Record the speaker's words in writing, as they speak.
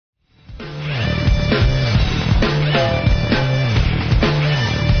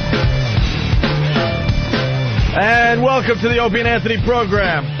Welcome to the Opie and Anthony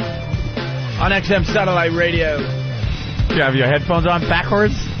program on XM Satellite Radio. You have your headphones on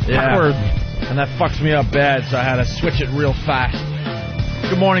backwards? Yeah. Backwards. And that fucks me up bad, so I had to switch it real fast.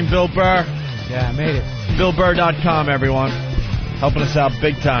 Good morning, Bill Burr. Yeah, I made it. BillBurr.com, everyone. Helping us out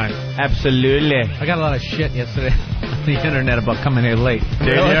big time. Absolutely. I got a lot of shit yesterday on the internet about coming here late.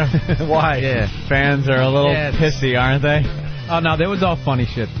 Did you? Why? Yeah. Fans are a little Yeah, pissy, aren't they? Oh, no, that was all funny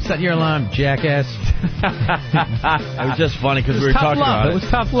shit. Set your alarm, jackass. It was just funny because we were talking about it. It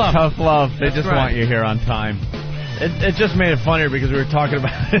was tough love. Tough love. They That's just right. want you here on time. It just made it funnier because we were talking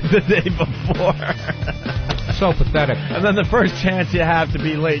about it the day before. So pathetic. And then the first chance you have to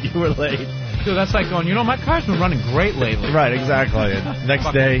be late, you were late. Dude, that's like going, my car's been running great lately. Right, exactly. Next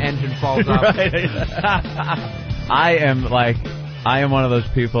day. Engine falls off. Right. I am one of those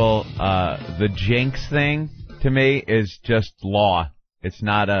people, the jinx thing to me is just law. It's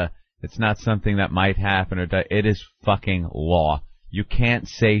not something that might happen it is fucking law. You can't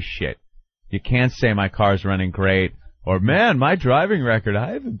say shit. You can't say my car's running great or man, my driving record,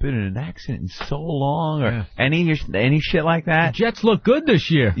 I haven't been in an accident in so long or any shit like that. The Jets look good this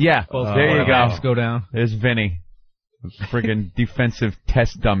year. Yeah. There you go. Go down. There's Vinny. Friggin' defensive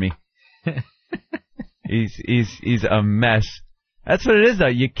test dummy. He's a mess. That's what it is though.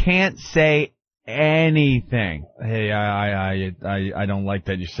 You can't say anything. Hey, I don't like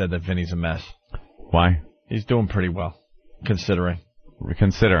that you said that Vinny's a mess. Why? He's doing pretty well, considering.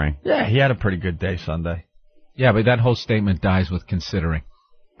 Yeah, he had a pretty good day Sunday. Yeah, but that whole statement dies with considering.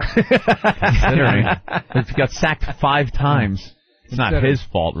 Considering. He got sacked 5 times. It's not his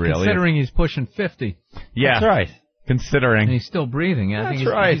fault, really. Considering he's pushing 50. Yeah. That's right. Considering. And he's still breathing. I think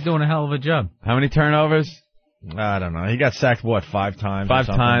he's doing a hell of a job. How many turnovers? I don't know. He got sacked, 5 times? 5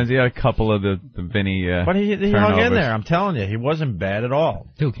 times. He had a couple of the Vinny But he hung in there. I'm telling you. He wasn't bad at all.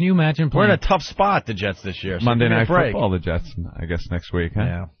 Dude, can you imagine playing? We're in a tough spot, the Jets, this year. So Monday Night break. Football, the Jets, I guess, next week,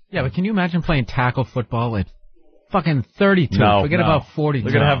 huh? Yeah, but can you imagine playing tackle football at fucking 32? Forget about 42.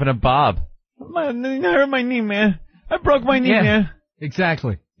 Look at having a Bob. I hurt my knee, man. I broke my knee, man.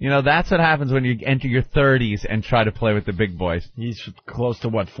 Exactly. That's what happens when you enter your 30s and try to play with the big boys. He's close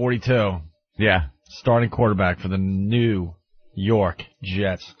to, 42? Yeah. Starting quarterback for the New York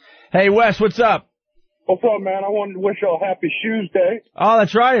Jets. Hey, Wes, what's up? What's up, man? I wanted to wish y'all happy Shoes Day. Oh,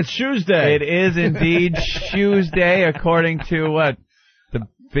 that's right. It's Shoes Day. It is indeed Shoes Day, according to what? The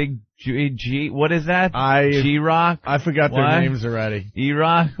big G. What is that? G-Rock? I forgot their names already.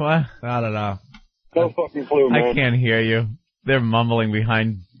 E-Rock? What? I don't know. No fucking clue, man. I can't hear you. They're mumbling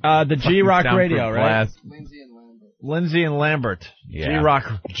behind the G-Rock radio, right? Glass. Lindsay and Lambert. Yeah.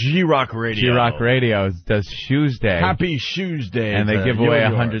 G-Rock radio. G-Rock radio does Shoes Day. Happy Shoes Day. And they give away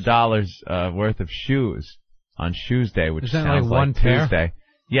 $100 worth of shoes on Shoes Day, which sounds like one pair? Tuesday.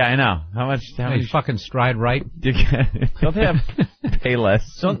 Yeah, I know. How much? Fucking stride right. Don't they have Payless?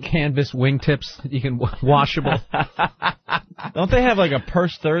 Some canvas wingtips that you can washable. Don't they have like a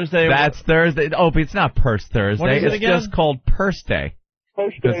Purse Thursday? That's Thursday. Opie, it's not Purse Thursday. What is it again? It's just called Purse Day.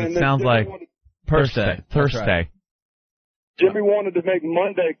 Because it sounds like Thursday. Thursday. Jimmy wanted to make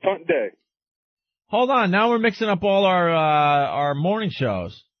Monday Cont'd Day. Hold on, now we're mixing up all our morning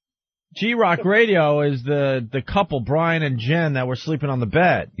shows. G-Rock Radio is the couple, Brian and Jen, that were sleeping on the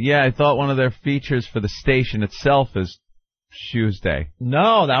bed. Yeah, I thought one of their features for the station itself is Shoes Day.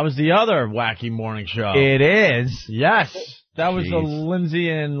 No, that was the other wacky morning show. It is? Yes. That was the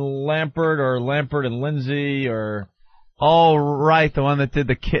Lindsay and Lampert, or Lampert and Lindsay, or... Oh, right, the one that did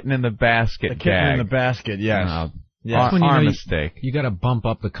the kitten in the basket The kitten in the basket, yes. Yes. Our mistake. You got to bump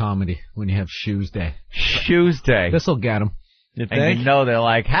up the comedy when you have Shoes Day. Shoes Day. This'll get them. You think? And they're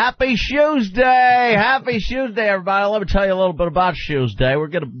like, Happy Shoes Day! Happy Shoes Day, everybody. Let me tell you a little bit about Shoes Day. We're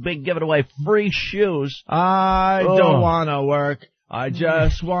going to be giving away free shoes. I don't want to work. I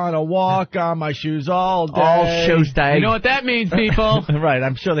just want to walk on my shoes all day. All Shoes Day. You know what that means, people? Right,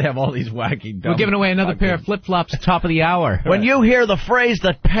 I'm sure they have all these wacky dumb We're giving away another pair of flip-flops top of the hour. When you hear the phrase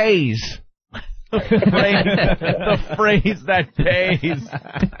that pays... the phrase that pays.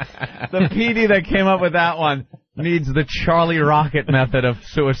 The PD that came up with that one needs the Charlie Rocket method of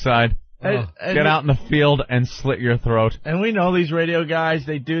suicide. Get out in the field and slit your throat. And we know these radio guys,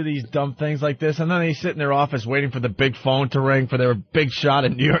 they do these dumb things like this, and then they sit in their office waiting for the big phone to ring for their big shot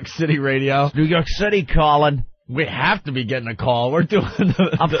at New York City radio. New York City calling. We have to be getting a call. We're doing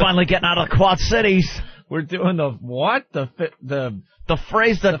I'm finally getting out of the Quad Cities. We're doing the what? The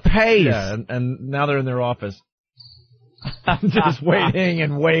phrase that pays. Yeah, and now they're in their office. I'm just waiting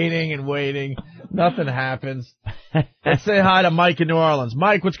and waiting and waiting. Nothing happens. Let's say hi to Mike in New Orleans.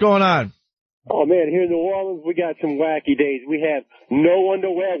 Mike, what's going on? Oh, man, here in New Orleans, we got some wacky days. We have no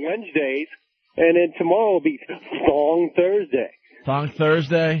underwear Wednesdays. And then tomorrow will be Song Thursday. Song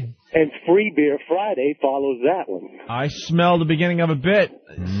Thursday. And Free Beer Friday follows that one. I smell the beginning of a bit.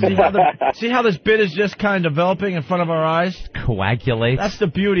 See how this bit is just kind of developing in front of our eyes? Coagulates. That's the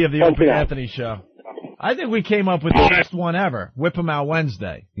beauty of the Opie Anthony show. I think we came up with the best one ever. Whip 'em out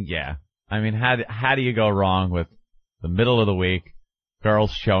Wednesday. Yeah. I mean, how do you go wrong with the middle of the week,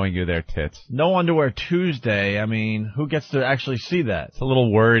 girls showing you their tits? No Underwear Tuesday. I mean, who gets to actually see that? It's a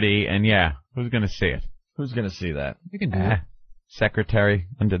little wordy, and yeah, who's going to see it? Who's going to see that? You can do it. Secretary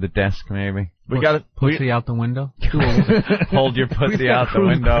under the desk, maybe. We got pussy out the window. Hold your pussy out the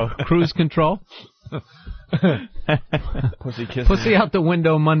window. Cruise control. Pussy out the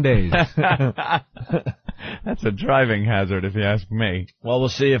window Mondays. That's a driving hazard, if you ask me. Well, we'll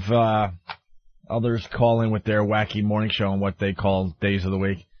see if others call in with their wacky morning show and what they call days of the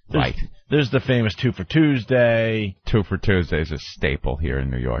week. There's the famous 2 for Tuesday. 2 for Tuesday is a staple here in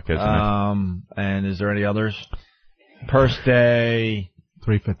New York, isn't it? And is there any others? Purse Day.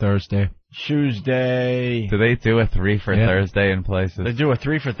 3 for Thursday. Shoes Day. Do they do a 3 for Thursday in places? They do a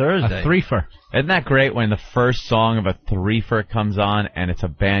 3 for Thursday. A 3-fer. Isn't that great when the first song of a 3-fer comes on and it's a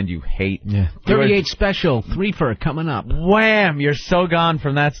band you hate? Yeah. 38 special, 3-fer coming up. Wham! You're so gone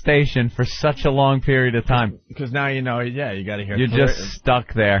from that station for such a long period of time. Because now you know, you got to hear. You're just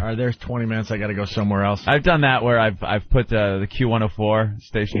stuck there. All right, there's 20 minutes. I got to go somewhere else. I've done that where I've put the Q104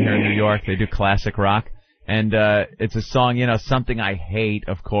 station here in New York. They do classic rock. And it's a song, something I hate,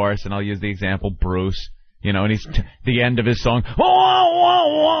 of course, and I'll use the example, Bruce, and he's the end of his song, so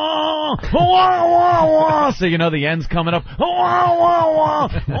the end's coming up,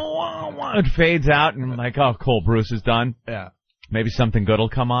 it fades out, and I'm like, oh, cool, Bruce is done. Yeah. Maybe something good will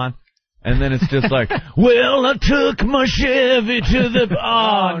come on. And then it's just like, well, I took my Chevy to the...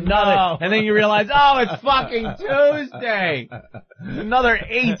 Oh, no. And then you realize, oh, it's fucking Tuesday. Another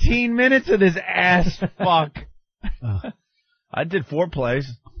 18 minutes of this ass fuck. I did foreplays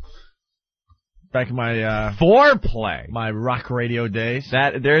back in my... Foreplay? My rock radio days.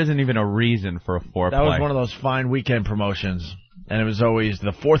 There isn't even a reason for a foreplay. That was one of those fine weekend promotions. And it was always,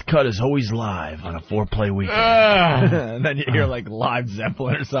 the fourth cut is always live on a foreplay weekend. And then you hear like live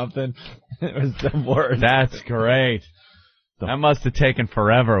Zeppelin or something. It was the worst. That's great. That must have taken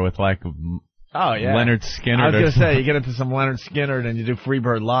forever with like Leonard Skinner. I was going to say, you get into some Leonard Skinner and you do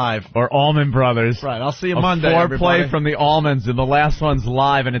Freebird Live. Or Allman Brothers. Right, I'll see you Monday, foreplay from the Allmans, and the last one's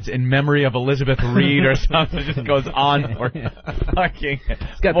live, and it's in memory of Elizabeth Reed or something. It just goes on for fucking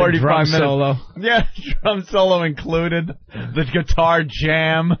it's got 45 the drum minutes. Solo. Yeah, drum solo included. The guitar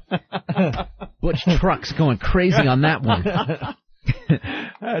jam. Butch Trucks going crazy on that one.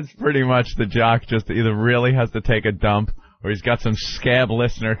 That's pretty much the jock just either really has to take a dump or he's got some scab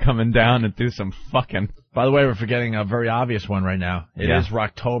listener coming down and do some fucking... By the way, we're forgetting a very obvious one right now. It is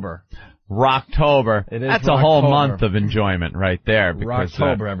Rocktober. Rocktober. That's a whole month of enjoyment right there.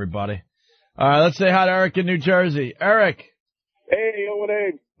 Rocktober, everybody. All right, let's say hi to Eric in New Jersey. Eric. Hey,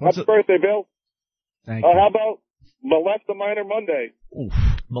 O&A. Happy birthday, Bill. Thank you. How about Molest a Minor Monday? Oof.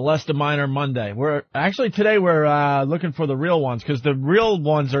 Molest a Minor Monday. Today we're looking for the real ones, because the real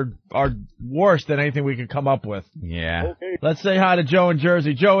ones are worse than anything we could come up with. Yeah. Okay. Let's say hi to Joe in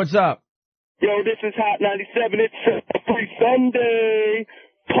Jersey. Joe, what's up? Yo, this is Hot 97. It's Free Sunday.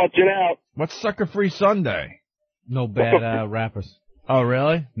 Punching out. What's Sucker Free Sunday? No bad rappers. Oh,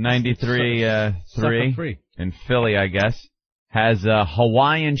 really? 93.3 in Philly, I guess, has a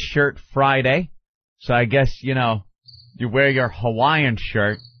Hawaiian Shirt Friday. So I guess, you wear your Hawaiian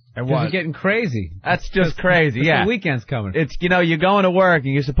shirt. And what? You're getting crazy. That's just crazy, yeah. The weekend's coming. It's, you're going to work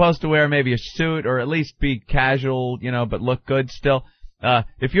and you're supposed to wear maybe a suit or at least be casual, but look good still.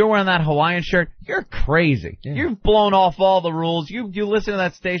 If you're wearing that Hawaiian shirt, you're crazy. Yeah. You've blown off all the rules. You listen to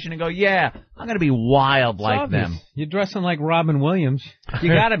that station and go, yeah, I'm going to be wild like them. You're dressing like Robin Williams.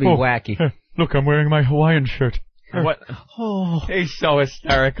 You got to be wacky. Look, I'm wearing my Hawaiian shirt. What? Oh, he's so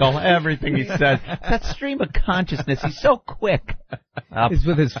hysterical. Everything he says. That stream of consciousness. He's so quick. He's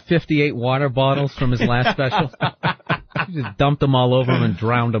with his 58 water bottles from his last special. He just dumped them all over him and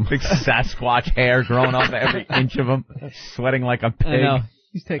drowned them. Big Sasquatch hair growing off every inch of him. Sweating like a pig. I know.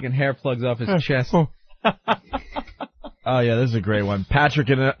 He's taking hair plugs off his chest. Oh, yeah, this is a great one. Patrick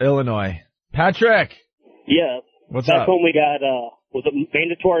in Illinois. Patrick! Yeah. What's up? That's when we got, was it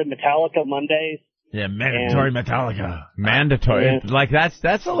mandatory Metallica Mondays? Yeah, mandatory Metallica. Mandatory. Yeah. Like,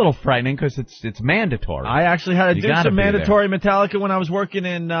 that's a little frightening because it's mandatory. I actually had to do some mandatory Metallica when I was working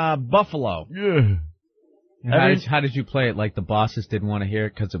in Buffalo. Yeah. How did you play it? Like the bosses didn't want to hear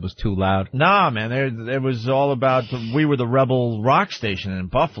it because it was too loud? Nah, man. It was all about we were the rebel rock station in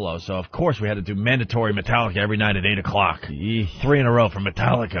Buffalo, so of course we had to do mandatory Metallica every night at 8 o'clock. 3 in a row for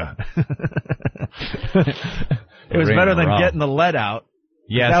Metallica. It was better than getting the lead out.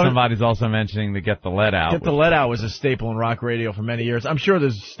 Yeah, somebody's also mentioning to get the lead out. Get the lead out was a staple in rock radio for many years. I'm sure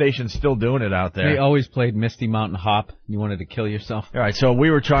there's stations still doing it out there. They always played Misty Mountain Hop. You wanted to kill yourself. All right, so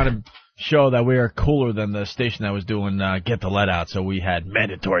we were trying to show that we are cooler than the station that was doing Get the Lead Out, so we had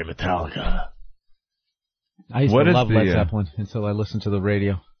mandatory Metallica. I used to love Led Zeppelin until I listened to the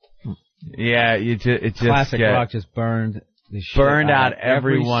radio. Yeah, it just classic rock just burned the shit out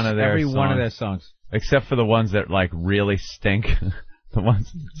every one of their songs. One of their songs, except for the ones that like really stink. The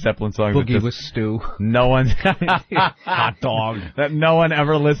ones Zeppelin songs. Boogie with Stew. No one's hot dog that no one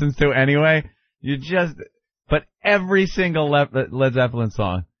ever listens to anyway. But every single Led Zeppelin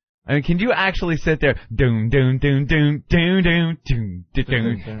song. I mean, can you actually sit there, doom, doom, doom, doom, doom, doom, doom,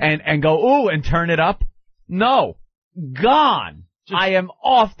 doom, and go, ooh, and turn it up? No. Gone. I am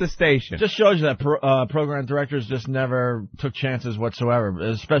off the station. Just shows you that program directors just never took chances whatsoever,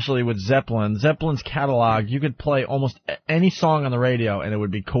 especially with Zeppelin. Zeppelin's catalog, you could play almost any song on the radio and it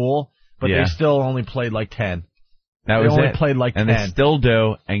would be cool, but they still only played like 10. They only played like 10. And they still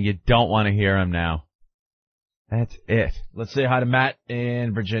do, and you don't want to hear them now. That's it. Let's say hi to Matt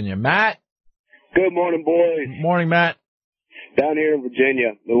in Virginia. Matt? Good morning, boys. Morning, Matt. Down here in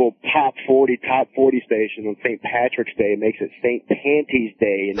Virginia, the little top 40 station on St. Patrick's Day makes it St. Panties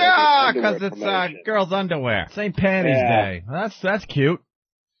Day. Because it's girls' underwear. St. Panties Day. That's cute.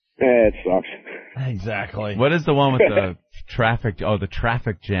 It sucks. Exactly. What is the one with the traffic? Oh, the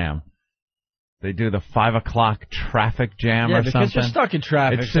traffic jam. They do the 5 o'clock traffic jam or something. Yeah, because you're stuck in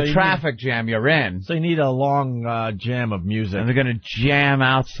traffic. It's the traffic jam you're in. So you need a long jam of music. And they're going to jam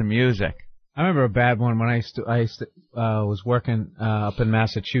out some music. I remember a bad one when I was working up in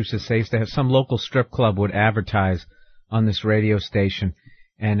Massachusetts. They used to have some local strip club would advertise on this radio station,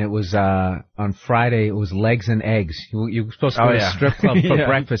 and it was on Friday. It was legs and eggs. You were supposed to go to a strip club for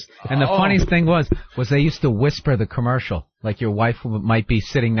breakfast. And the funniest thing was they used to whisper the commercial, like your wife might be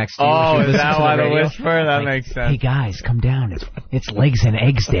sitting next to you. Oh, is that why the whisper? That makes sense. Hey guys, come down. It's legs and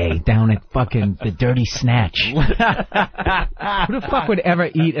eggs day down at fucking the Dirty Snatch. Who the fuck would ever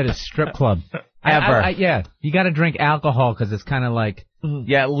eat at a strip club? Ever. Yeah, you got to drink alcohol because it's kind of like.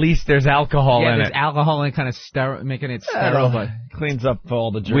 Yeah, at least there's alcohol in it. Yeah, there's alcohol and kind of making it sterile, but cleans up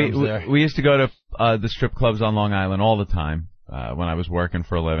all the germs there. We used to go to the strip clubs on Long Island all the time when I was working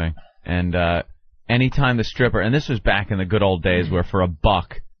for a living, and anytime the stripper, and this was back in the good old days where for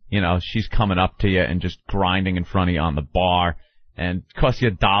 $1, she's coming up to you and just grinding in front of you on the bar, and it costs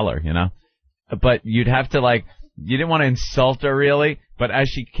you $1, but you'd have to you didn't want to insult her really, but as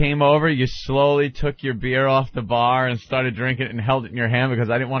she came over, you slowly took your beer off the bar and started drinking it and held it in your hand because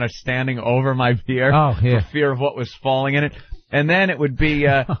I didn't want her standing over my beer for fear of what was falling in it. And then it would be,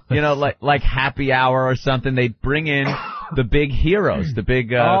 like happy hour or something. They'd bring in the big heroes, the big,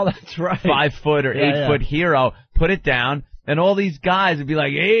 that's right. 5 foot or 8 foot hero, put it down. And all these guys would be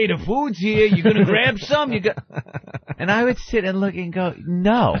like, hey, the food's here. You gonna grab some? And I would sit and look and go,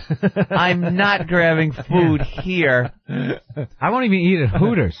 no, I'm not grabbing food here. I won't even eat at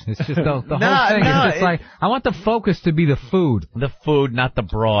Hooters. It's just the whole thing. It's just like, I want the focus to be the food. The food, not the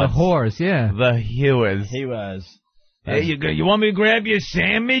broads. The whores, yeah. The hewers. He was. Hey, you want me to grab you a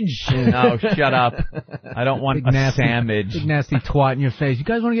sandwich? No, shut up. I don't want a sandwich. Big nasty twat in your face. You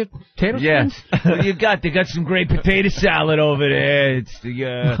guys want to get potato skins? What do you got? They got some great potato salad over there. It's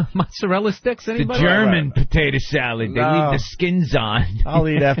the mozzarella sticks. Anybody? The German potato salad. They leave the skins on. I'll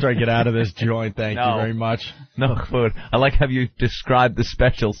eat after I get out of this joint. Thank you very much. No food. I like how you described the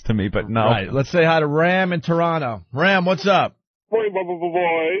specials to me, but no. Right. Let's say hi to Ram in Toronto. Ram, what's up? Morning,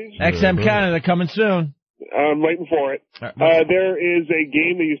 boys. XM Canada coming soon. I'm waiting for it. There is a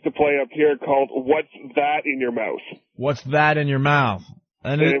game they used to play up here called What's That in Your Mouth? What's that in your mouth?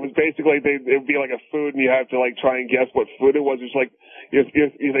 And it was basically, it would be like a food, and you have to try and guess what food it was. It's like, you're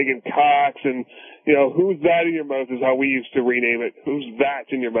thinking cocks, and, who's that in your mouth is how we used to rename it. Who's that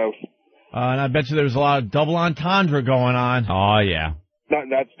in your mouth? And I bet you there was a lot of double entendre going on. Oh, yeah. Not in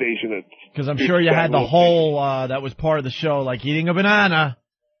that station. Because I'm sure you had the whole, that was part of the show, like eating a banana.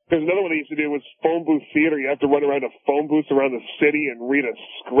 There's another one they used to do was phone booth theater. You have to run around a phone booth around the city and read a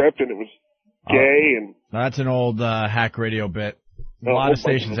script, and it was gay. And that's an old hack radio bit. A lot of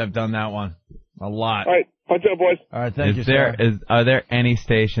stations have done that one. A lot. All right. Punch out, boys. All right, thank you, sir. Are there any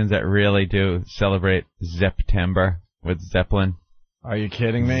stations that really do celebrate Zeptember with Zeppelin? Are you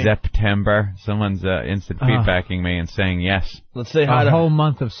kidding me? Zeptember. Someone's instant feedbacking me and saying yes. Let's say hi to... A whole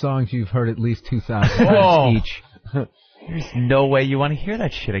month of songs you've heard at least 2,000 times each. There's no way you want to hear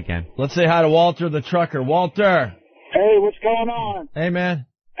that shit again. Let's say hi to Walter the trucker. Walter. Hey, what's going on? Hey, man.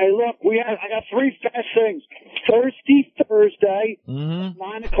 Hey, look, I got 3 fast things. Thursday, 9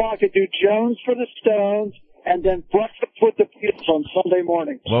 o'clock, I do Jones for the Stones, and then Breakfast with the Beatles on Sunday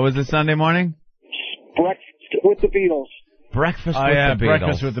morning. What was it Sunday morning? Breakfast with the Beatles. Breakfast with the Beatles.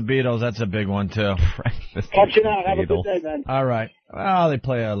 Breakfast with the Beatles. That's a big one, too. Punch it out. Have a good day, man. All right. Well, they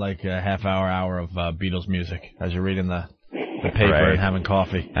play like a hour of Beatles music as you're reading the paper and having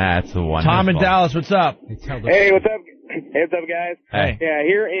coffee. That's the one. Tom in Dallas, what's up? Hey, what's up? Hey, what's up, guys? Hey. Yeah,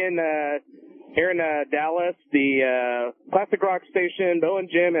 here in Dallas, the classic rock station Bo and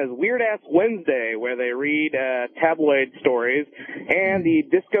Jim has Weird Ass Wednesday, where they read tabloid stories, and the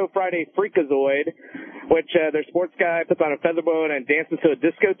Disco Friday Freakazoid, which their sports guy puts on a featherboa and dances to a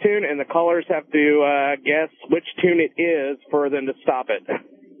disco tune, and the callers have to guess which tune it is for them to stop it.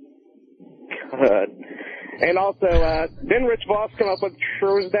 And also, didn't Rich Voss come up with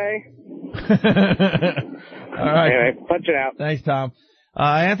Tubesday? All right. Anyway, punch it out. Thanks, Tom.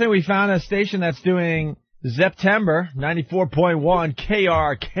 Anthony, we found a station that's doing Zeptember, 94.1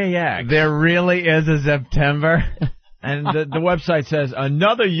 KRKX. There really is a Zeptember? And the website says,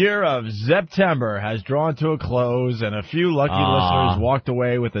 another year of Zeptember has drawn to a close, and a few lucky listeners walked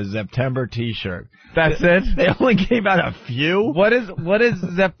away with a Zeptember T-shirt. That's it? They only gave out a few? What is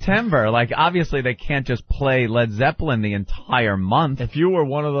Zeptember? Like, obviously they can't just play Led Zeppelin the entire month. If you were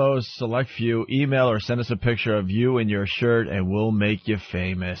one of those select few, email or send us a picture of you in your shirt, and we'll make you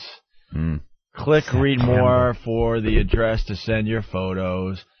famous. Click September. Read more for the address to send your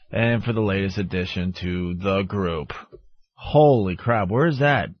photos, and for the latest addition to the group. Holy crap, where is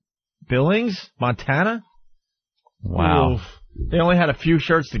that? Billings? Montana? Wow. Oof. They only had a few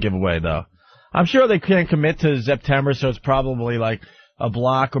shirts to give away, though. I'm sure they can't commit to Zeptember, so it's probably like a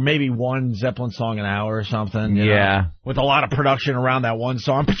block or maybe one Zeppelin song an hour or something. You know, with a lot of production around that one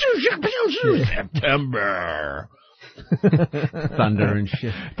song. September. Thunder and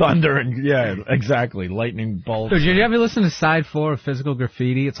shit. Thunder and, yeah, exactly. Lightning bolts. Dude, did you ever listen to Side 4 of Physical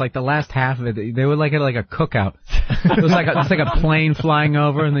Graffiti? It's like the last half of it. They were like at like a cookout. It was like it's like a plane flying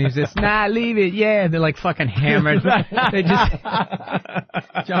over, and he's just, nah, leave it, yeah. They're like fucking hammered. They just,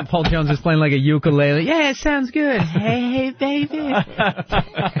 John Paul Jones is playing like a ukulele. Yeah, it sounds good. Hey, baby.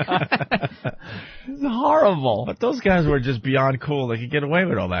 It's horrible. But those guys were just beyond cool. They could get away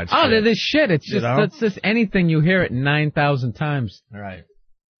with all that shit. Oh, they're this shit. It's just, it's just anything you hear it 9,000 times. All right.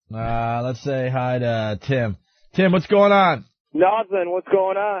 Let's say hi to Tim. Tim, what's going on? Nothing. What's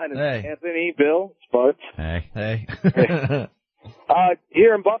going on? Hey. Anthony, Bill, Spuds. Hey.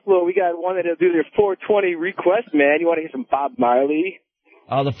 Here in Buffalo, we got one that'll do their 420 request, man. You want to hear some Bob Marley?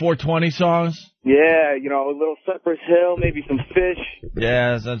 Oh, the 420 songs? Yeah, you know, a little Cypress Hill, maybe some Fish.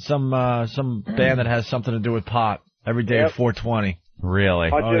 Yeah, some band that has something to do with pot. Every day at 420. Really?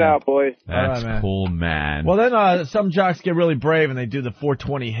 Punch it out, boys. That's cool, man. Well, then some jocks get really brave and they do the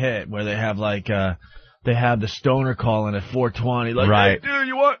 420 hit where they have like they have the stoner calling at 420. Like, right. Hey, dude,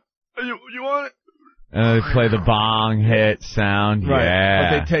 you want it? They play the bong hit sound. Right.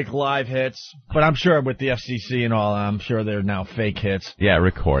 Yeah. But they take live hits. But I'm sure with the FCC and all, I'm sure they're now fake hits. Yeah,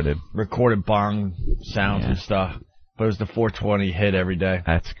 recorded bong sounds and stuff. But it was the 420 hit every day.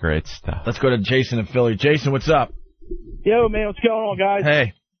 That's great stuff. Let's go to Jason in Philly. Jason, what's up? Yo, man, what's going on, guys?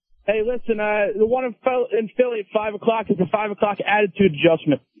 Hey. Hey, listen, the one in Philly at 5 o'clock is the 5 o'clock attitude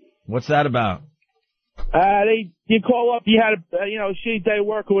adjustment. What's that about? You call up, you had a shitty day of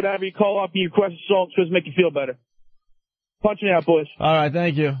work or whatever, you call up and you request a song supposed to make you feel better. Punch me out, boys. All right,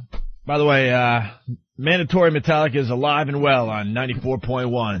 thank you. By the way, Mandatory Metallica is alive and well on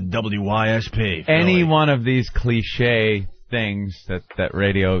 94.1 WYSP. Any one of these cliche things that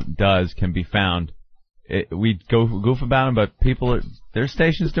radio does can be found. We goof about them, but there's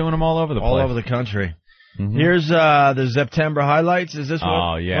stations doing them all over the place. All over the country. Mm-hmm. Here's the Zeptember highlights. Is this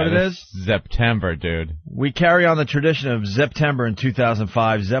what it is? Zeptember, dude. We carry on the tradition of Zeptember in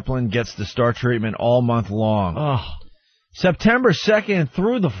 2005. Zeppelin gets the star treatment all month long. Oh. September 2nd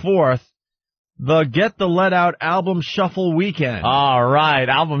through the 4th, the Get the Let Out album shuffle weekend. All right,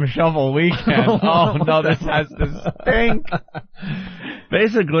 album shuffle weekend. Oh, no, this has to stink.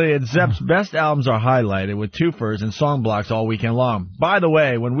 Basically, Zepp's best albums are highlighted with twofers and song blocks all weekend long. By the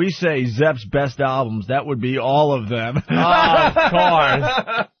way, when we say Zepp's best albums, that would be all of them. Oh, of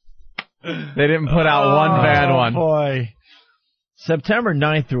course. They didn't put out one bad one. Boy. September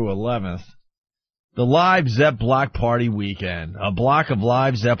 9th through 11th, the Live Zepp Block Party Weekend. A block of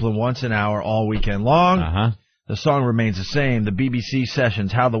live Zeppelin once an hour all weekend long. Uh-huh. The song remains the same. The BBC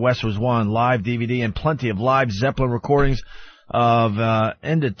sessions, How the West Was Won, live DVD, and plenty of live Zeppelin recordings of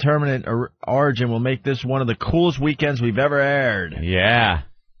indeterminate origin will make this one of the coolest weekends we've ever aired. Yeah.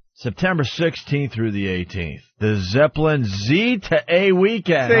 September 16th through the 18th. The Zeppelin Z to A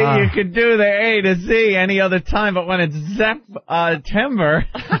weekend. See, you could do the A to Z any other time, but when it's Zeptember,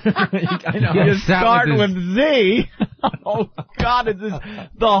 you start with Z. Oh, God, it's the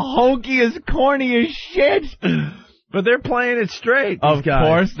hokiest, corniest shit. But they're playing it straight, Of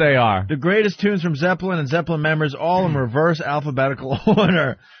course they are. The greatest tunes from Zeppelin and Zeppelin members, all in reverse alphabetical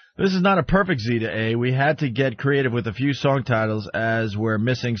order. This is not a perfect Z to A. We had to get creative with a few song titles as we're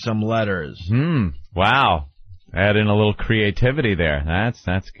missing some letters. Wow. Add in a little creativity there.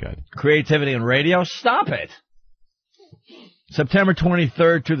 That's good. Creativity in radio? Stop it. September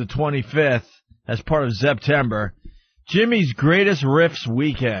 23rd to the 25th, as part of Zeptember, Jimmy's Greatest Riffs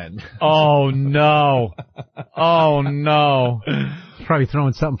Weekend. Oh, no. Oh, no. Probably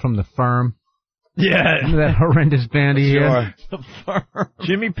throwing something from The Firm. Yeah. Remember that horrendous band he had?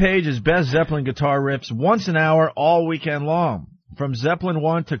 Jimmy Page's best Zeppelin guitar riffs once an hour all weekend long. From Zeppelin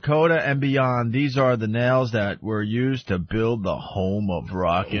 1 to Coda and beyond, these are the nails that were used to build the home of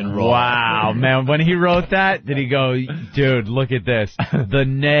rock and roll. Wow, man. When he wrote that, did he go, dude, look at this. The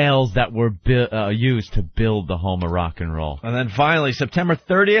nails that were used to build the home of rock and roll. And then finally, September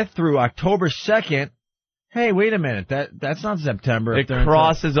 30th through October 2nd. Hey, wait a minute. That's not September. It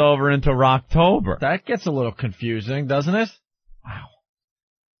crosses over into Rocktober. That gets a little confusing, doesn't it? Wow.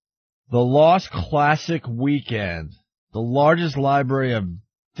 The Lost Classic Weekend. The largest library of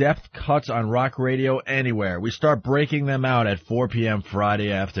depth cuts on rock radio anywhere. We start breaking them out at 4 p.m.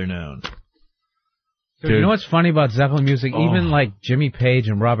 Friday afternoon. Dude, you know what's funny about Zeppelin music? Even like Jimmy Page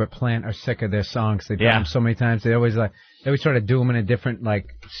and Robert Plant are sick of their songs. They've done them so many times. They always try to do them in a different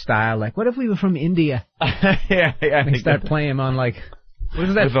style. Like, what if we were from India? Yeah. They start playing them on what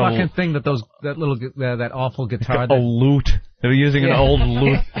is that fucking thing that awful guitar? A lute. They were using an old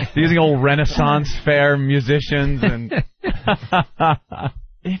lute. They're using old Renaissance fair musicians and.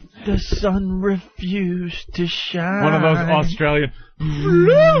 If the sun refused to shine. One of those Australian. A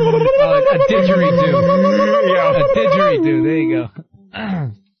didgeridoo. Yeah, a didgeridoo. There you go.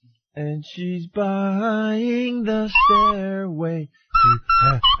 And she's buying the stairway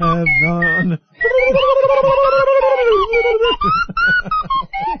to heaven.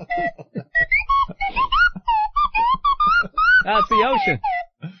 That's the ocean.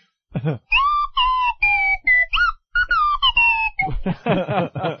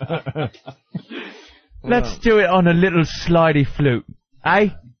 Let's do it on a little slidey flute, eh?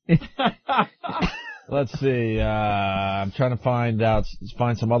 Let's see. I'm trying to find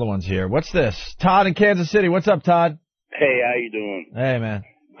some other ones here. What's this? Todd in Kansas City. What's up, Todd? Hey, how you doing? Hey, man.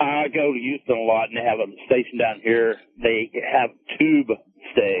 I go to Houston a lot, and they have a station down here. They have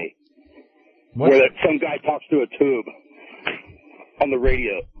Tubesday, where some guy talks through a tube on the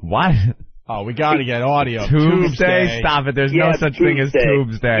radio. What? Oh, we got to get audio. Tubesday? Stop it. There's no such thing as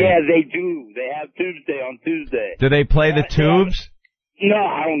Tubesday. Yeah, they do. They have Tubesday on Tuesday. Do they play the tubes? No,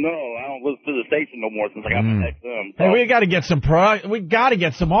 I don't know. I don't listen to the station no more since I got my XM. Hey, we got to get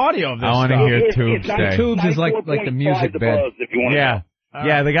some audio of this. I want to hear Tubesday. Tubes is like the music bed.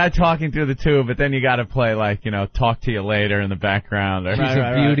 Yeah, the guy talking through the tube, but then you got to play "Talk to You Later" in the background. Or, She's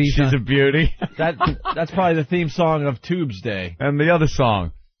a beauty. She's a beauty. That's probably the theme song of Tubesday. And the other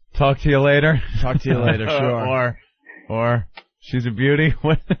song, "Talk to You Later." Talk to you later, sure. Or She's a Beauty.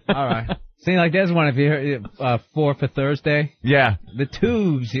 All right. See, there's one if you hear 4 for Thursday. Yeah. The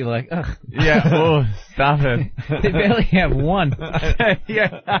tubes, you're like, ugh. Yeah. Oh, stop it. They barely have one.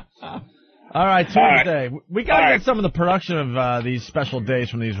 Yeah. All right, Tuesday. We got to get some of the production of these special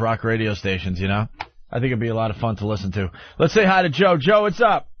days from these rock radio stations, I think it'd be a lot of fun to listen to. Let's say hi to Joe. Joe, what's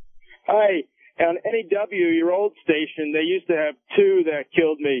up? Hi. On NEW, your old station, they used to have two that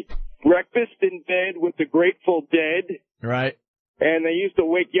killed me. Breakfast in Bed with the Grateful Dead. Right. And they used to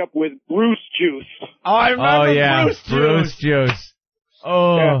wake you up with Bruce Juice. Oh, I remember Bruce Juice. Bruce Juice.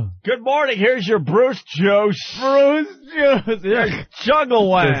 Oh. Yeah. Good morning. Here's your Bruce Juice. Bruce Juice. Yeah.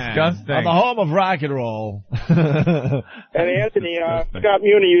 Juggle Wang. Disgusting. On the home of rock and roll. And Anthony, Scott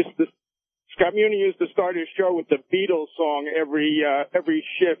Muni used to start his show with the Beatles song every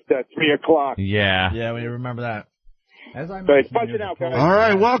shift at 3 o'clock. Yeah. Yeah, we remember that. Punch it out, guys. All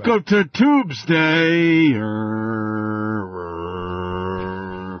right, welcome to Tubesday.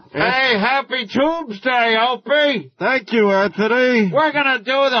 Hey, happy Tubesday, Opie. Thank you, Anthony. We're going to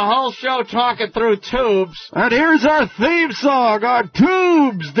do the whole show talking through tubes. And here's our theme song on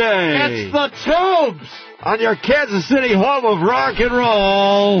Tubesday. It's the Tubes. On your Kansas City home of rock and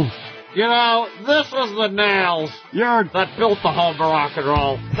roll. You know, this was the nails that built the home of rock and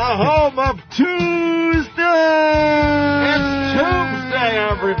roll. The home of Tuesday! It's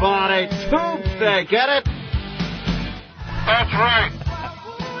Tubesday, everybody. Tubesday, get it? That's right.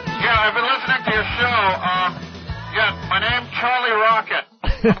 Yeah, I've been listening to your show. Yeah, my name's Charlie Rocket.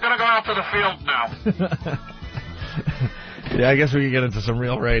 I'm going to go out to the field now. Yeah, I guess we can get into some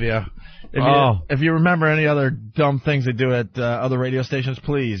real radio. If you remember any other dumb things they do at other radio stations,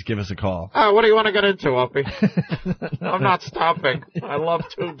 please give us a call. What do you want to get into, Opie? I'm not stopping. I love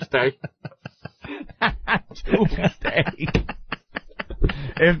Tubesday. Tuesday.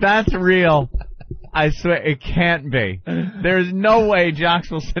 If that's real, I swear it can't be. There's no way jocks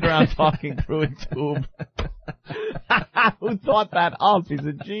will sit around talking through a tube. Who thought that up? He's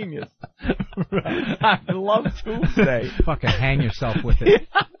a genius. I love Tuesday. Fucking hang yourself with it.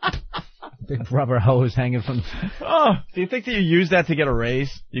 Big rubber hose hanging from. Do you think that you use that to get a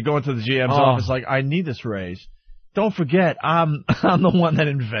raise? You go into the GM's office like, I need this raise. Don't forget, I'm the one that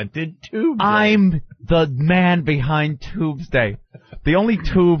invented Tubesday. I'm the man behind Tubesday. The only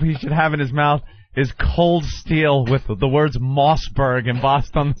tube he should have in his mouth is cold steel with the words Mossberg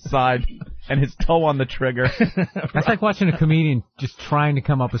embossed on the side and his toe on the trigger. That's like watching a comedian just trying to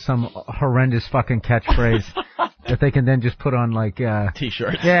come up with some horrendous fucking catchphrase that they can then just put on like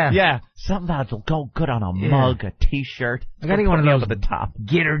T-shirts. Yeah. Something that'll go good on a mug, a T-shirt. I gotta get one of those at the top.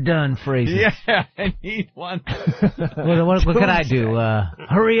 Get her done phrases. Yeah, I need one. What could I do?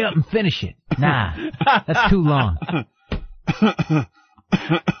 Hurry up and finish it. Nah, that's too long.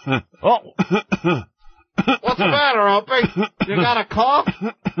 What's the matter, Opie? You got a cough?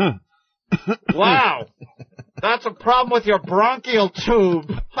 Wow. That's a problem with your bronchial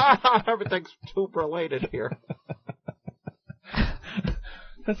tube. Everything's tube-related here.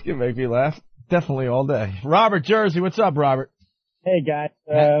 That's going to make me laugh. Definitely all day. Robert, Jersey. What's up, Robert? Hey, guys.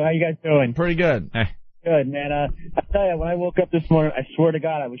 How you guys doing? Pretty good. Hey. Good, man. I tell you, when I woke up this morning, I swear to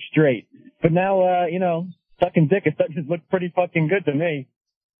God, I was straight. But now, sucking dick is starting to look pretty fucking good to me.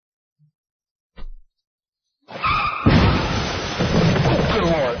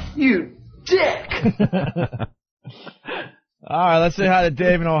 You dick! All right, let's say hi to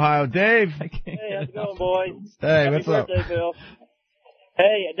Dave in Ohio. Dave. Hey, how's it going, boys? Hey, Happy what's up? birthday, Bill.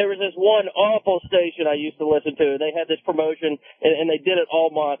 Hey, there was this one awful station I used to listen to. They had this promotion, and they did it all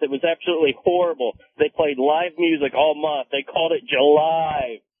month. It was absolutely horrible. They played live music all month. They called it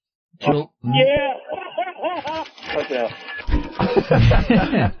July. Yeah. Okay.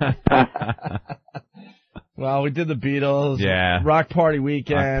 Well, we did the Beatles. Yeah. Rock Party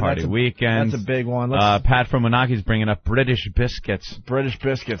Weekend. Rock Party Weekend. That's a big one. Pat from Monaco's bringing up British Biscuits. British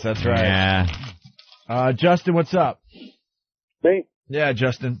Biscuits, that's right. Yeah. Justin, what's up? Me? Yeah,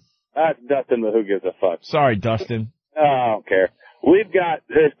 Justin. That's Dustin, but who gives a fuck? Sorry, Dustin. I don't care.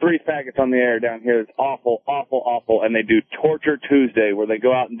 There's 3 faggots on the air down here that's awful, awful, awful, and they do Torture Tuesday, where they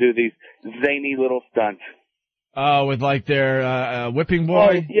go out and do these zany little stunts. Oh, with like their whipping boy?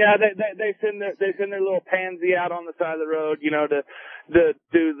 Oh, yeah, they send their little pansy out on the side of the road,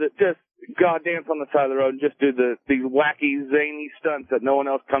 just dance on the side of the road and just do these wacky, zany stunts that no one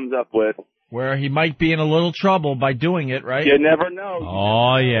else comes up with. Where he might be in a little trouble by doing it, right? You never know.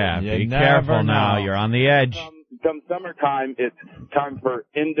 Oh, yeah. Be careful now. You're on the edge. Come summertime, it's time for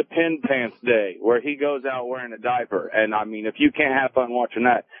Independence Day, where he goes out wearing a diaper. And, I mean, if you can't have fun watching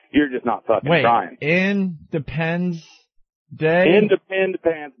that, you're just not fucking trying. Independence Day?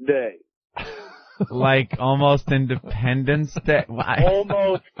 Independence Day. Like almost Independence Day?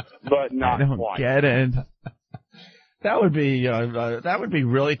 Almost, but not quite. I don't get it. That would be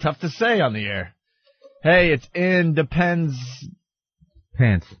really tough to say on the air. Hey, it's Independence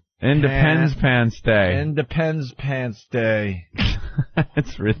Pants. Independence Pants Day. Independence Pants Day.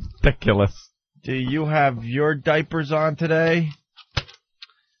 It's ridiculous. Do you have your diapers on today?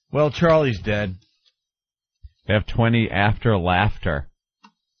 Well, Charlie's dead. They have 20 After Laughter.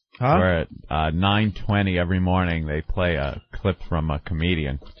 Huh? Where at 9:20 every morning they play a clip from a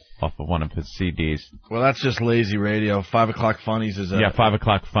comedian off of one of his CDs. Well, that's just lazy radio. 5 o'clock funnies is 5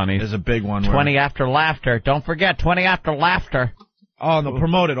 o'clock funnies is a big one. 20 After Laughter. Don't forget 20 After Laughter. Oh, and they'll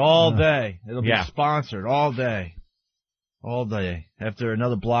promote it all day. It'll be sponsored all day. All day. After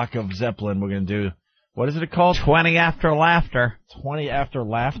another block of Zeppelin, we're going to do, what is it called? 20 After Laughter. 20 After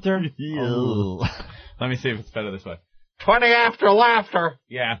Laughter? Oh. Let me see if it's better this way. 20 After Laughter.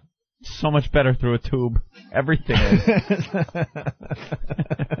 Yeah. So much better through a tube. Everything is.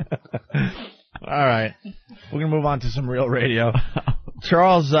 All right. We're going to move on to some real radio.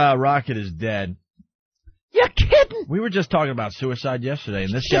 Charles Rocket is dead. You're kidding. We were just talking about suicide yesterday,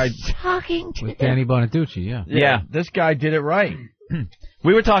 and this guy... With Danny Bonaducci, yeah. This guy did it right.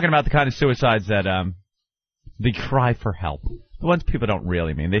 We were talking about the kind of suicides that they cry for help. The ones people don't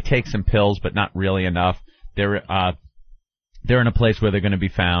really mean. They take some pills, but not really enough. They're in a place where they're going to be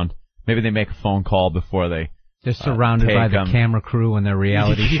found. Maybe they make a phone call before they. They're surrounded by the camera crew in their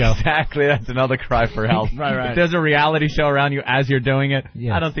reality show. Exactly, that's another cry for help. Right. If there's a reality show around you as you're doing it,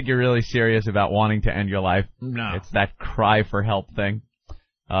 yes. I don't think you're really serious about wanting to end your life. No. It's that cry for help thing.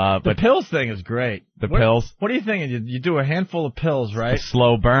 But the pills thing is great. Pills? What are you thinking? You do a handful of pills, right? It's a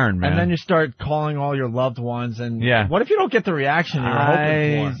slow burn, man. And then you start calling all your loved ones. And what if you don't get the reaction you're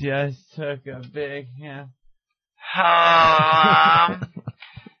hoping for? I just took a big... Yeah. Hello,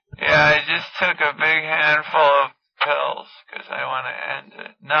 yeah, I just took a big handful of pills because I want to end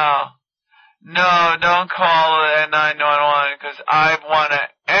it. No, don't call 911 because I want to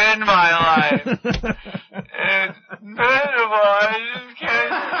end my life. It's miserable. I just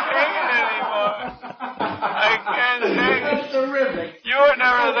can't take it anymore. I can't take it. Terrific. You were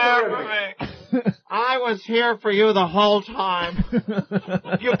never there for me. I was here for you the whole time.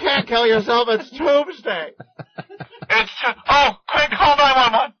 You can't kill yourself. It's Tubesday. Oh, quick, call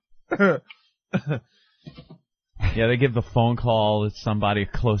 911. Yeah, they give the phone call to somebody, a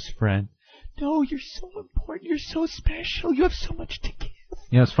close friend. No, you're so important. You're so special. You have so much to give.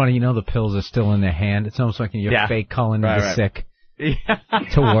 You know, it's funny. You know, the pills are still in their hand. It's almost like you're fake calling in the sick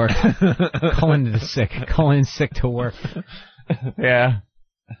to work. Calling in sick to work. Yeah.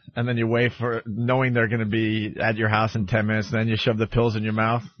 And then you wait for knowing they're going to be at your house in 10 minutes, and then you shove the pills in your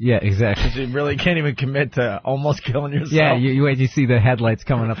mouth. Yeah, exactly. Because you really can't even commit to almost killing yourself. Yeah, you wait, you see the headlights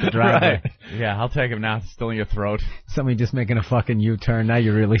coming up the driveway. Right. Yeah, I'll take them now. It's still in your throat. Somebody just making a fucking U-turn. Now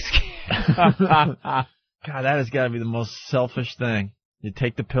you're really scared. God, that has got to be the most selfish thing. You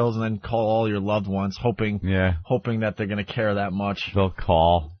take the pills and then call all your loved ones, hoping that they're going to care that much. They'll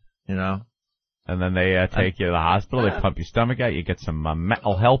call. You know? And then they take you to the hospital. They pump your stomach out. You get some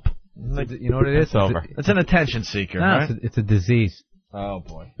mental help. You know what it is? It's over. It's an attention seeker, right? It's a disease. Oh,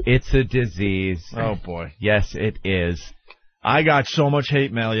 boy. It's a disease. Oh, boy. Yes, it is. I got so much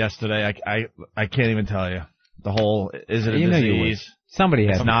hate mail yesterday. I can't even tell you. The whole, is it a disease? Somebody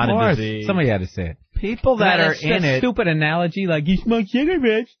had to. It's not a disease. Somebody had to say it. People that are in it. Stupid analogy, like you smoke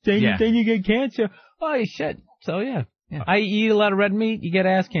cigarettes, then you get cancer. Oh, shit. So, yeah. I eat a lot of red meat, you get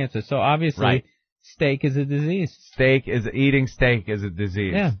ass cancer. So, obviously, steak is a disease. Eating steak is a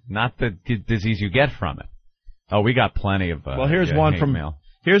disease. Yeah. Not the disease you get from it. Oh, we got plenty of well, here's one from mail.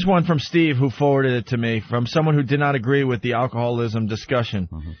 Here's one from Steve who forwarded it to me from someone who did not agree with the alcoholism discussion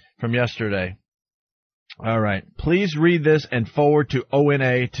from yesterday. All right. Please read this and forward to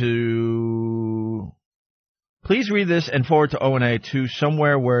O&A to... Please read this and forward to O&A to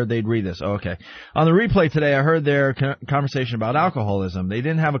somewhere where they'd read this. Oh, okay. On the replay today, I heard their conversation about alcoholism. They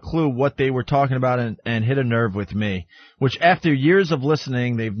didn't have a clue what they were talking about and hit a nerve with me, which after years of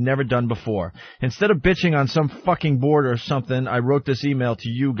listening, they've never done before. Instead of bitching on some fucking board or something, I wrote this email to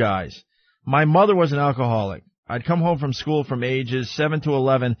you guys. My mother was an alcoholic. I'd come home from school from ages 7 to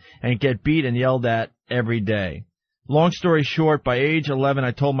 11 and get beat and yelled at every day. Long story short, by age 11,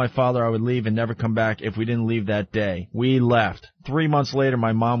 I told my father I would leave and never come back if we didn't leave that day. We left. 3 months later,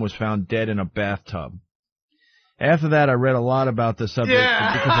 my mom was found dead in a bathtub. After that, I read a lot about the subject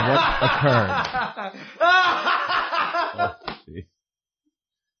because of what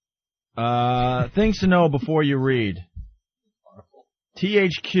occurred. Things to know before you read.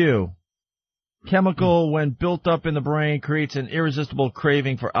 THQ. Chemical, when built up in the brain, creates an irresistible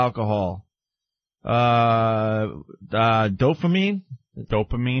craving for alcohol. Dopamine?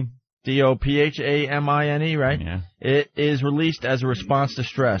 D-O-P-H-A-M-I-N-E, right? Yeah. It is released as a response to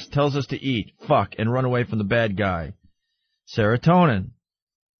stress. Tells us to eat, fuck, and run away from the bad guy. Serotonin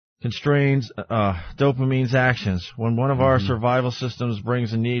constrains dopamine's actions. When one of our survival systems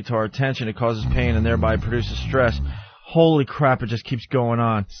brings a need to our attention, it causes pain and thereby produces stress. Holy crap, it just keeps going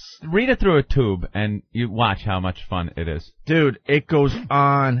on. Read it through a tube, and you watch how much fun it is. Dude, it goes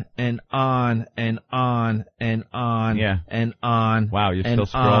on and on and on and on and on. Wow, you're still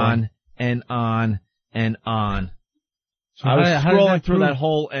scrolling? And on and on. So I was scrolling through that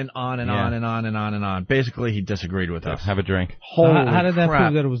whole and on and on and on and on and on. Basically, he disagreed with us. Have a drink. Holy how did that crap.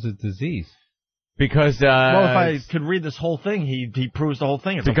 prove that it was a disease? Because well, if I could read this whole thing, he proves the whole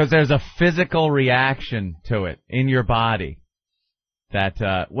thing. Because there's a physical reaction to it in your body. That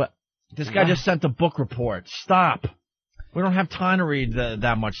this guy just sent a book report. Stop. We don't have time to read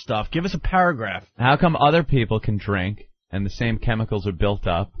that much stuff. Give us a paragraph. How come other people can drink and the same chemicals are built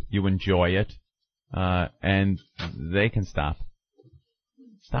up? You enjoy it, and they can stop.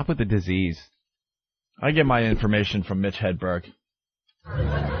 Stop with the disease. I get my information from Mitch Hedberg.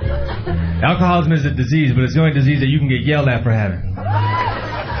 Alcoholism is a disease, but it's the only disease that you can get yelled at for having.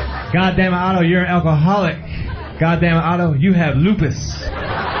 Goddamn it, Otto, you're an alcoholic. Goddamn it, Otto, you have lupus.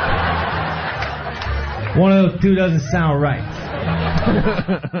 One of those two doesn't sound right.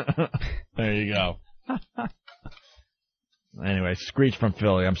 There you go. Anyway, Screech from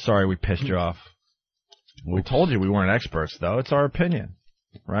Philly, I'm sorry we pissed you off. We told you we weren't experts, though. It's our opinion,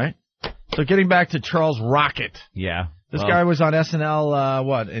 right? So getting back to Charles Rocket. Yeah. This guy was on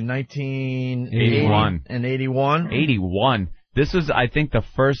SNL, in 1981? In 81? 81. This was, I think, the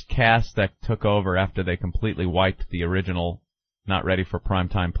first cast that took over after they completely wiped the original Not Ready for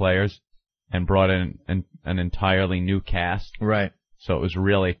Primetime Players and brought in an entirely new cast. Right. So it was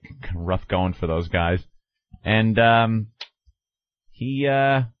really rough going for those guys. And he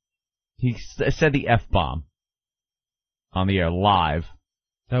said the F-bomb on the air live.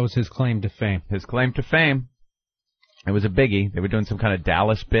 That was his claim to fame. His claim to fame. It was a biggie. They were doing some kind of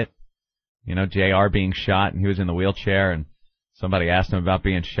Dallas bit. You know, JR being shot, and he was in the wheelchair, and somebody asked him about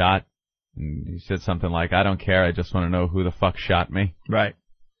being shot. And he said something like, I don't care, I just want to know who the fuck shot me. Right.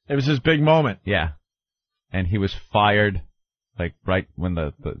 It was his big moment. Yeah. And he was fired, like, right when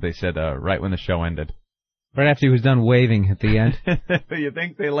they said, right when the show ended. Right after he was done waving at the end. You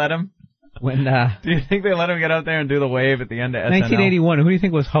think they let him? When, do you think they let him get out there and do the wave at the end of SNL? 1981, who do you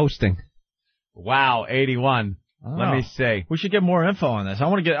think was hosting? Wow, 81. Oh. Let me see. We should get more info on this. I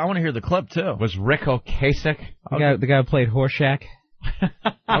want to hear the clip too. Was Rick Ocasek? The guy who played Horseshack?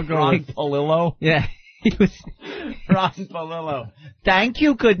 I'll go Ron Palillo. Yeah, he was Ron Palillo. Thank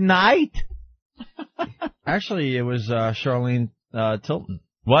you. Good night. Actually, it was Charlene Tilton.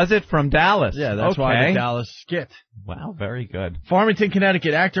 Was it from Dallas? Yeah, that's why the Dallas skit. Wow, very good. Farmington,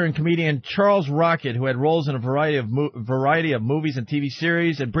 Connecticut, actor and comedian Charles Rocket, who had roles in a variety of movies and TV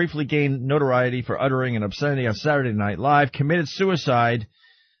series and briefly gained notoriety for uttering an obscenity on Saturday Night Live, committed suicide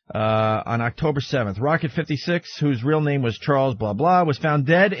on October 7th. Rocket, 56, whose real name was Charles blah blah, was found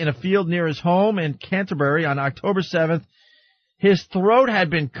dead in a field near his home in Canterbury on October 7th. His throat had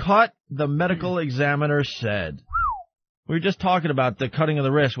been cut, the medical examiner said. We were just talking about the cutting of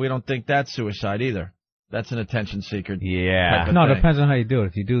the wrist. We don't think that's suicide either. That's an attention seeker. Yeah. No, it depends on how you do it.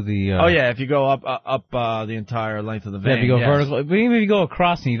 If you do the... oh, yeah, if you go up the entire length of the vein. Yeah, if you go vertical. But even if you go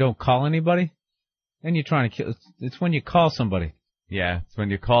across and you don't call anybody, then you're trying to kill... It's when you call somebody. Yeah, it's when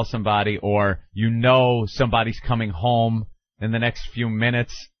you call somebody or you know somebody's coming home in the next few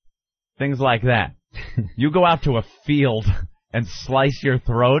minutes. Things like that. You go out to a field and slice your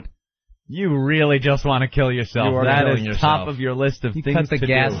throat... You really just want to kill yourself. That is top of your list of things to do. Cut the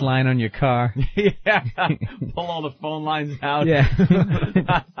gas line on your car. Yeah. Pull all the phone lines out. Yeah.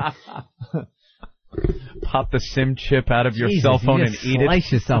 Pop the SIM chip out of your cell phone and eat it.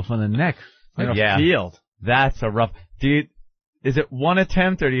 Slice yourself on the neck. Like a field. That's a rough... Is it one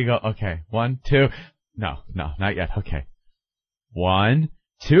attempt or do you go, okay, 1, 2... No, not yet. Okay. 1,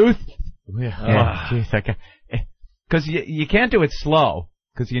 2... Yeah. Oh, jeez. Okay. Because you can't do it slow.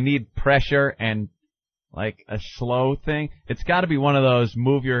 Because you need pressure and, like, a slow thing. It's got to be one of those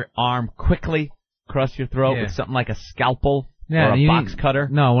move your arm quickly across your throat with something like a scalpel or a box cutter.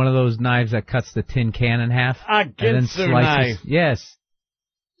 No, one of those knives that cuts the tin can in half. A Ginsu knife. Yes.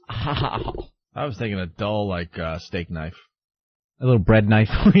 I was thinking a dull, like, steak knife. A little bread knife.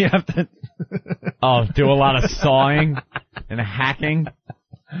 You have to... do a lot of sawing and hacking.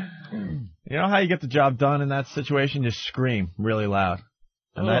 You know how you get the job done in that situation? Just scream really loud.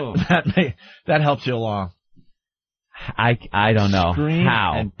 And that helps you along. I don't know. Scream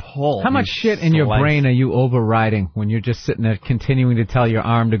how. And pull. How much shit in your brain are you overriding when you're just sitting there continuing to tell your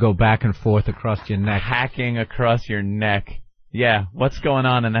arm to go back and forth across your neck? Hacking across your neck. Yeah, what's going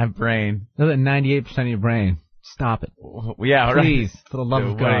on in that brain? 98% of your brain. Stop it. Yeah, right. Please, for the love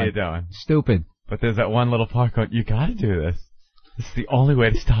of God. What are you doing? Stupid. But there's that one little part going, you gotta do this. This is the only way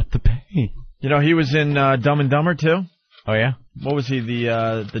to stop the pain. You know, he was in Dumb and Dumber, too. Oh, yeah? What was he,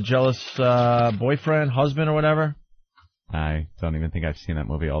 the jealous boyfriend, husband, or whatever? I don't even think I've seen that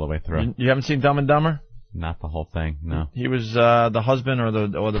movie all the way through. You haven't seen Dumb and Dumber? Not the whole thing, no. He was the husband or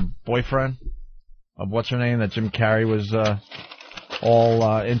the boyfriend of what's her name that Jim Carrey was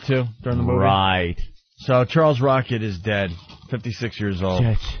all into during the movie. Right. So Charles Rocket is dead, 56 years old.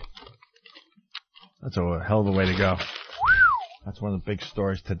 Shit. That's a hell of a way to go. That's one of the big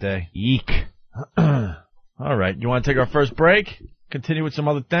stories today. Eek. All right, you want to take our first break? Continue with some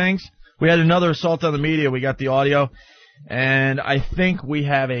other things? We had another assault on the media. We got the audio. And I think we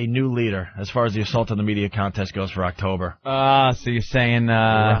have a new leader as far as the assault on the media contest goes for October. So you're saying...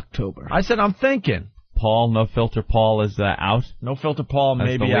 October. I said I'm thinking. Paul, No Filter Paul is out? No Filter Paul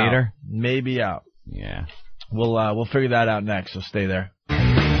may be out. Maybe out. Yeah. We'll figure that out next, so stay there.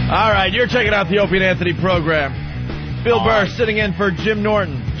 All right, you're checking out the Opie and Anthony program. Bill Burr sitting in for Jim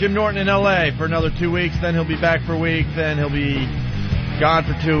Norton. Jim Norton in L.A. for another 2 weeks. Then he'll be back for a week. Then he'll be gone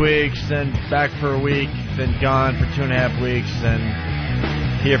for 2 weeks. Then back for a week. Then gone for 2.5 weeks. Then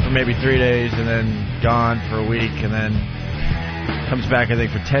here for maybe 3 days. And then gone for a week. And then comes back, I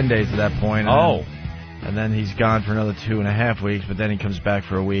think, for 10 days at that point. And then he's gone for another 2.5 weeks. But then he comes back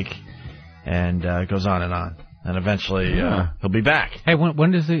for a week. And goes on. And eventually he'll be back. Hey,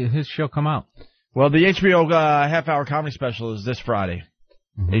 when does his show come out? Well, the HBO half-hour comedy special is this Friday.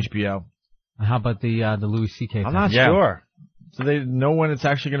 HBO. How about the Louis C.K. thing? I'm not sure. So they know when it's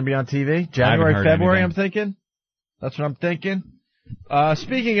actually going to be on TV? January, February, I'm thinking? That's what I'm thinking.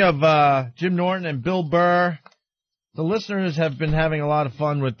 Speaking of Jim Norton and Bill Burr, the listeners have been having a lot of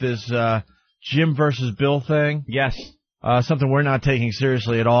fun with this Jim versus Bill thing. Yes. Something we're not taking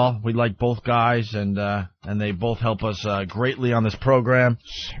seriously at all. We like both guys, and they both help us greatly on this program.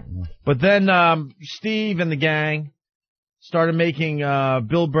 But then Steve and the gang started making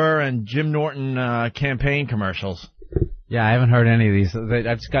Bill Burr and Jim Norton campaign commercials. Yeah, I haven't heard any of these.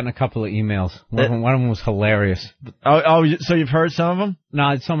 I've just gotten a couple of emails. One of them was hilarious. Oh, so you've heard some of them?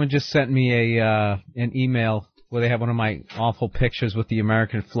 No, someone just sent me an email where they have one of my awful pictures with the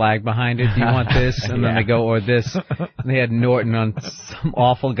American flag behind it. Do you want this? And then they go, or this. And they had Norton on some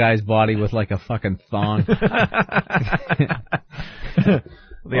awful guy's body with like a fucking thong.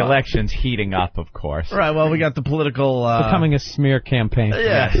 The election's heating up, of course. Right, well, we got the political... becoming a smear campaign.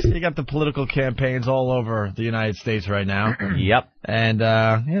 Yes, you got the political campaigns all over the United States right now. Yep. And,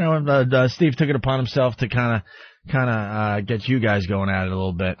 Steve took it upon himself to kind of get you guys going at it a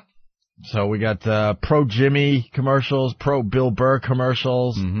little bit. So we got pro-Jimmy commercials, pro-Bill Burr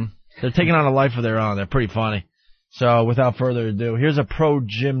commercials. Mm-hmm. They're taking on a life of their own. They're pretty funny. So without further ado, here's a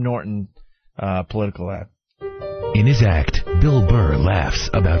pro-Jim Norton political ad. In his act, Bill Burr laughs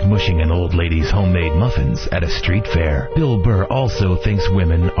about mushing an old lady's homemade muffins at a street fair. Bill Burr also thinks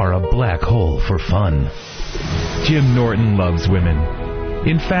women are a black hole for fun. Jim Norton loves women.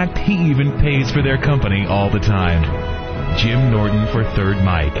 In fact, he even pays for their company all the time. Jim Norton for Third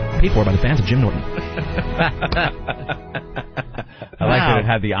Mic. Paid for by the fans of Jim Norton. I like that it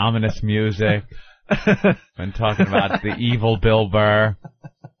had the ominous music when talking about the evil Bill Burr.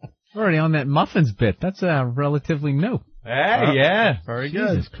 Already on that muffins bit. That's relatively new. Hey, yeah. Very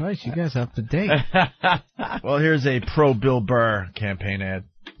good. Jesus Christ, you guys are up to date. Well, here's a pro-Bill Burr campaign ad.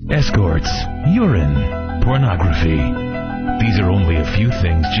 Escorts, urine, pornography. These are only a few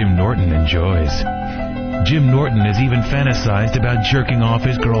things Jim Norton enjoys. Jim Norton has even fantasized about jerking off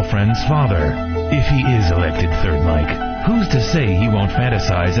his girlfriend's father. If he is elected Third Mic, who's to say he won't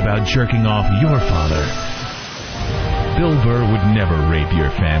fantasize about jerking off your father? Bill Burr would never rape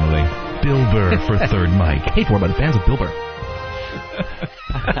your family. Bill Burr for Third Mic. Paid for by the fans of Bill Burr.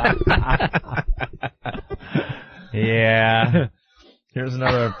 Yeah. Here's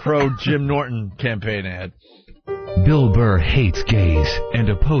another pro-Jim Norton campaign ad. Bill Burr hates gays and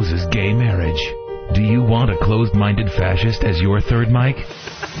opposes gay marriage. Do you want a closed-minded fascist as your Third Mic?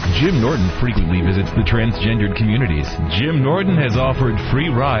 Jim Norton frequently visits the transgendered communities. Jim Norton has offered free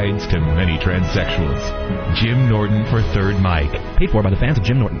rides to many transsexuals. Jim Norton for Third Mic. Paid for by the fans of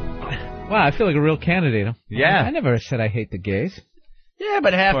Jim Norton. Wow, I feel like a real candidate. Yeah. I never said I hate the gays. Yeah,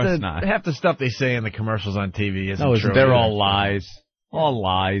 but half the stuff they say in the commercials on TV isn't true. They're all lies. All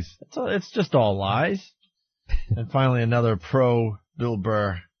lies. It's just all lies. And finally, another pro-Bill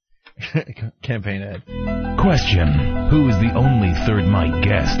Burr campaign ad. Question. Who is the only Third Mic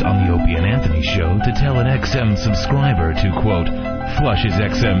guest on the Opie and Anthony show to tell an XM subscriber to, quote, flush his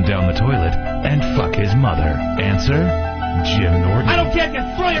XM down the toilet and fuck his mother? Answer, Jim Norton. I don't care if you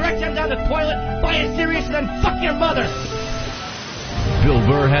throw your XM down the toilet, buy a Sirius, and then fuck your mother. Bill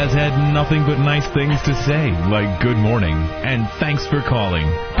Burr has had nothing but nice things to say, like good morning and thanks for calling.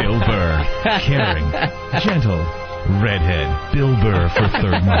 Bill Burr. Caring, gentle, redhead. Bill Burr for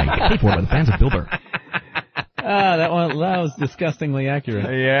Third Mic. Paid for by the fans of Bill Burr. That was disgustingly accurate.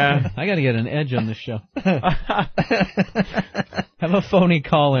 Yeah. I got to get an edge on this show. Have a phony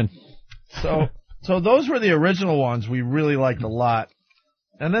call in. So those were the original ones we really liked a lot.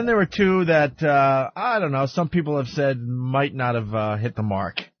 And then there were two that, I don't know, some people have said might not have hit the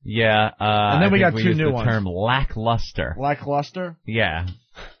mark. Yeah. And then we got two new the ones. Term lackluster. Lackluster? Yeah.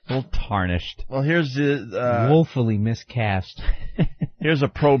 A little tarnished. Well, here's woefully miscast. Here's a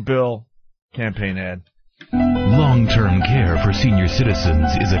pro-Bill campaign ad. Long-term care for senior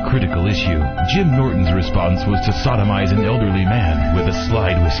citizens is a critical issue. Jim Norton's response was to sodomize an elderly man with a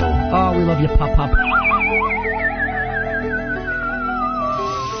slide whistle. Oh, we love you, Pop Pop.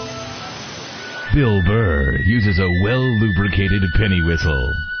 Bill Burr uses a well-lubricated penny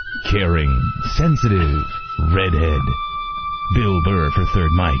whistle. caring, sensitive, redhead. Bill Burr for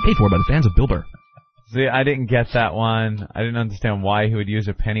Third Mic. Paid for by the fans of Bill Burr. See, I didn't get that one. I didn't understand why he would use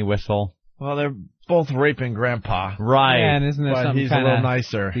a penny whistle. Well, they're both raping Grandpa. Right. Yeah, and isn't there But something he's a kind little of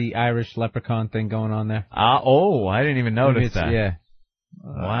nicer. the Irish leprechaun thing going on there? I didn't even notice that. Yeah.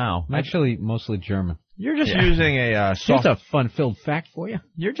 Wow. Actually, mostly German. You're just using a soft... Here's a fun-filled fact for you.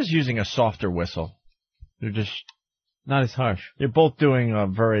 You're just using a softer whistle. You're just... Not as harsh. You're both doing a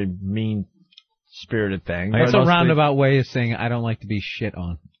very mean-spirited thing. That's a roundabout way of saying I don't like to be shit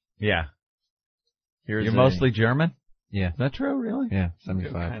on. Yeah. You're mostly German? Yeah. Is that true, really? Yeah,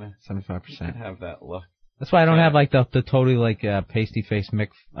 75%. Have that look. That's why I don't have like the totally like pasty face Mick.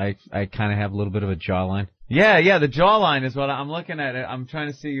 I kind of have a little bit of a jawline. Yeah, the jawline is what I'm looking at. I'm trying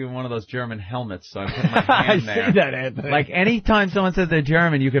to see you in one of those German helmets, so I put my hand there. I see that, Anthony. Like anytime someone says they're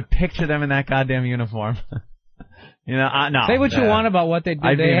German, you could picture them in that goddamn uniform. You know, no. Say what you want about what they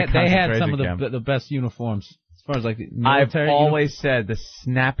did. They had some of camp. the best uniforms as far as like the military. I've always said the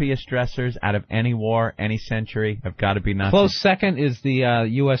snappiest dressers out of any war, any century have got to be Nazis. Close second is the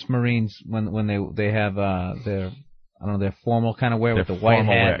U.S. Marines when they have their formal kind of wear with the white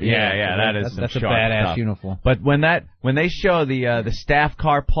hat. Yeah, that's a sharp badass stuff. uniform. But when they show the staff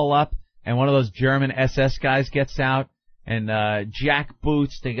car pull up and one of those German SS guys gets out and jack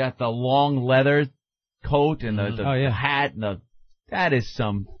boots, they got the long leather coat and the hat and that is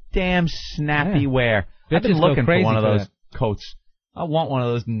some damn snappy wear. I've been looking for one of those coats. I want one of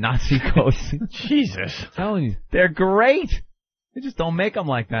those Nazi coats. Jesus. I'm telling you. They're great. They just don't make them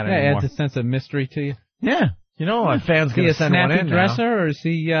like that anymore. Yeah, it adds a sense of mystery to you. Yeah. You know, my fan's going to send one in snappy dresser, or is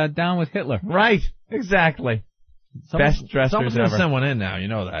he down with Hitler? Right. Exactly. Best dressers someone's gonna ever. Send one in now. You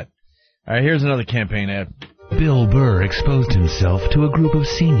know that. All right, here's another campaign ad. Bill Burr exposed himself to a group of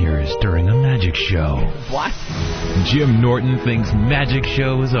seniors during a magic show. What? Jim Norton thinks magic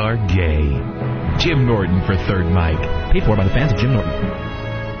shows are gay. Jim Norton for Third Mic. Paid for by the fans of Jim Norton.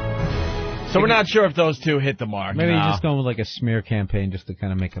 So we're not sure if those two hit the mark. Maybe you're just going with like a smear campaign just to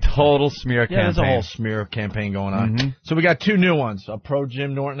kind of make a total smear campaign. Yeah, there's a whole smear campaign going on. Mm-hmm. So we got two new ones, a pro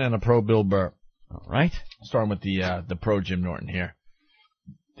Jim Norton and a pro Bill Burr. All right. Starting with the pro Jim Norton here.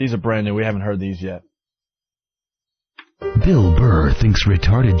 These are brand new. We haven't heard these yet. Bill Burr thinks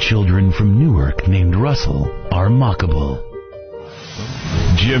retarded children from Newark named Russell are mockable.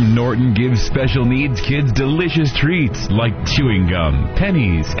 Jim Norton gives special needs kids delicious treats like chewing gum,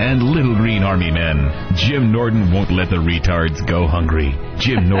 pennies, and little green army men. Jim Norton won't let the retards go hungry.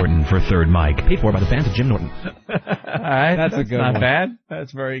 Jim Norton for Third Mic. Paid for by the fans of Jim Norton. All right, that's a good not one. bad.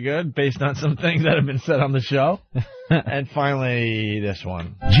 That's very good, based on some things that have been said on the show. And finally, this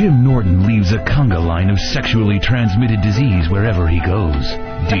one. Jim Norton leaves a conga line of sexually transmitted disease wherever he goes.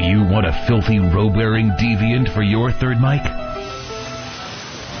 Do you want a filthy robe-wearing deviant for your Third Mic?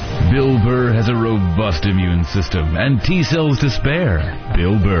 Bill Burr has a robust immune system and T-cells to spare.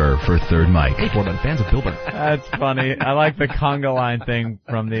 Bill Burr for Third Mic. Paid for by the fans of Bill Burr. That's funny. I like the conga line thing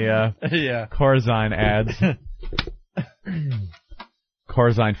from the Corzine ads.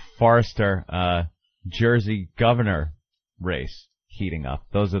 Corzine Forrester, Jersey governor race heating up.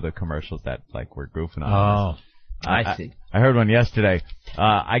 Those are the commercials that we're goofing on. Oh, I see. I heard one yesterday.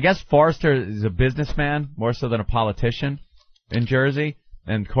 I guess Forrester is a businessman more so than a politician in Jersey.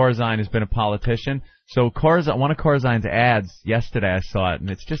 And Corzine has been a politician. So one of Corzine's ads yesterday, I saw it,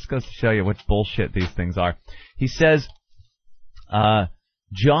 and it just goes to show you what bullshit these things are. He says,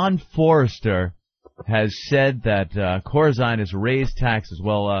 John Forrester has said that Corzine has raised taxes.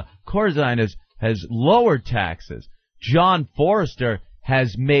 Well, Corzine has lowered taxes. John Forrester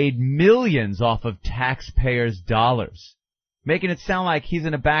has made millions off of taxpayers' dollars. Making it sound like he's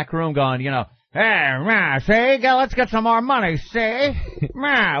in a back room going, hey, see, let's get some more money, see?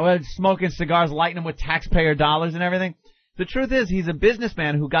 We're smoking cigars, lighting them with taxpayer dollars and everything. The truth is, he's a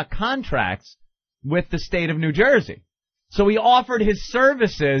businessman who got contracts with the state of New Jersey. So he offered his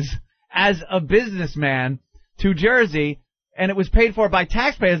services as a businessman to Jersey, and it was paid for by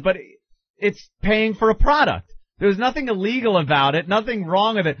taxpayers, but it's paying for a product. There was nothing illegal about it, nothing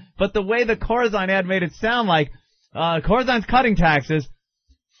wrong with it, but the way the Corzine ad made it sound like, Corzine's cutting taxes,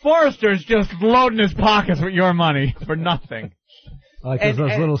 Forrester's just loading his pockets with your money for nothing. Like those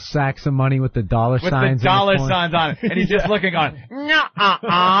little sacks of money with the dollar signs. With the dollar signs on it. And he's just looking on.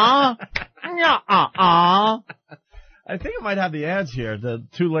 I think I might have the ads here, the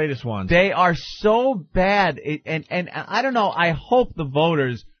two latest ones. They are so bad. And I don't know, I hope the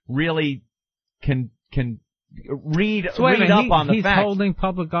voters really can read up on the facts. He's holding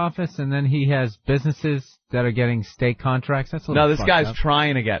public office, and then he has businesses that are getting state contracts. That's a little No, this guy's up.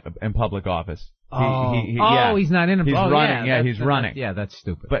 trying to get in public office. He's not in a... He's running. Yeah, he's running. Yeah, that's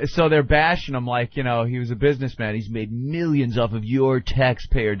stupid. But so they're bashing him like, he was a businessman. He's made millions off of your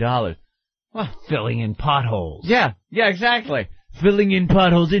taxpayer dollars. Well, filling in potholes. Yeah, exactly. Filling in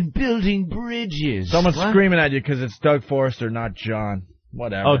potholes and building bridges. Someone's screaming at you because it's Doug Forrester, not John.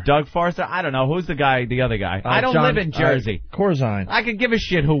 Whatever. Oh, Doug Forrester? I don't know. Who's the other guy? I don't live in Jersey. Corzine. I could give a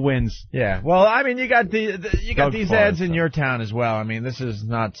shit who wins. Yeah. Well, I mean, you got these ads in your town as well. I mean, this is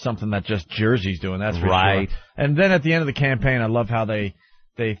not something that just Jersey's doing. That's for right. Sure. And then at the end of the campaign, I love how they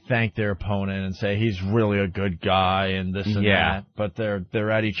thank their opponent and say he's really a good guy and this and that. But they're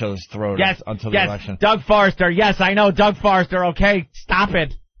at each other's throat until the election. Doug Forrester. Yes, I know Doug Forrester. Okay, stop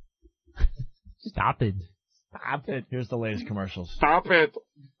it. Stop it. Stop it. Here's the latest commercials. Stop it.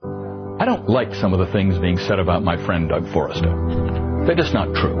 I don't like some of the things being said about my friend Doug Forrester. They're just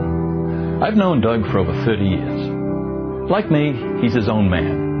not true. I've known Doug for over 30 years. Like me, he's his own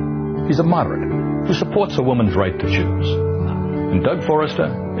man. He's a moderate who supports a woman's right to choose. And Doug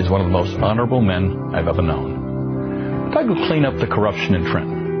Forrester is one of the most honorable men I've ever known. Doug will clean up the corruption in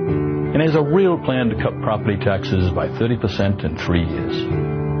Trenton, and has a real plan to cut property taxes by 30% in 3 years.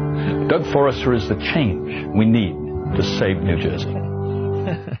 Doug Forrester is the change we need to save New Jersey.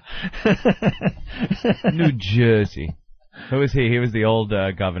 New Jersey. Who was he? He was the old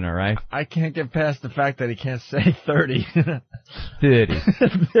governor, right? I can't get past the fact that he can't say 30. 30.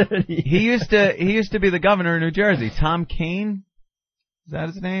 He used to be the governor of New Jersey. Tom Keene? Is that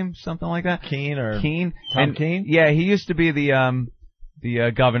his name? Something like that? Keene. Tom Keene? Yeah, he used to be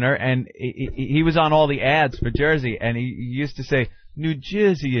the governor, and he was on all the ads for Jersey, and he used to say, New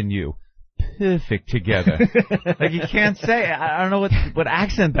Jersey and you, perfect together. Like, you can't say, I don't know what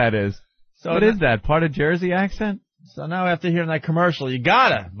accent that is. So what is that? Part of Jersey accent? So now after hearing that commercial, you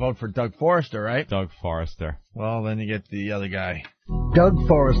gotta vote for Doug Forrester, right? Doug Forrester. Well, then you get the other guy. Doug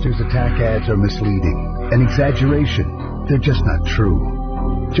Forrester's attack ads are misleading, an exaggeration. They're just not true.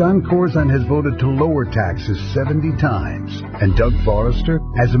 John Corzine has voted to lower taxes 70 times. And Doug Forrester,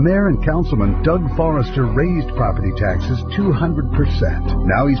 as a mayor and councilman, Doug Forrester raised property taxes 200%.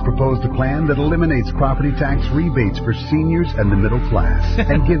 Now he's proposed a plan that eliminates property tax rebates for seniors and the middle class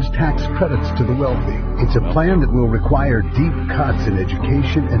and gives tax credits to the wealthy. It's a plan that will require deep cuts in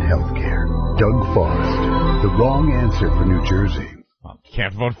education and health care. Doug Forrester, the wrong answer for New Jersey. Well,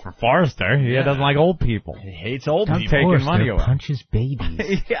 can't vote for Forrester. He doesn't like old people. He hates old people. Taking Forrester money away. Punches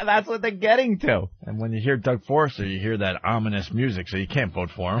babies. Yeah, that's what they're getting to. And when you hear Doug Forrester, you hear that ominous music, so you can't vote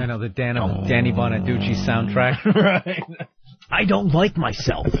for him. I know, the Danny Bonaducci soundtrack. Right. I don't like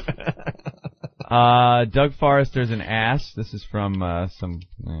myself. Doug Forrester's an ass. This is from some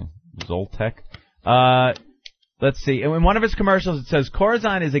Zoltek. Let's see. In one of his commercials, it says,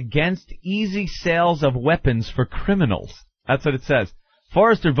 Corzine is against easy sales of weapons for criminals. That's what it says.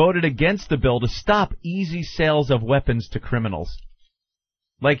 Forrester voted against the bill to stop easy sales of weapons to criminals.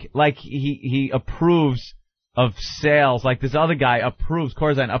 Like he approves of sales, like this other guy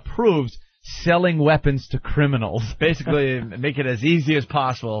Corzine approves selling weapons to criminals. Basically, make it as easy as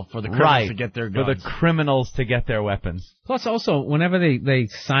possible for the criminals to get their guns. For the criminals to get their weapons. Plus, also, whenever they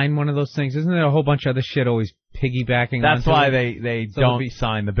sign one of those things, isn't there a whole bunch of other shit always piggybacking? That's why they don't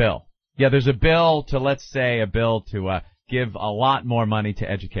sign the bill. Yeah, there's a bill to give a lot more money to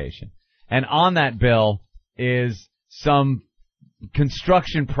education. And on that bill is some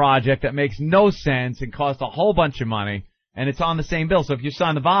construction project that makes no sense and costs a whole bunch of money, and it's on the same bill. So if you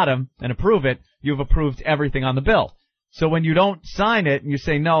sign the bottom and approve it, you've approved everything on the bill. So when you don't sign it and you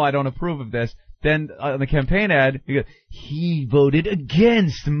say, no, I don't approve of this, then on the campaign ad, you go, he voted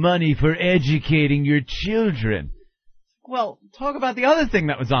against money for educating your children. Well, talk about the other thing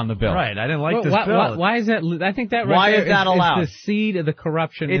that was on the bill. Right, I didn't like this bill. Why is that? I think that why is that allowed? It's the seed of the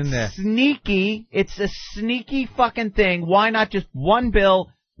corruption in there. It's sneaky. It's a sneaky fucking thing. Why not just one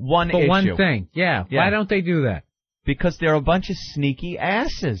bill, one issue? For one thing, yeah. Why don't they do that? Because they're a bunch of sneaky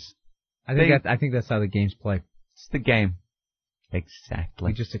asses. I think that's how the game's played. It's the game.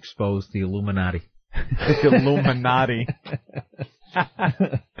 Exactly. We just exposed the Illuminati. The Illuminati.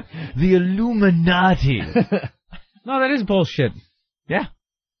 The Illuminati. No, that is bullshit. Yeah.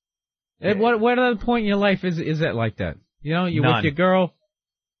 What other point in your life is that like that? You know, you're None. with your girl,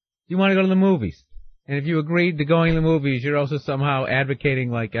 you want to go to the movies. And if you agreed to going to the movies, you're also somehow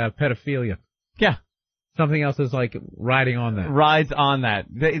advocating, like, pedophilia. Yeah. Something else is, like, riding on that. Rides on that.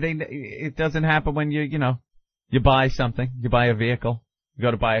 It doesn't happen when you buy something. You buy a vehicle. You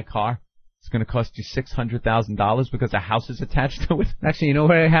go to buy a car. It's going to cost you $600,000 because a house is attached to it. Actually, you know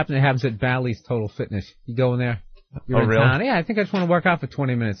where it happens? It happens at Balley's Total Fitness. You go in there, You're in really? town. Yeah, I think I just want to work out for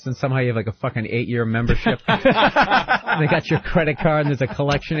 20 minutes. Then somehow you have like a fucking 8-year membership. They got your credit card and there's a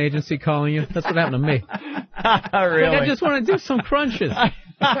collection agency calling you. That's what happened to me. Really? Like, I just want to do some crunches.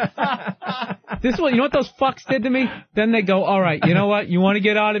 This one, you know what those fucks did to me? Then they go, all right, you know what? You want to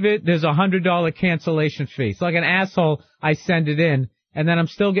get out of it? There's $100 cancellation fee. So like an asshole, I send it in, and then I'm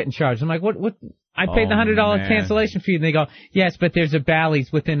still getting charged. I'm like, what? I paid the $100 cancellation fee, and they go, yes, but there's a Bally's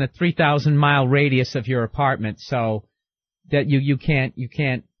within a 3,000-mile radius of your apartment, so that you can't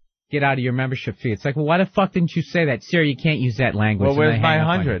get out of your membership fee. It's like, well, why the fuck didn't you say that? Sir, you can't use that language. Well, where's my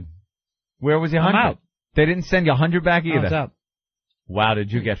 100? Where was your 100? I'm out. They didn't send you 100 back either. I was out. Wow,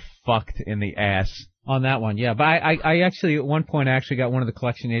 did you get fucked in the ass? On that one, yeah. But I actually, at one point, I actually got one of the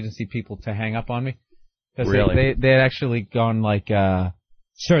collection agency people to hang up on me. Really? They had actually gone like,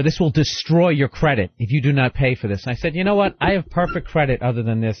 sir, this will destroy your credit if you do not pay for this. And I said, you know what? I have perfect credit other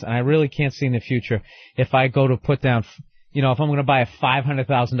than this, and I really can't see in the future if I go to put down, if I'm going to buy a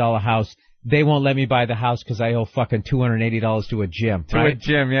 $500,000 house, they won't let me buy the house because I owe fucking $280 to a gym. To a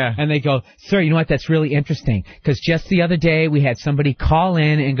gym, yeah. And they go, sir, you know what? That's really interesting because just the other day we had somebody call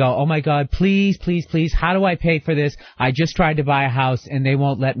in and go, oh, my God, please, please, please, how do I pay for this? I just tried to buy a house and they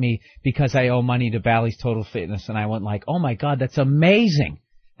won't let me because I owe money to Bally's Total Fitness. And I went like, oh, my God, that's amazing.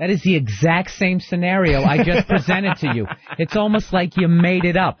 That is the exact same scenario I just presented to you. It's almost like you made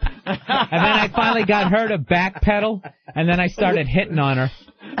it up. And then I finally got her to backpedal, and then I started hitting on her.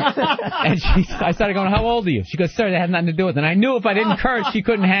 And I started going, how old are you? She goes, sir, that has nothing to do with it. And I knew if I didn't curse, she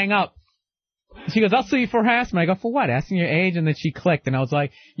couldn't hang up. She goes, I'll sue you for harassment. I go, for what? Asking your age? And then she clicked, and I was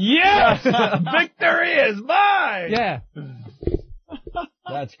like, yes! Victory is mine! Yeah.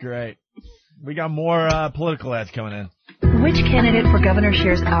 That's great. We got more political ads coming in. Which candidate for governor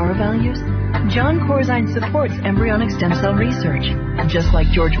shares our values? John Corzine supports embryonic stem cell research. Just like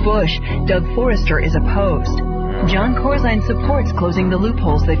George Bush, Doug Forrester is opposed. John Corzine supports closing the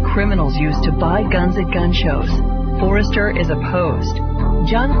loopholes that criminals use to buy guns at gun shows. Forrester is opposed.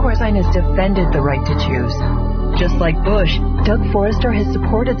 John Corzine has defended the right to choose. Just like Bush, Doug Forrester has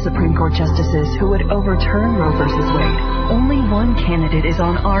supported Supreme Court justices who would overturn Roe v. Wade. Only one candidate is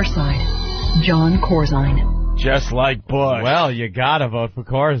on our side, John Corzine. Just like Bush. Well, you gotta vote for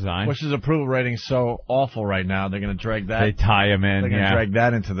Corzine. Bush's approval rating is so awful right now. They're going to drag that. They tie him in. They're going to drag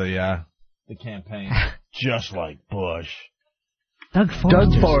that into the campaign. Just like Bush. Doug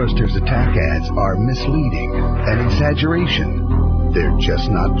Forrester's attack ads are misleading, an exaggeration. They're just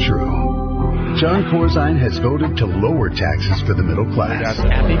not true. John Corzine has voted to lower taxes for the middle class.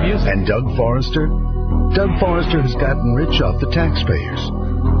 And Doug Forrester has gotten rich off the taxpayers.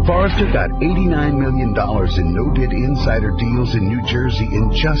 Forrester got $89 million in no-bid insider deals in New Jersey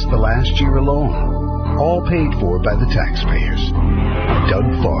in just the last year alone, all paid for by the taxpayers. Doug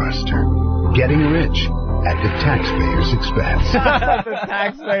Forrester, getting rich at the taxpayers' expense. At the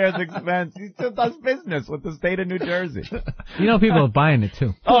taxpayers' expense. He still does business with the state of New Jersey. You know people are buying it,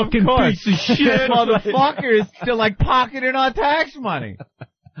 too. Fucking piece of shit. Motherfucker is still, like, pocketing our tax money.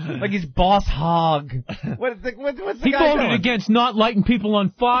 Like he's Boss Hog. What's the he guy voted doing? against not lighting people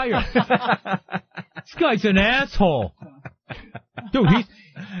on fire. This guy's an asshole. Dude,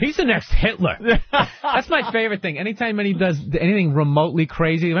 he's the next Hitler. That's my favorite thing. Anytime he does anything remotely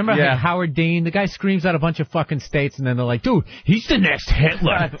crazy. Remember Howard Dean? The guy screams out a bunch of fucking states, and then they're like, dude, he's the next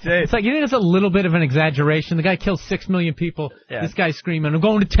Hitler. It's like, you think it's a little bit of an exaggeration? The guy killed 6 million people. Yeah. This guy's screaming, I'm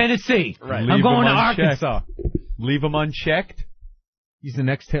going to Tennessee. Right. I'm going to Arkansas. Leave him unchecked. He's the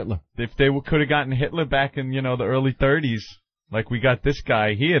next Hitler. If they could have gotten Hitler back in, the early 30s, like we got this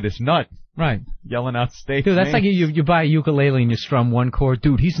guy here, this nut. Right. Yelling out states. Dude, that's like you buy a ukulele and you strum one chord.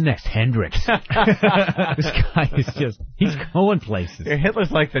 Dude, he's the next Hendrix. This guy is he's going places. Yeah, Hitler's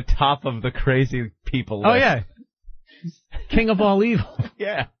like the top of the crazy people list. Oh, yeah. He's king of all evil.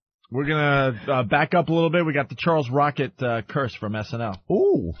 Yeah. We're going to back up a little bit. We got the Charles Rocket curse from SNL.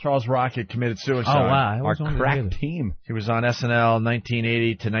 Ooh. Charles Rocket committed suicide. Oh, wow. Our crack team. He was on SNL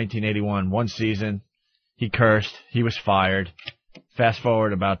 1980 to 1981. One season. He cursed. He was fired. Fast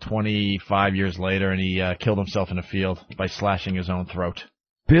forward about 25 years later, and he killed himself in a field by slashing his own throat.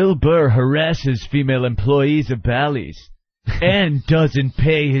 Bill Burr harasses female employees of Bally's and doesn't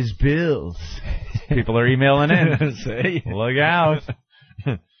pay his bills. People are emailing in. See? Look out.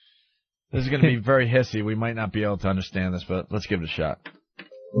 This is going to be very hissy. We might not be able to understand this, but let's give it a shot. Charlie,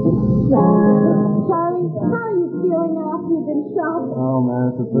 how are you feeling after you've been shot? Oh,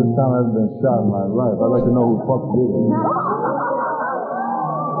 man, it's the first time I've been shot in my life. I'd like to know who the fuck did it.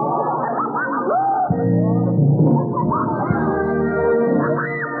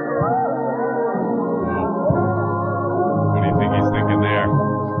 What do you think he's thinking there?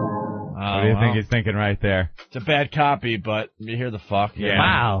 What do you think he's thinking right there. It's a bad copy, but you hear the fuck. Yeah.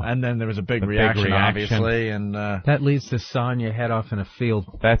 Wow. And then there was a big reaction, obviously, and that leads to sawing your head off in a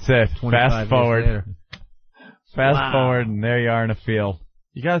field. That's it. Fast forward. Fast forward, and there you are in a field.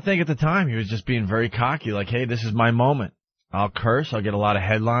 You got to think at the time he was just being very cocky, like, hey, this is my moment. I'll curse. I'll get a lot of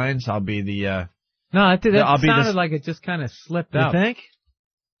headlines. I'll be the. No, it sounded like it just kind of slipped out. You think?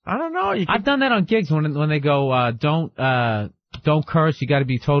 I don't know. I've done that on gigs when they go, don't curse. You got to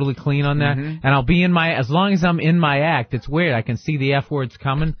be totally clean on that. Mm-hmm. And I'll be as long as I'm in my act. It's weird. I can see the F words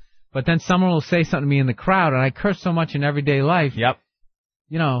coming, but then someone will say something to me in the crowd, and I curse so much in everyday life. Yep.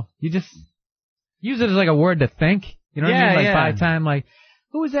 You know, you just use it as like a word to think. You know what I mean? Like by the time, like,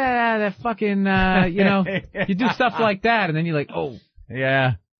 who is that? That fucking, you know, you do stuff like that, and then you're like, oh.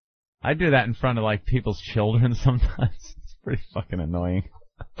 Yeah. I do that in front of, like, people's children sometimes. It's pretty fucking annoying.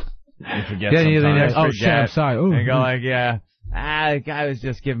 You forget sometimes. Oh, shit, I'm sorry. Ooh. And go like, the guy was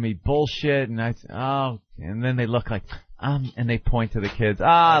just giving me bullshit, and and then they look like, and they point to the kids.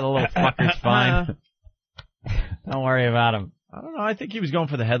 The little fucker's fine. Don't worry about him. I don't know. I think he was going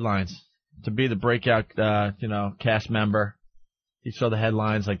for the headlines to be the breakout, cast member. He saw the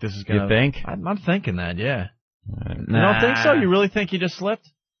headlines like this is gonna. You think? I'm thinking that, yeah. Nah. You don't think so? You really think he just slipped?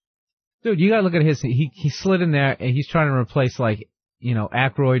 Dude, you gotta look at his. He slid in there, and he's trying to replace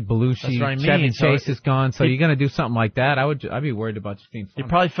Aykroyd, Belushi, That's what I mean. Chevy So Chase is gone. So you're gonna do something like that? I'd be worried about just being funny. He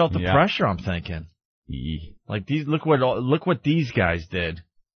probably felt the pressure. I'm thinking. Like these, look what these guys did.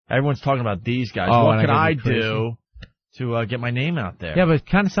 Everyone's talking about these guys. What can I do to get my name out there? Yeah, but it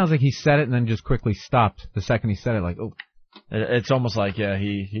kind of sounds like he said it and then just quickly stopped the second he said it. Like, oh. It's almost like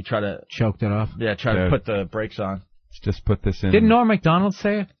he tried to choked it off. Yeah, tried to put the brakes on. Let's just put this in. Didn't Norm Macdonald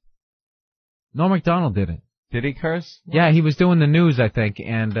say it? Norm Macdonald did it. Did he curse? Yeah, he was doing the news, I think,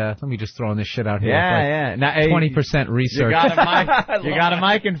 and let me just throw this shit out here. Yeah. Now, 20% research. You got a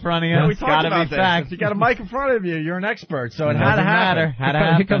mic in front of you. Yeah, It's got to be fact. If you got a mic in front of you, you're an expert, so it had to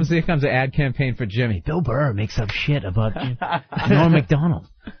happen. Here comes the ad campaign for Jimmy. Bill Burr makes up shit about Norm Macdonald.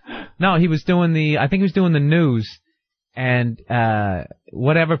 No, he was doing I think he was doing the news, and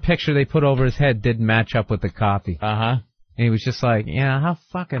whatever picture they put over his head didn't match up with the copy. Uh-huh. And he was just like, how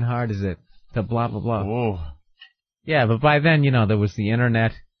fucking hard is it to blah, blah, blah. Whoa. Yeah, but by then, there was the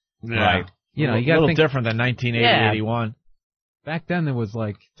internet. Yeah. Right. You got a little different than 1980, 81. Back then, there was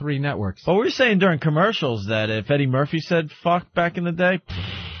like 3 networks. Well, we were saying during commercials that if Eddie Murphy said fuck back in the day,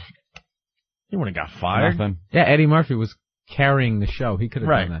 he wouldn't have got fired. Nothing. Yeah, Eddie Murphy was carrying the show. He could have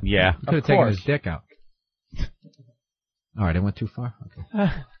done that. Yeah. He could have taken his dick out. All right, I went too far?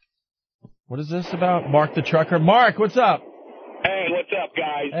 Okay. What is this about? Mark the Trucker. Mark, what's up? Hey, what's up,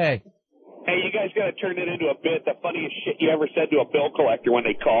 guys? Hey. Hey, you guys got to turn it into a bit. The funniest shit you ever said to a bill collector when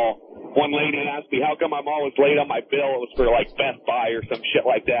they call. One lady asked me, how come I'm always late on my bill? It was for, like, Best Buy or some shit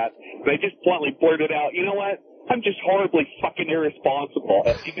like that. And I just bluntly blurted out, you know what? I'm just horribly fucking irresponsible.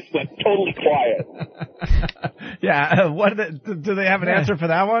 She just went totally quiet. Yeah, do they have an answer for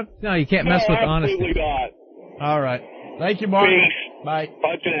that one? No, you can't mess with honesty. Absolutely not. All right. Thank you, Mark. Peace. Bye.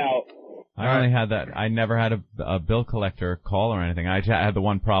 Punching out. I only had that. I never had a bill collector call or anything. I had the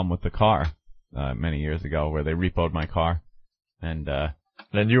one problem with the car many years ago where they repoed my car, and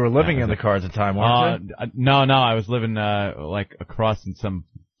then you were living in the car at the time, weren't you? No, I was living like across in some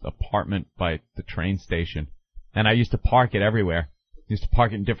apartment by the train station, and I used to park it everywhere. I used to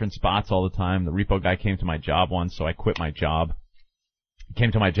park it in different spots all the time. The repo guy came to my job once, so I quit my job. He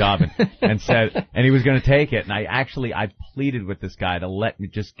came to my job and said, and he was going to take it, and I pleaded with this guy to let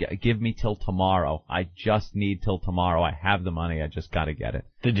me give me till tomorrow. I just need till tomorrow. I have the money. I just got to get it.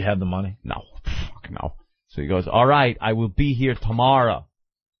 Did you have the money? No. Fuck no. So he goes, all right, I will be here tomorrow.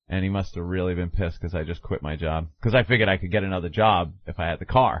 And he must have really been pissed because I just quit my job. Because I figured I could get another job if I had the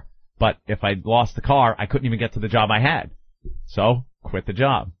car. But if I lost the car, I couldn't even get to the job I had. So, quit the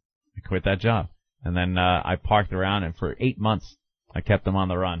job. I quit that job. And then I parked around, and for 8 months, I kept them on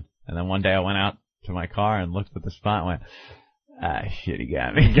the run. And then one day I went out to my car and looked at the spot and went, shit, he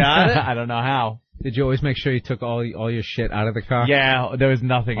got me. Got it? I don't know how. Did you always make sure you took all your shit out of the car? Yeah, there was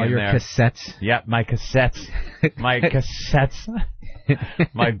nothing all in there. All your cassettes? Yep, my cassettes. My cassettes.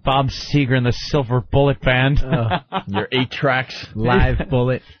 My Bob Seger and the Silver Bullet Band. Your 8 tracks. Live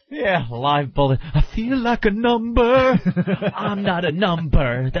Bullet. Yeah, Live Bullet. I feel like a number. I'm not a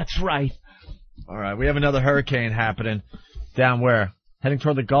number. That's right. All right, we have another hurricane happening. Down where? Heading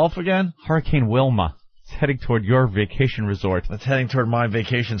toward the Gulf again? Hurricane Wilma. It's heading toward your vacation resort. It's heading toward my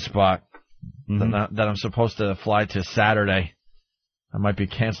vacation spot that I'm supposed to fly to Saturday. I might be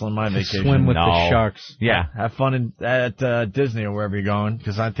canceling my vacation. Swim with the sharks. Yeah. Have fun at Disney or wherever you're going,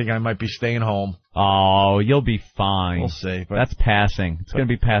 because I think I might be staying home. Oh, you'll be fine. We'll see. But that's passing. It's going to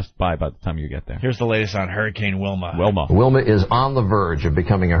be passed by the time you get there. Here's the latest on Hurricane Wilma. Wilma is on the verge of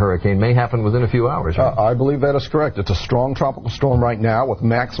becoming a hurricane. May happen within a few hours. Right? I believe that is correct. It's a strong tropical storm right now with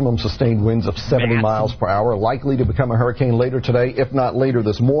maximum sustained winds of 70 miles per hour, likely to become a hurricane later today, if not later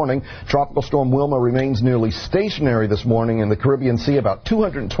this morning. Tropical storm Wilma remains nearly stationary this morning in the Caribbean Sea, about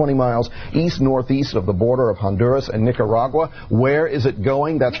 220 miles east-northeast of the border of Honduras and Nicaragua. Where is it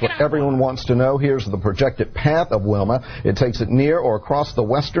going? That's what everyone wants to know. Here's the projected path of Wilma. It takes it near or across the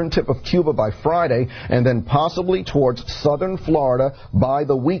western tip of Cuba by Friday, and then possibly towards southern Florida by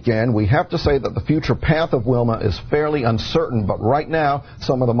the weekend. We have to say that the future path of Wilma is fairly uncertain, but right now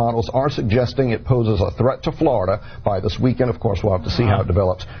some of the models are suggesting it poses a threat to Florida by this weekend. Of course, we'll have to see how it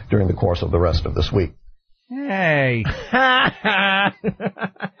develops during the course of the rest of this week. Hey.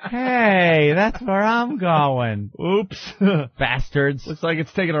 Hey, that's where I'm going. Oops. Bastards. Looks like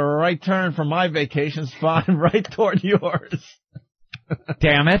it's taking a right turn from my vacation spot right toward yours.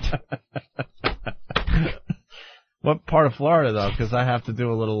 Damn it. What part of Florida, though? Because I have to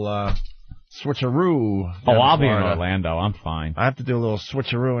do a little switcheroo. Oh, I'll be in Orlando. I'm fine. I have to do a little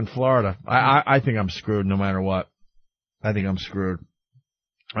switcheroo in Florida. I think I'm screwed no matter what. I think I'm screwed.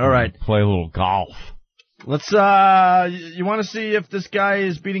 All right. Play a little golf. Let's, you want to see if this guy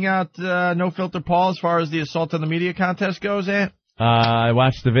is beating out No Filter Paul as far as the Assault on the Media contest goes, Ant? I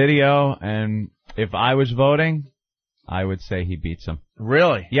watched the video, and if I was voting, I would say he beats him.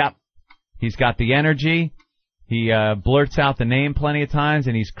 Really? Yep. He's got the energy. He blurts out the name plenty of times,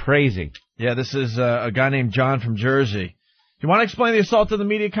 and he's crazy. Yeah, this is a guy named John from Jersey. You want to explain the Assault on the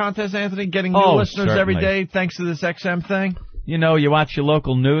Media contest, Anthony? Getting new listeners every day thanks to this XM thing? You know, you watch your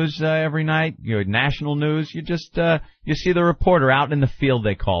local news every night, your national news. You just you see the reporter out in the field,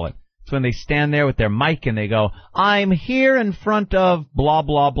 they call it. It's when they stand there with their mic and they go, "I'm here in front of blah,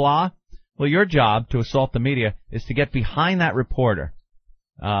 blah, blah." Well, your job to assault the media is to get behind that reporter,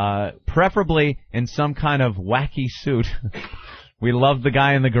 preferably in some kind of wacky suit. We love the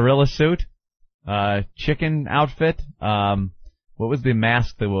guy in the gorilla suit, chicken outfit. What was the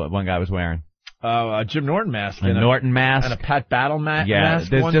mask that one guy was wearing? A Jim Norton mask. A Norton mask. And a Pat Battle mask. Yeah,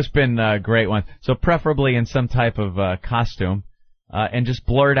 there's just been a great one. So preferably in some type of costume. And just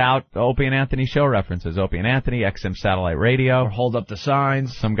blurt out Opie and Anthony show references. Opie and Anthony, XM Satellite Radio. Or hold up the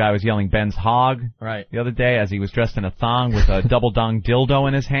signs. Some guy was yelling Ben's Hog the other day as he was dressed in a thong with a double dong dildo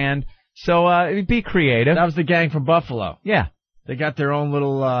in his hand. So be creative. That was the gang from Buffalo. Yeah. They got their own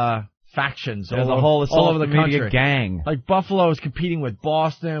little factions. There's a whole all over the media country. Gang. Like Buffalo is competing with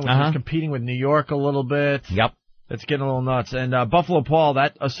Boston, which is competing with New York a little bit. Yep. It's getting a little nuts. And Buffalo Paul,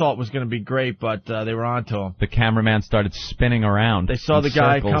 that assault was going to be great, but they were onto him. The cameraman started spinning around. They saw the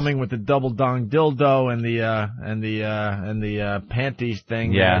guy coming with the double dong dildo and the panties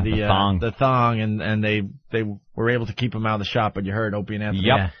thing. Yeah, the thong. The thong, and they were able to keep him out of the shot. But you heard Opie and Anthony.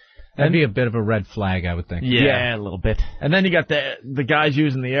 Yep. Yeah. That'd be a bit of a red flag, I would think. Yeah, a little bit. And then you got the guys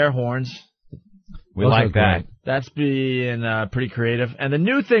using the air horns. We like that. That's being pretty creative. And the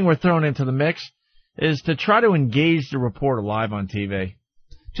new thing we're throwing into the mix is to try to engage the reporter live on TV.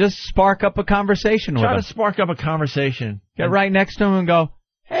 Just spark up a conversation with him. Try to spark up a conversation. Get right next to him and go,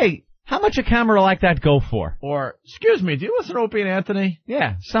 "Hey, how much a camera like that go for?" Or, "Excuse me, do you listen to Opie and Anthony?"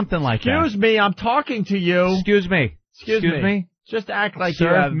 Yeah, something like that. Excuse me, I'm talking to you. Excuse me. Excuse me. Just act like Sir,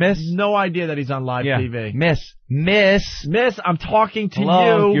 you have miss? no idea that he's on live TV. Miss, I'm talking to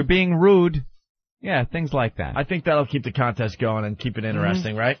hello, you. You're being rude. Yeah, things like that. I think that'll keep the contest going and keep it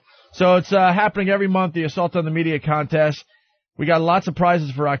interesting, right? So it's happening every month, the Assault on the Media contest. We got lots of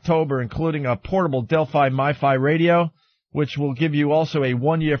prizes for October, including a portable Delphi MiFi radio, which will give you also a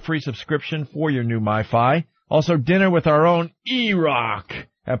 1-year free subscription for your new MiFi. Also, dinner with our own E-Rock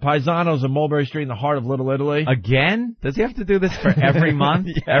at Paisano's on Mulberry Street in the heart of Little Italy. Again? Does he have to do this for every month?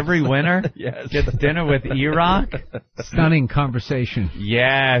 Yes. Every winter? Yes. Gets dinner with E-Rock? Stunning conversation.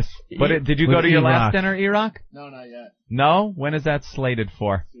 Yes. But did you go to your last dinner, E-Rock? No, not yet. No? When is that slated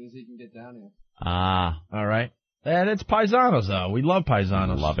for? As soon as he can get down here. Ah. All right. And it's Paisano's, though. We love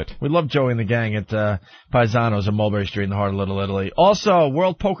Paisano's. Love it. We love Joey and the gang at Paisano's on Mulberry Street in the heart of Little Italy. Also,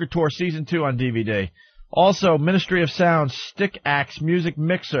 World Poker Tour Season 2 on DVD. Also, Ministry of Sound, Stick Axe Music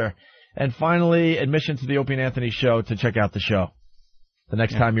Mixer. And finally, admission to the Opie and Anthony show to check out the show the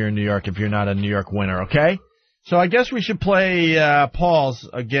next time you're in New York if you're not a New York winner, okay? So I guess we should play Paul's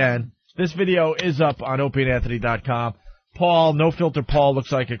again. This video is up on opieandanthony.com. Paul, No Filter Paul,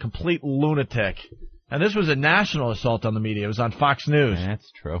 looks like a complete lunatic. And this was a national assault on the media. It was on Fox News.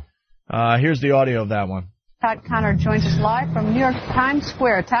 That's true. Here's the audio of that one. Todd Connor joins us live from New York Times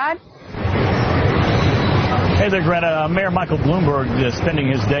Square. Todd? Hey there, Greta. Mayor Michael Bloomberg is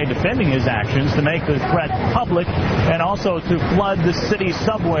spending his day defending his actions to make the threat public and also to flood the city's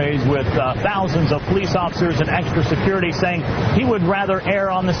subways with thousands of police officers and extra security, saying he would rather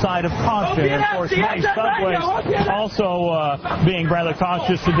err on the side of caution. And of course, many subways also being rather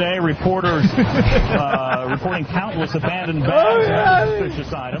cautious today. Reporters reporting countless abandoned bags and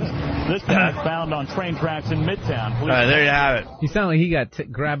suspicious items. This bag found on train tracks in Midtown. All right, there you have it. He sounded like he got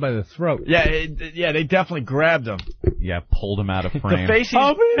grabbed by the throat. Yeah, they definitely grabbed him. Yeah, pulled him out of frame. The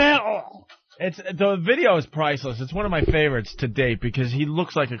video is priceless. It's one of my favorites to date because he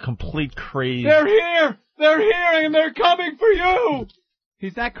looks like a complete crazy. They're here! They're here and they're coming for you!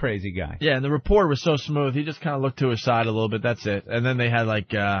 He's that crazy guy. Yeah, and the reporter was so smooth. He just kind of looked to his side a little bit. That's it. And then they had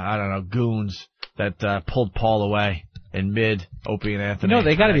I don't know, goons that pulled Paul away in mid Opie and Anthony. No,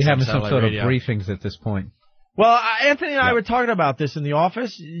 they got to be having some sort of radio. briefings at this point. Well, Anthony and I were talking about this in the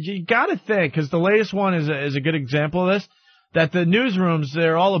office. You got to think, because the latest one is a good example of this, that the newsrooms,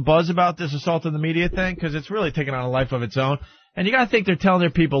 they're all abuzz about this assault on the media thing, because it's really taken on a life of its own. And you got to think they're telling their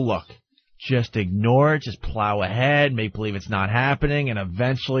people, look, just ignore it, just plow ahead, make believe it's not happening, and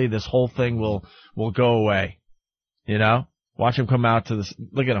eventually this whole thing will go away. You know? Watch him come out to this.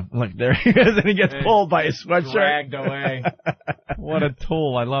 Look at him. Look, there he is, and he gets pulled by his sweatshirt. Dragged away. What a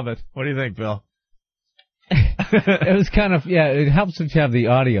tool. I love it. What do you think, Bill? It was kind of, it helps if you have the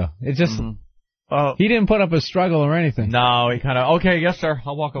audio. It just, he didn't put up a struggle or anything. No, he kind of, okay, yes, sir,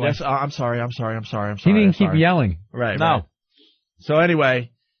 I'll walk away. Yes, I'm sorry. He didn't keep yelling. Right, no. Right. So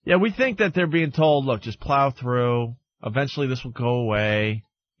anyway, we think that they're being told, look, just plow through. Eventually this will go away,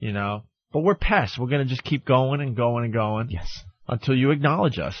 you know. But we're pests. We're going to just keep going and going and going. Yes. Until you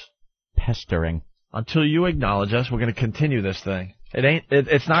acknowledge us. Pestering. Until you acknowledge us, we're going to continue this thing.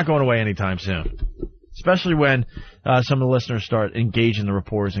 It's not going away anytime soon. Especially when some of the listeners start engaging the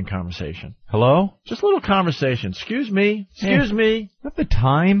reporters in conversation. Hello? Just a little conversation. Excuse me. Not the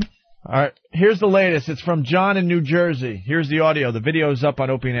time. All right. Here's the latest. It's from John in New Jersey. Here's the audio. The video is up on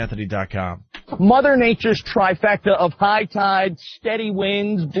opieandanthony.com. Mother Nature's trifecta of high tides, steady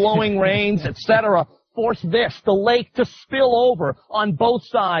winds, blowing rains, etc. forced the lake to spill over on both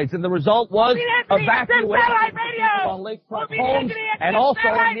sides, and the result was evacuation on lakefront homes and also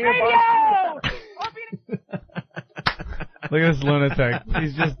nearby. Look at this lunatic.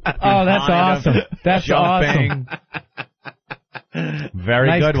 He's just that's awesome. That's jumping. Awesome. Very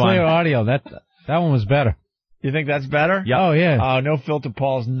nice, good one. Clear audio. That one was better. You think that's better? Yep. Oh, yeah. Oh, No Filter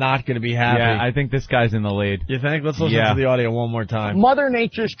Paul's not going to be happy. Yeah, I think this guy's in the lead. You think? Let's listen to the audio one more time. Mother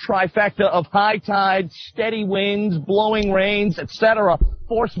Nature's trifecta of high tides, steady winds, blowing rains, etc.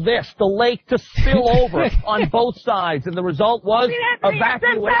 forced the lake to spill over on both sides, and the result was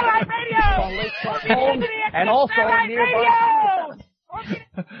evacuation on lakefront homes and also nearby.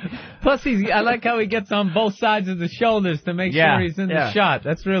 Plus, I like how he gets on both sides of the shoulders to make sure he's in the shot.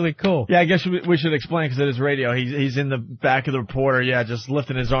 That's really cool. Yeah, I guess we should explain because it is radio. He's in the back of the reporter, just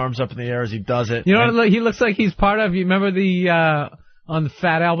lifting his arms up in the air as he does it. You know what he looks like he's part of? You remember on the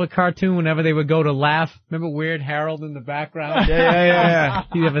Fat Albert cartoon, whenever they would go to laugh? Remember Weird Harold in the background? Yeah.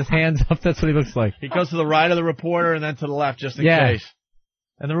 He'd have his hands up. That's what he looks like. He goes to the right of the reporter and then to the left just in case.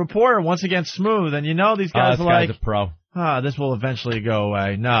 And the reporter, once again, smooth. And these guys are like... This guy's a pro. This will eventually go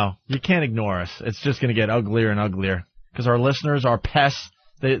away. No, you can't ignore us. It's just going to get uglier and uglier. Because our listeners, our pests,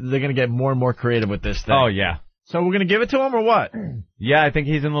 they're going to get more and more creative with this thing. Oh, yeah. So we're going to give it to him or what? Yeah, I think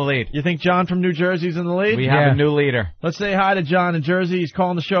he's in the lead. You think John from New Jersey's in the lead? We have a new leader. Let's say hi to John in Jersey. He's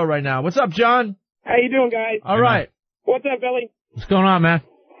calling the show right now. What's up, John? How you doing, guys? All right. What's up, Billy? What's going on, man?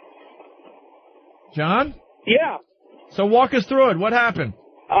 John? Yeah. So walk us through it. What happened?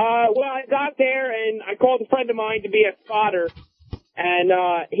 Well, I got there and I called a friend of mine to be a spotter, and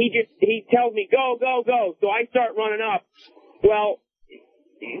he tells me go. So I start running up. Well,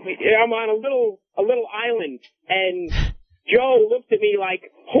 I'm on a little island, and Joe looks at me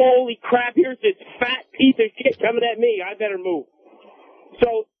like, holy crap, here's this fat piece of shit coming at me. I better move.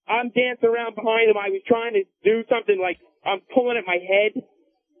 So I'm dancing around behind him. I was trying to do something like I'm pulling at my head,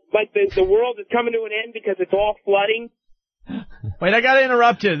 like the world is coming to an end because it's all flooding. Wait, I got to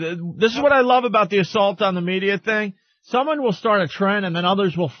interrupt you. This is what I love about the assault on the media thing. Someone will start a trend, and then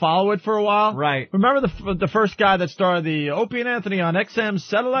others will follow it for a while. Right. Remember the first guy that started the Opie and Anthony on XM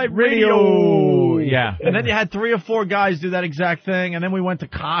satellite radio? Yeah. And then you had 3 or 4 guys do that exact thing, and then we went to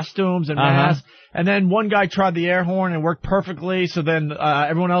costumes and masks. And then one guy tried the air horn and worked perfectly, so then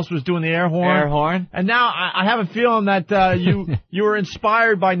everyone else was doing the air horn. Air horn. And now I have a feeling that you were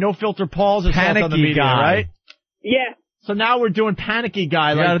inspired by No Filter Paul's assault on the media, right? Yeah. So now we're doing panicky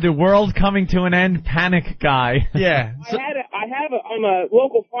guy. You gotta do world coming to an end, panic guy. Yeah. I'm a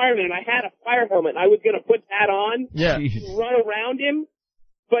local fireman, and I had a fire helmet, and I was going to put that on. Yeah. And run around him,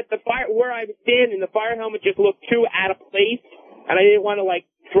 but where I was standing, the fire helmet just looked too out of place, and I didn't want to,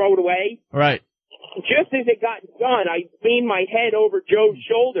 throw it away. Right. Just as it got done, I leaned my head over Joe's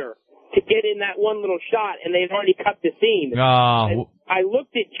shoulder to get in that one little shot, and they had already cut the scene. Oh. I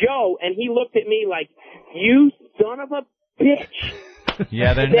looked at Joe, and he looked at me like, "You son of a bitch."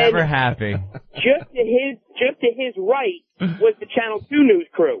 Yeah, they're never happy. Just to his right was the Channel 2 news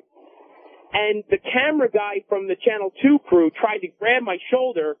crew. And the camera guy from the Channel 2 crew tried to grab my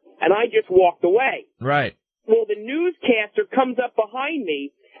shoulder, and I just walked away. Right. Well, the newscaster comes up behind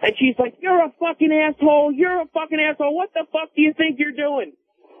me, and she's like, "You're a fucking asshole. You're a fucking asshole. What the fuck do you think you're doing?"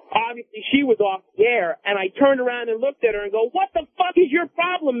 Obviously, she was off the air, and I turned around and looked at her and go, "What the fuck is your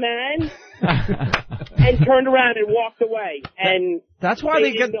problem, man?" And turned around and walked away. And that's why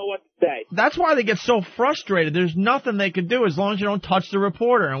they didn't know what to say. That's why they get so frustrated. There's nothing they can do as long as you don't touch the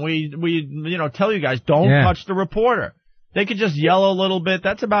reporter. And we tell you guys, don't touch the reporter. They could just yell a little bit.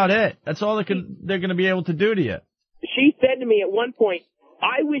 That's about it. That's all they're going to be able to do to you. She said to me at one point,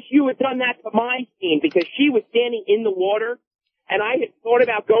 "I wish you had done that to my scene," because she was standing in the water. And I had thought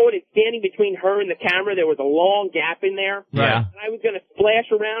about going and standing between her and the camera. There was a long gap in there. Yeah. And I was going to splash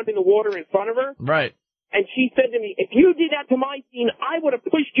around in the water in front of her. Right. And she said to me, "If you did that to my scene, I would have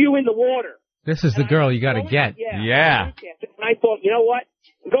pushed you in the water." This is the girl you got to get. Yeah. And I thought, you know what?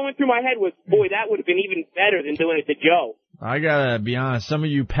 Going through my head was, boy, that would have been even better than doing it to Joe. I got to be honest. Some of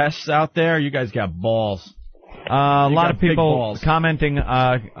you pests out there, you guys got balls. A lot of people commenting,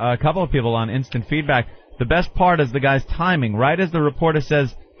 a couple of people on instant feedback. The best part is the guy's timing. Right as the reporter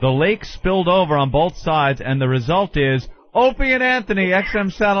says, the lake spilled over on both sides, and the result is Opie and Anthony,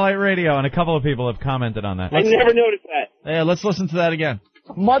 XM Satellite Radio. And a couple of people have commented on that. I never noticed that. Yeah, let's listen to that again.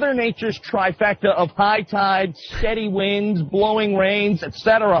 Mother Nature's trifecta of high tide, steady winds, blowing rains,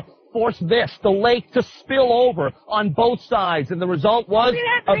 etc. forced the lake to spill over on both sides, and the result was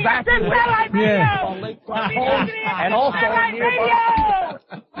evacuation on lakefront homes and also nearby.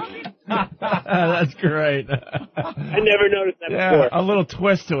 That's great. I never noticed that before. A little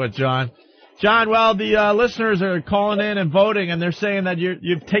twist to it, John. John, well, the listeners are calling in and voting, and they're saying that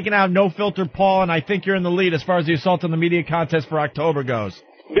you've taken out No Filter Paul, and I think you're in the lead as far as the Assault on the Media contest for October goes.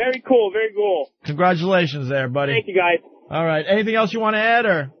 Very cool, very cool. Congratulations there, buddy. Thank you, guys. All right. Anything else you want to add,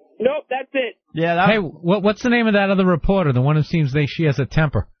 or? Nope, that's it. Yeah. Hey, what's the name of that other reporter? The one who seems like she has a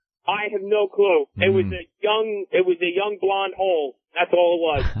temper. I have no clue. It was a young blonde hole. That's all it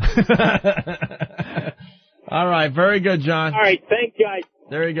was. All right. Very good, John. All right. Thanks, guys.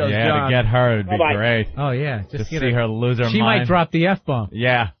 There he goes, yeah, John. To get her would be great. Oh, yeah. Just see her lose her mind. She might drop the F-bomb.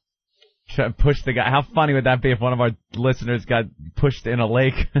 Yeah. Push the guy. How funny would that be if one of our listeners got pushed in a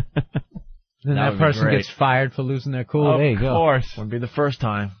lake? Then that person gets fired for losing their cool. There you go. Of course. Wouldn't be the first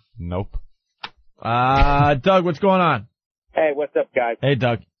time. Nope. Doug, what's going on? Hey, what's up, guys? Hey,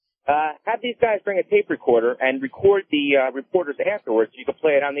 Doug. Have these guys bring a tape recorder and record the reporters afterwards so you can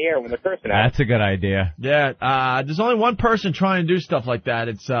play it on the air when they're cursing at That's a good idea. Yeah, there's only one person trying to do stuff like that.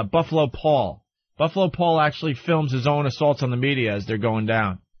 It's Buffalo Paul. Buffalo Paul actually films his own assaults on the media as they're going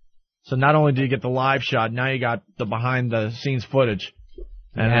down. So not only do you get the live shot, now you got the behind-the-scenes footage.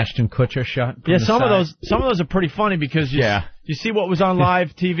 And Ashton Kutcher shot. Yeah, some of those are pretty funny because you see what was on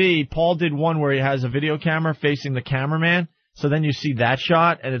live TV. Paul did one where he has a video camera facing the cameraman. So then you see that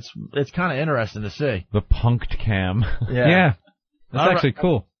shot, and it's kind of interesting to see. The punked cam. Yeah. That's actually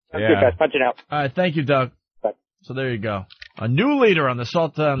cool. That's good, guys. Punching out. All right, thank you, Doug. Bye. So there you go. A new leader on the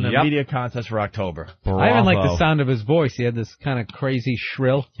Assault on the Media contest for October. Bravo. I even like the sound of his voice. He had this kind of crazy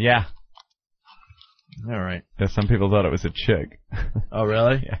shrill. Yeah. All right. Some people thought it was a chick. Oh,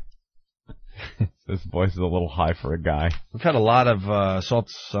 really? Yeah. His voice is a little high for a guy. We've had a lot of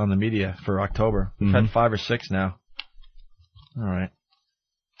assaults on the media for October. We've had 5 or 6 now. All right.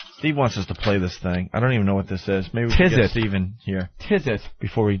 Steve wants us to play this thing. I don't even know what this is. Maybe we can get Steven here. Tis it.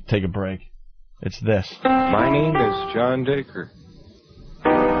 Before we take a break. It's this. My name is John Dacre.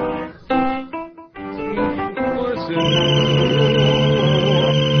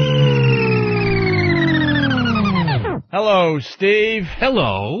 Hello, Steve.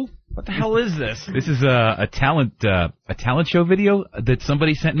 Hello. What the hell is this? This is a talent show video that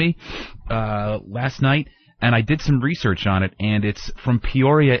somebody sent me last night, and I did some research on it, and it's from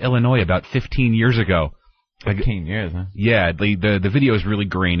Peoria, Illinois, about 15 years ago. 15 years, huh? Yeah, the video is really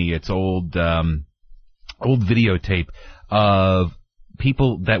grainy. It's old videotape of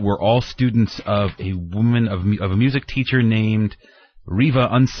people that were all students of a woman of a music teacher named Reva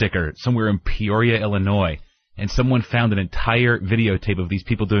Unsicker, somewhere in Peoria, Illinois. and someone found an entire videotape of these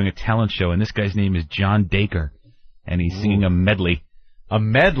people doing a talent show, and this guy's name is John Dacre, and he's singing a medley. A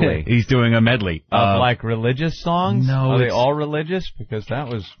medley? He's doing a medley. Of like religious songs? No. Are they all religious? Because that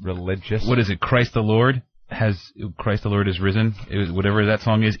was religious. What is it? Christ the Lord has risen. It was whatever that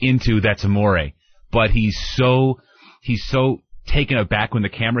song is. Into That's Amore. But he's so taken aback when the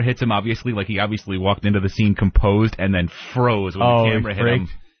camera hits him. Obviously, like he obviously walked into the scene composed and then froze when the camera hit him.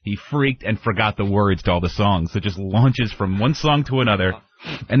 He freaked and forgot the words to all the songs. So just launches from one song to another,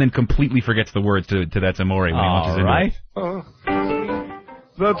 and then completely forgets the words to That's Amore when he launches into it.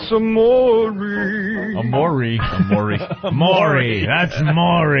 That's Amore. Amore. Maury. That's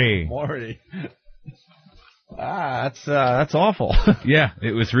Maury. Maury. That's awful. Yeah,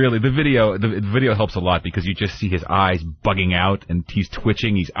 it was really the video. The video helps a lot because you just see his eyes bugging out and he's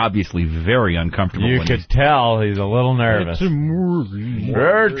twitching. He's obviously very uncomfortable. You could tell he's a little nervous. That's Amore.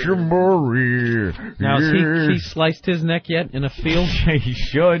 Now, has he sliced his neck yet in a field? He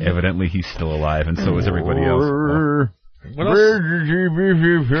should. Evidently, he's still alive, and so is everybody else. What else?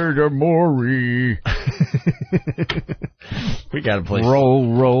 We gotta play. Roll,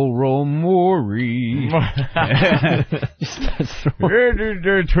 Maury.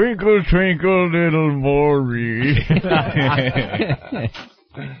 Twinkle, twinkle, little Maury.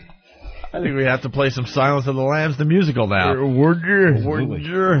 I think we have to play some Silence of the Lambs, the musical now. Would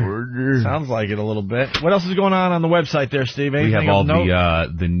you? Sounds like it a little bit. What else is going on the website there, Steve? Anything we have all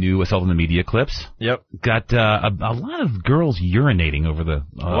the new Assault on the Media clips. Yep. Got a lot of girls urinating over the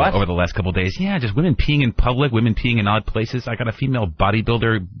last couple of days. Yeah, just women peeing in public, women peeing in odd places. I got a female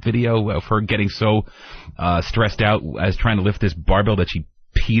bodybuilder video of her getting so stressed out as trying to lift this barbell that she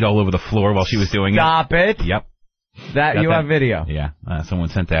peed all over the floor while she was doing Stop it. Yep. Have video? Yeah, someone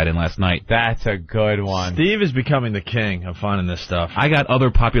sent that in last night. That's a good one. Steve is becoming the king of finding this stuff. I got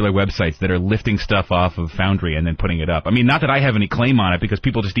other popular websites that are lifting stuff off of Foundry and then putting it up. I mean, not that I have any claim on it because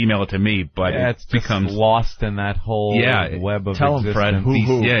people just email it to me, but it becomes lost in that whole web of tell existence. Fred,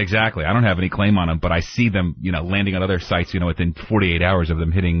 who? Yeah, exactly. I don't have any claim on them, but I see them, landing on other sites, within 48 hours of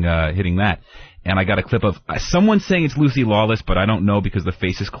them hitting that. And I got a clip of someone saying it's Lucy Lawless, but I don't know because the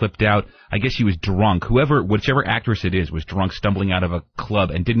face is clipped out. I guess she was drunk. Whichever actress it is, was drunk, stumbling out of a club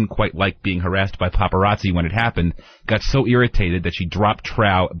and didn't quite like being harassed by paparazzi when it happened. Got so irritated that she dropped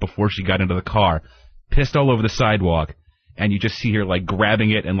trow before she got into the car, pissed all over the sidewalk, and you just see her like grabbing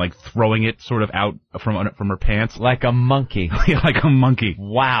it and like throwing it sort of out from her pants. Like a monkey. Like a monkey.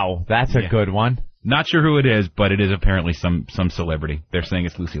 Wow, that's a good one. Not sure who it is, but it is apparently some celebrity. They're saying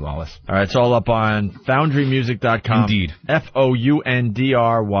it's Lucy Lawless. All right, it's all up on FoundryMusic.com. Indeed.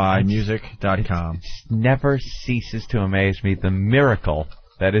 FOUNDRY music.com. It never ceases to amaze me, the miracle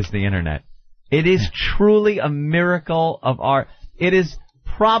that is the Internet. It is truly a miracle of art. It is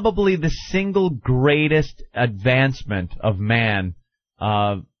probably the single greatest advancement of man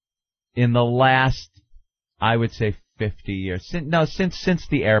in the last, I would say, 50 years. Since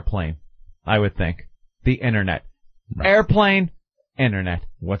the airplane. I would think. The Internet. Right. Airplane, Internet.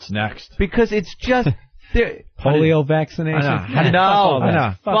 What's next? Because it's just... Polio vaccination?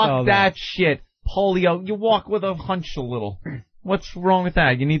 Fuck that shit. Polio, you walk with a hunch a little. What's wrong with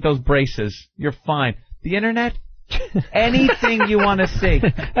that? You need those braces. You're fine. The Internet? Anything you want to see.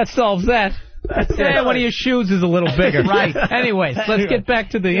 That solves that. One of your shoes is a little bigger. Right. Anyways, let's get back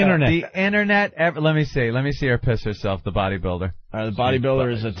to the Internet. The Internet. Let me see her piss herself, the bodybuilder. All right, the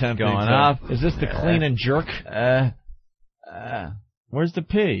bodybuilder is attempting going up. Is this the clean and jerk? Where's the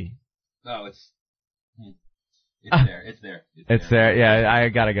pee? No, it's there. It's there. Yeah, I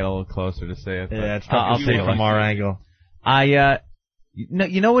gotta get a little closer to see it. Yeah, it's tough to see from our angle.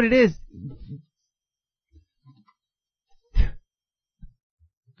 You know what it is?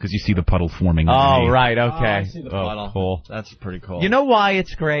 Because you see the puddle forming. Oh, right, okay. I see the puddle. Cool. That's pretty cool. You know why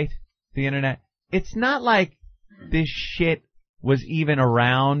it's great, the Internet? It's not like this shit was even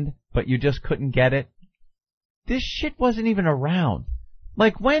around, but you just couldn't get it. This shit wasn't even around.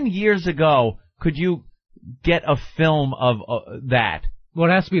 Like, when years ago could you get a film of that? Well,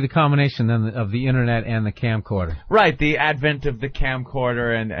 it has to be the combination then of the Internet and the camcorder. Right, the advent of the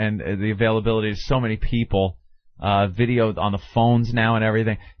camcorder and the availability to so many people. Video on the phones now and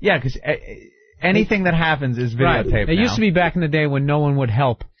everything. Yeah, because anything that happens is videotaped Right. It used to be back in the day when no one would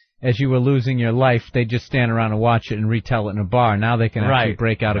help as you were losing your life. They'd just stand around and watch it and retell it in a bar. Now they can actually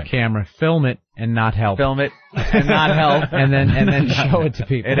break out a camera, film it, and not help. Film it and not help. and then show it to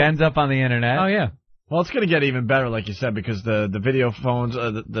people. It ends up on the Internet. Oh, yeah. Well, it's going to get even better, like you said, because the video phones,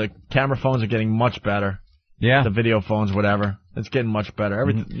 the camera phones are getting much better. Yeah. The video phones, whatever. It's getting much better.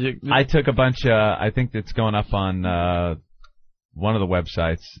 Everything. I took a bunch, I think it's going up on one of the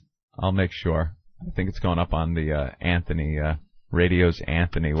websites. I'll make sure. I think it's going up on the Anthony Radio's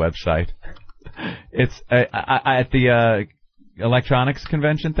Anthony website. It's at the electronics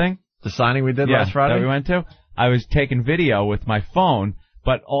convention thing. The signing we did last Friday? That we went to. I was taking video with my phone,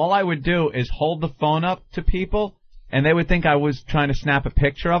 but all I would do is hold the phone up to people, and they would think I was trying to snap a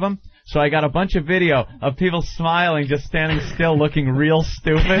picture of them. So I got a bunch of video of people smiling, just standing still, looking real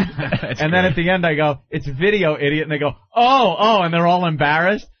stupid. And then at the end I go, "It's video, idiot," and they go, "Oh," and they're all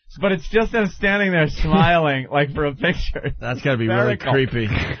embarrassed. But it's just them standing there smiling, like for a picture. That's gotta be really creepy.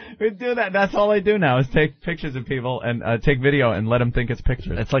 We do that. That's all I do now is take pictures of people and take video and let them think it's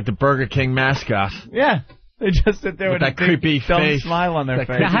pictures. It's like the Burger King mascot. Yeah. They just sit there with that creepy dumb face. Smile on their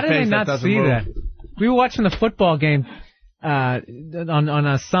face. Now, how did they not see that? We were watching the football game on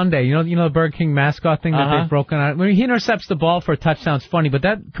a Sunday. You know the Burger King mascot thing that they've broken out. When he intercepts the ball for a touchdown, it's funny. But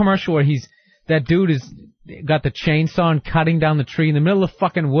that commercial where that dude is got the chainsaw and cutting down the tree in the middle of the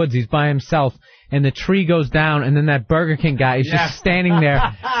fucking woods. He's by himself, and the tree goes down, and then that Burger King guy is just standing there,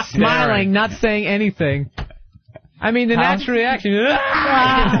 smiling, not saying anything. I mean, the natural reaction,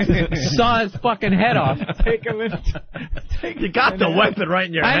 saw his fucking head off. You got the weapon right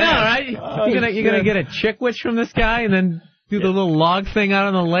in your hand. I know, right? You're gonna get a chick witch from this guy, and then do the little log thing out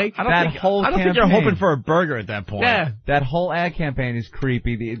on the lake. I don't think you're hoping for a burger at that point. Yeah, that whole ad campaign is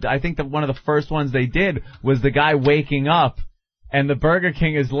creepy. I think that one of the first ones they did was the guy waking up, and the Burger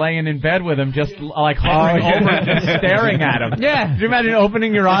King is laying in bed with him, just like hovering over him, just staring at him. Yeah. Could you imagine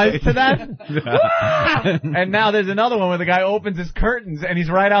opening your eyes to that? And now there's another one where the guy opens his curtains, and he's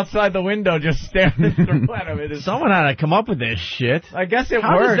right outside the window just staring through at him. Someone had to come up with this shit. I guess it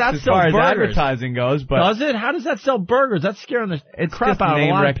How works does that as sell far as burgers? advertising goes. But does it? How does that sell burgers? That's scaring the crap just out of a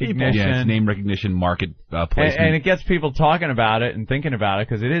name lot of people. Yeah, it's name recognition, market placement. And it gets people talking about it and thinking about it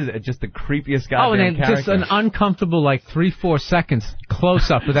because it is just the creepiest goddamn Oh, and then character. just an uncomfortable, 3-4 seconds close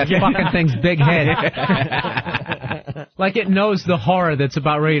up of that fucking thing's big head. Like it knows the horror that's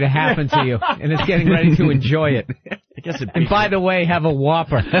about ready to happen to you, and it's getting ready to enjoy it. I guess and by the way, have a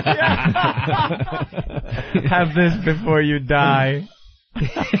Whopper. Have this before you die.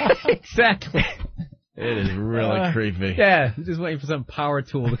 Exactly. It is really creepy. Yeah, I'm just waiting for some power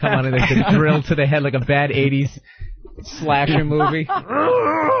tool to come out of there to drill to the head like a bad 80s slasher movie.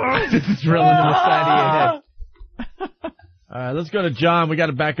 Just drilling in the side of your head. All right, let's go to John. We got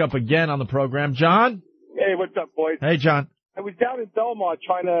to back up again on the program. John? Hey, what's up, boys? Hey, John. I was down in Belmont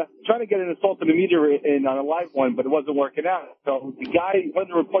trying to get an assault on the media in on a live one, but it wasn't working out. So the guy, one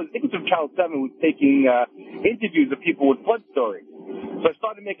of the reporters, I think it was from Channel 7, was taking interviews of people with flood stories. So I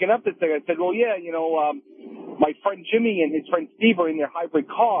started making up this thing. I said, well, yeah, my friend Jimmy and his friend Steve are in their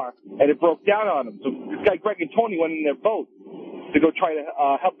hybrid car, and it broke down on them. So this guy Greg and Tony went in their boat to go try to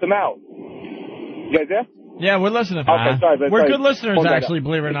help them out. You guys there? Yeah, we're listening. Okay, sorry. We're good listeners, actually,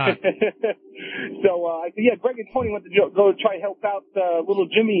 believe it or not. So I said, yeah, Greg and Tony went to go try to help out little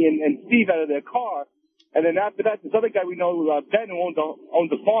Jimmy and Steve out of their car. And then after that, this other guy we know, Ben, who owns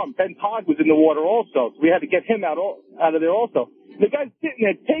a farm, Ben Todd, was in the water also. So we had to get him out of there also. The guy's sitting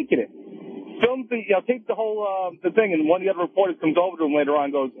there taking it. Taped the whole the thing, and one of the other reporters comes over to him later on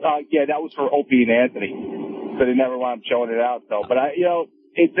and goes, yeah, that was for Opie and Anthony. So they never wound up showing it out, though. But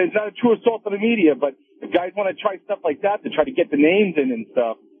it's not a true assault on the media, but the guys want to try stuff like that to try to get the names in and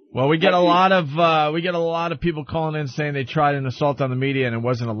stuff. Well, we get a lot of people calling in saying they tried an assault on the media and it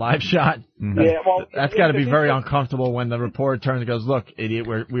wasn't a live shot. Mm-hmm. Yeah, well, that's got to be very uncomfortable when the reporter turns and goes, "Look, idiot,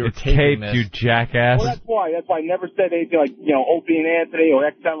 we were it's taping taped, this." you jackass. Well, that's why I never said anything like Opie and Anthony or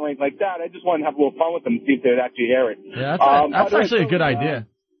XM or anything like that. I just wanted to have a little fun with them and see if they'd actually air it. Yeah, that's actually a good idea.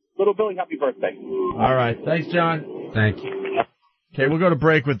 Little Billy, happy birthday! All right, thanks, John. Thank you. Okay, we'll go to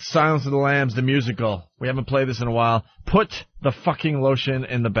break with Silence of the Lambs, the musical. We haven't played this in a while. Put the fucking lotion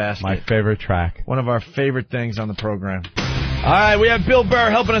in the basket. My favorite track. One of our favorite things on the program. All right, we have Bill Burr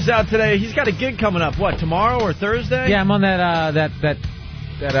helping us out today. He's got a gig coming up, what, tomorrow or Thursday? Yeah, I'm on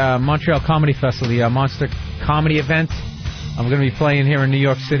that Montreal Comedy Festival, the Monster Comedy event. I'm going to be playing here in New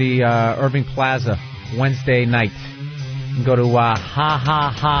York City, Irving Plaza, Wednesday night. You can go to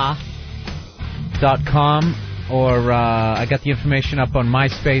hahaha.com. Or I got the information up on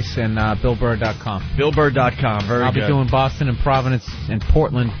MySpace and BillBurr.com. BillBurr.com, very I'll good. be doing Boston and Providence and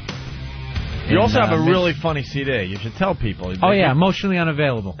Portland. You also have a really funny CD. You should tell people. Oh, yeah, Emotionally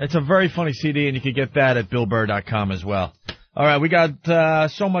Unavailable. It's a very funny CD, and you can get that at BillBurr.com as well. All right, we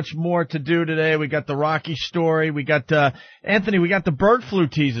got so much more to do today. We got the Rocky story. We got, Anthony, we got the bird flu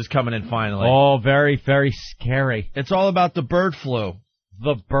teasers coming in finally. Oh, very, very scary. It's all about the bird flu.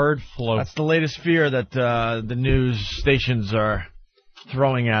 The bird flu. That's the latest fear that the news stations are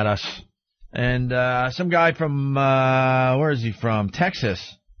throwing at us. And some guy from, where is he from?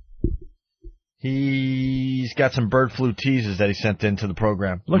 Texas. He's got some bird flu teases that he sent into the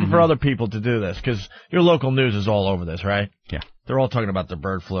program. Looking for other people to do this, because your local news is all over this, right? Yeah. They're all talking about the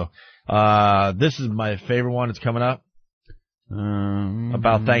bird flu. This is my favorite one. It's coming up.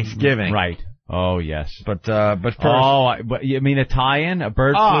 About Thanksgiving. Right. Oh, yes. But first... Oh, but you mean a tie-in? A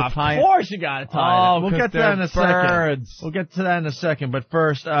bird flu tie-in? Of course you got a tie-in. Oh, we'll get to that in a second. We'll get to that in a second. But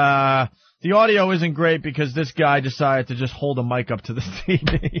first, the audio isn't great because this guy decided to just hold a mic up to the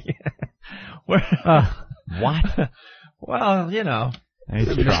TV. What? Well, you know. He's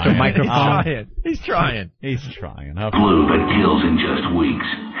Mr. Microphone. He's trying. Okay. Flu that kills in just weeks.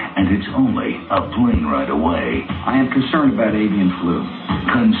 And it's only a plane ride away. I am concerned about avian flu.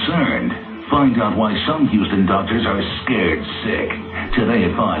 Concerned? Find out why some Houston doctors are scared sick. Today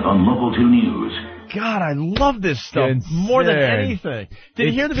at 5 on Local 2 News. God, I love this stuff more than anything. Did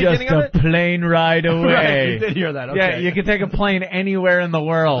you hear the beginning of it? Just a plane ride away. Right, you did hear that. Okay. Yeah, you can take a plane anywhere in the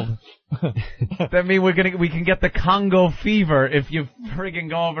world. That means we can get the Congo fever if you friggin'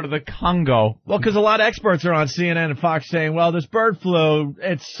 go over to the Congo. Well, because a lot of experts are on CNN and Fox saying, well, this bird flu,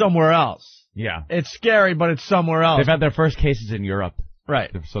 it's somewhere else. Yeah. It's scary, but it's somewhere else. They've had their first cases in Europe.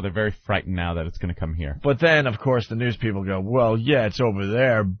 Right. So they're very frightened now that it's going to come here. But then, of course, the news people go, well, yeah, it's over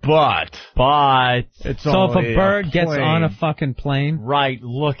there, but it's so if a bird gets on a fucking plane, right,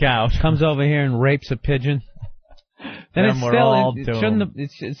 look out, comes over here and rapes a pigeon, then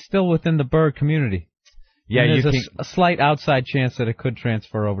it's still within the bird community. Yeah, and there's a slight outside chance that it could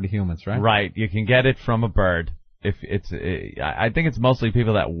transfer over to humans, right? Right, you can get it from a bird. If I think it's mostly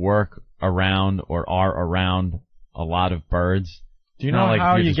people that work around or are around a lot of birds. Do you know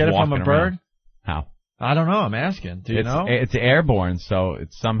how you get it from a bird? How? I don't know. I'm asking. Do you know? It's airborne, so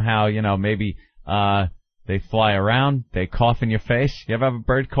it's somehow, maybe they fly around, they cough in your face. You ever have a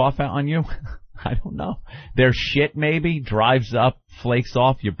bird cough out on you? I don't know. Their shit maybe drives up, flakes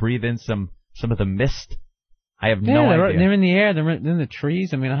off. You breathe in some of the mist. I have no idea. They're in the air. They're in the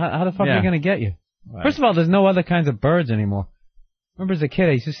trees. I mean, how the fuck are they going to get you? Right. First of all, there's no other kinds of birds anymore. Remember as a kid,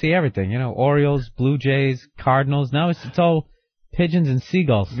 I used to see everything. Orioles, blue jays, cardinals. Now it's all pigeons and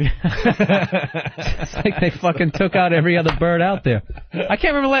seagulls. It's like they fucking took out every other bird out there. I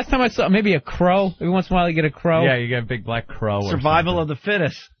can't remember the last time I saw maybe a crow. Every once in a while you get a crow. Yeah, you get a big black crow. Survival of the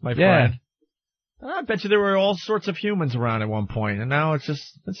fittest, my friend. I bet you there were all sorts of humans around at one point, and now it's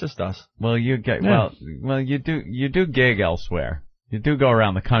just us. Well, you do gig elsewhere. You do go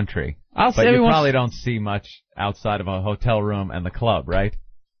around the country. But you probably don't see much outside of a hotel room and the club, right?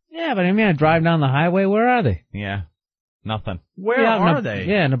 Yeah, but I drive down the highway. Where are they? Yeah. Nothing. Where are they?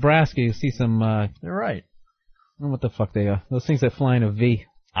 Yeah, Nebraska. You see some. You're right. I don't know what the fuck they are. Those things that fly in a V.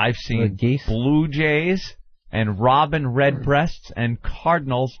 I've seen blue jays and robin redbreasts and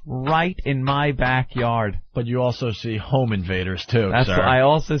cardinals right in my backyard. But you also see home invaders too. That's sir. I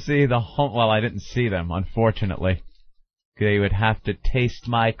also see the home. Well, I didn't see them, unfortunately. They would have to taste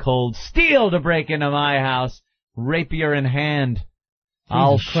my cold steel to break into my house, rapier in hand.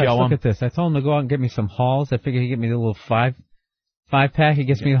 I'll show them. Look at this. I told him to go out and get me some Halls. I figured he'd get me the little five pack. He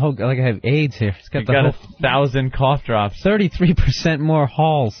gets me the whole, like I have AIDS here. It's got 1,000 cough drops. 33% more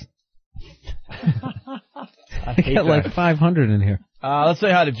Halls. I got like 500 in here. Let's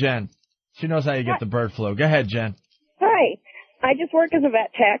say hi to Jen. She knows how you get the bird flu. Go ahead, Jen. Hi. I just work as a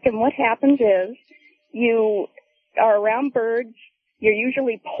vet tech, and what happens is you are around birds. You're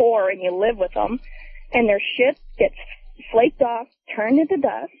usually poor, and you live with them, and their shit gets flaked off, turned into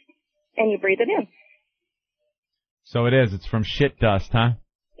dust, and you breathe it in. So it is. It's from shit dust, huh?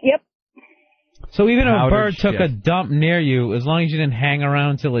 Yep. So even if a bird took a dump near you, as long as you didn't hang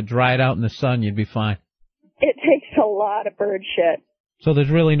around until it dried out in the sun, you'd be fine. It takes a lot of bird shit. So there's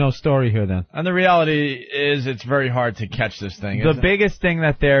really no story here then. And the reality is it's very hard to catch this thing. The biggest thing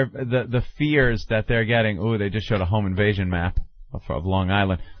that the fears that they're getting, they just showed a home invasion map of Long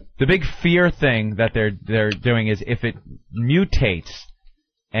Island. The big fear thing that they're doing is if it mutates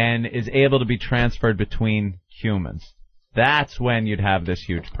and is able to be transferred between humans, that's when you'd have this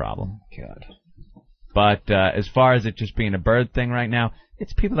huge problem. God. But as far as it just being a bird thing right now,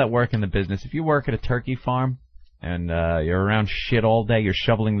 it's people that work in the business. If you work at a turkey farm and you're around shit all day, you're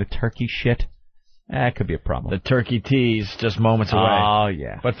shoveling the turkey shit, that could be a problem. The turkey tease just moments away. Oh,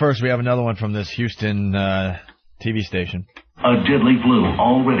 yeah. But first, we have another one from this Houston TV station. A deadly flu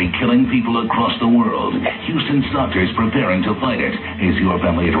already killing people across the world. Houston's doctors preparing to fight it. Is your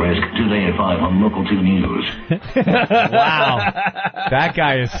family at risk? Today at 5 on Local 2 News. Wow. That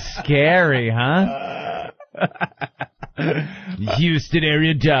guy is scary, huh? Houston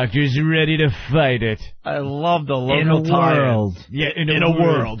area doctors are ready to fight it. I love the local world. Yeah, in a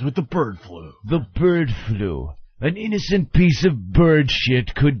world with the bird flu. The bird flu. An innocent piece of bird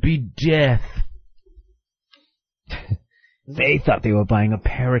shit could be death. They thought they were buying a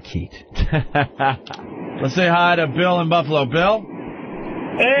parakeet. Let's say hi to Bill in Buffalo. Bill?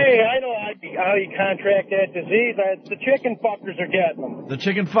 Hey, I know how you contract that disease. The chicken fuckers are getting them. The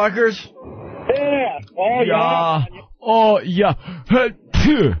chicken fuckers? Yeah. Oh, yeah. Oh, yeah.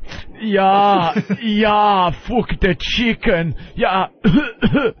 Yeah, fuck the chicken. Yeah.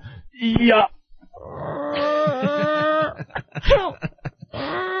 Yeah.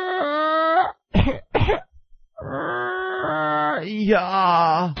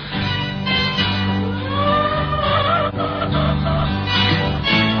 Yeah.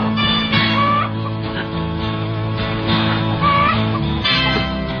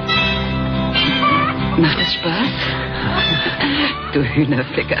 Macht es Spaß? Du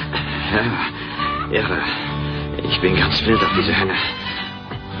Hühnerficker. Ja, irre. Ich bin ganz wild auf diese Henne.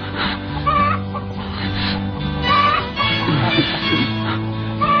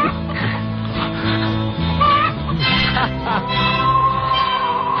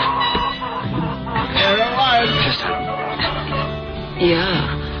 Ja.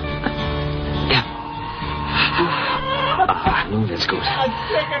 Ja. Ah, nun wird's gut. Ja,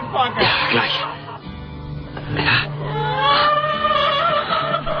 gleich. Ja.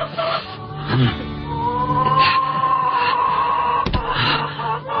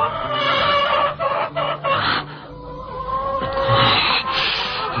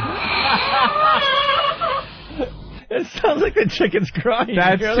 It sounds like the chicken's crying.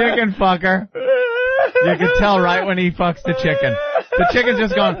 That's chicken fucker. You can tell right when he fucks the chicken. The chicken's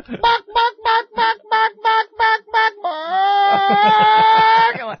just going, bark, bark, bark, bark, bark, bark, bark, bark,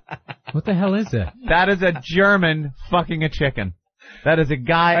 bark. What the hell is that? That is a German fucking a chicken. That is a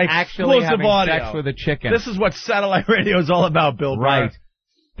guy actually having sex with a chicken. This is what satellite radio is all about, Bill Burr. Right.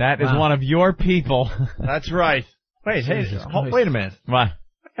 That is one of your people. That's right. Wait, hey, wait a minute. What?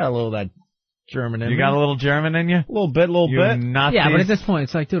 I got a little of that German in me. You got a little German in you? A little bit. Nazis. Yeah, but at this point,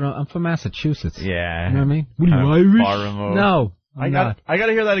 it's like, dude, I'm from Massachusetts. Yeah. You know what I mean? What are you, Irish? Far removed. No, I got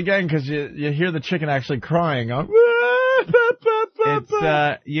to hear that again because you hear the chicken actually crying. It's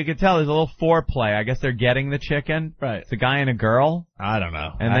you can tell there's a little foreplay. I guess they're getting the chicken. Right. It's a guy and a girl. I don't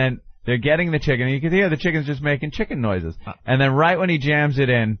know. And then they're getting the chicken, and you can hear the chicken's just making chicken noises. And then right when he jams it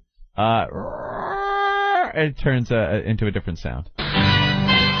in, it turns into a different sound.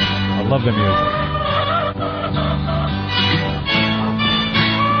 I love the music.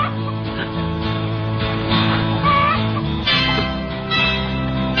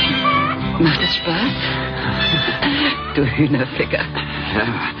 Macht es Spaß? Du Hühnerficker. Ja,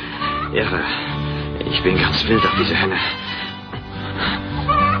 irre. Ich bin ganz wild auf diese Henne.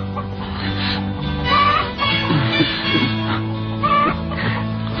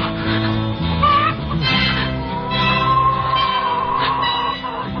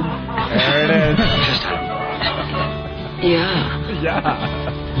 There it is. Ja.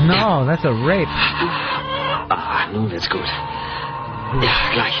 Yeah. No, that's a rape. Ah, nun wird's gut.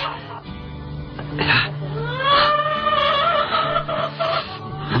 Ja, gleich. Ja.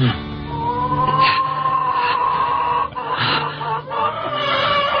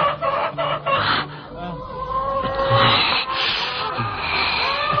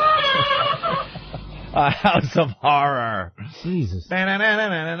 A house of horror. Jesus.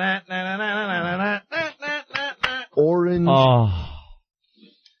 Orange. Oh.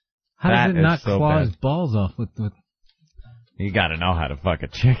 How does it not so claw bad. his balls off with... You gotta know how to fuck a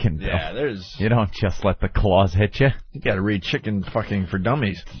chicken, Bill. Yeah, You don't just let the claws hit you. You gotta read Chicken Fucking for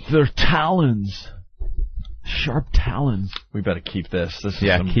Dummies. They're talons. Sharp talons. We better keep this. This is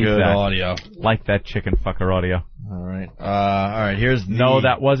some keep good that. audio. Like that chicken fucker audio. All right, here's the... No,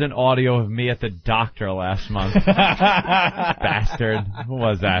 that wasn't audio of me at the doctor last month. Bastard. Who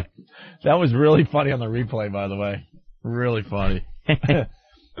was that? That was really funny on the replay, by the way. Really funny.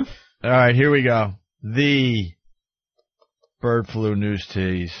 All right, here we go. The bird flu news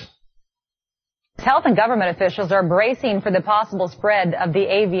tease. Health and government officials are bracing for the possible spread of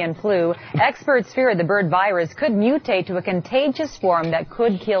the avian flu. Experts fear the bird virus could mutate to a contagious form that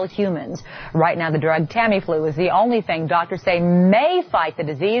could kill humans. Right now, the drug Tamiflu is the only thing doctors say may fight the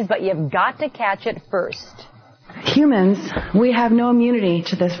disease, but you've got to catch it first. Humans, we have no immunity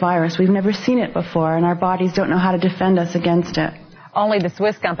to this virus. We've never seen it before, and our bodies don't know how to defend us against it. Only the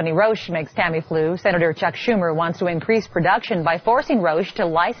Swiss company Roche makes Tamiflu. Senator Chuck Schumer wants to increase production by forcing Roche to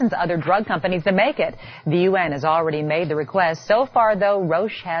license other drug companies to make it. The UN has already made the request. So far, though,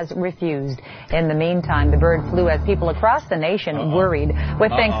 Roche has refused. In the meantime, the bird flu has people across the nation worried.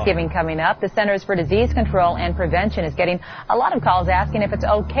 With Thanksgiving coming up, the Centers for Disease Control and Prevention is getting a lot of calls asking if it's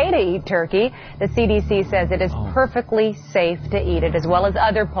okay to eat turkey. The CDC says it is perfectly safe to eat it, as well as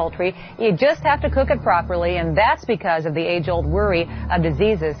other poultry. You just have to cook it properly, and that's because of the age-old worry of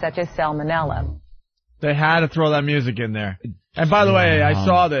diseases such as salmonella. They had to throw that music in there. And by the way, I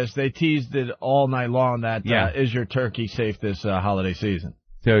saw this. They teased it all night long that is your turkey safe this holiday season?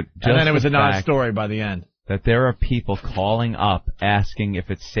 So and then it was a non-story by the end. That there are people calling up asking if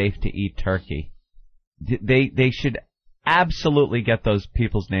it's safe to eat turkey. They should absolutely get those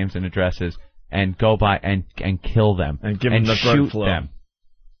people's names and addresses and go by and kill them and give them the shoot bird flu. them,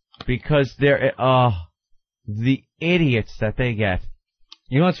 because they're the idiots that they get.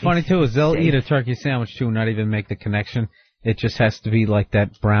 You know what's funny too is they'll eat a turkey sandwich too, not even make the connection. It just has to be like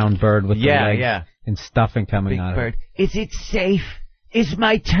that brown bird with the legs and stuffing coming out of it. Is it safe? Is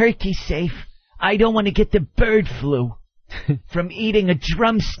my turkey safe? I don't want to get the bird flu from eating a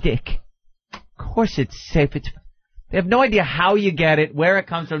drumstick. Of course it's safe. They have no idea how you get it, where it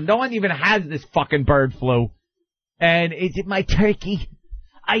comes from. No one even has this fucking bird flu. And is it my turkey?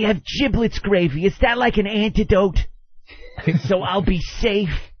 I have giblets gravy. Is that like an antidote? So I'll be safe.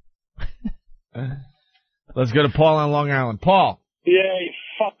 Let's go to Paul on Long Island. Paul. Yeah, you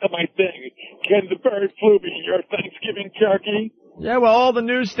fucked up my thing. Can the bird flu be your Thanksgiving turkey? Yeah, well, all the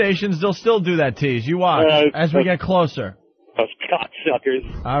news stations, they'll still do that tease. You watch as we get closer. Those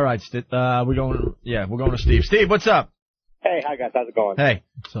cocksuckers. All right, we're going to Steve. Steve, what's up? Hey, hi guys, how's it going? Hey.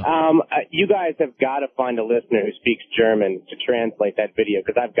 You guys have got to find a listener who speaks German to translate that video,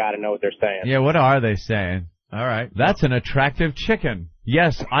 because I've got to know what they're saying. Yeah, what are they saying? All right. That's an attractive chicken.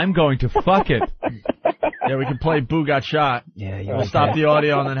 Yes, I'm going to fuck it. Yeah, we can play Boo Got Shot. Yeah, we'll like stop that. the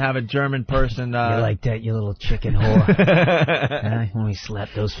audio and then have a German person. You like that, you little chicken whore? When we slap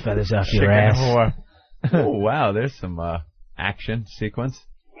those feathers off your Chicken ass. Whore. Oh, wow, there's some action sequence.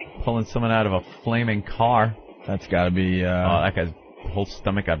 Pulling someone out of a flaming car. That's got to be... that guy's whole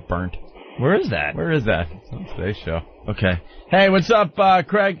stomach got burnt. Where is that? It's on today's show. Okay. Hey, what's up,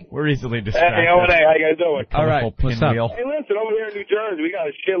 Craig? We're easily distracted. Hey, O&A, how you guys doing? All right. What's up? Hey, listen, over here in New Jersey, we got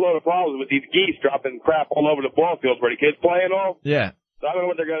a shitload of problems with these geese dropping crap all over the ball fields where the kids play and all. Yeah. So I don't know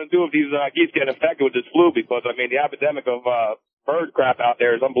what they're going to do if these geese get infected with this flu, because, I mean, the epidemic of bird crap out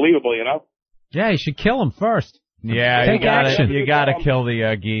there is unbelievable, you know? Yeah, you should kill them first. Yeah, Take action. You gotta kill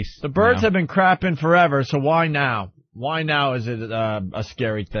the geese. The birds have been crapping forever, so why now? Why now is it a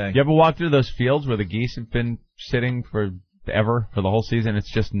scary thing? You ever walk through those fields where the geese have been sitting for the whole season?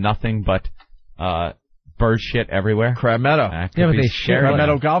 It's just nothing but bird shit everywhere. Crab Meadow. Yeah, but they shit Crab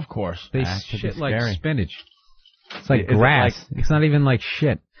Meadow Golf Course. They shit like spinach. It's like grass. It's not even like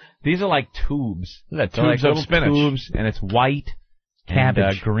shit. These are like tubes. They're tubes of spinach. Tubes, and it's white Cabbage.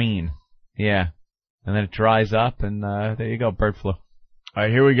 and green. Yeah. And then it dries up, and there you go, bird flu. All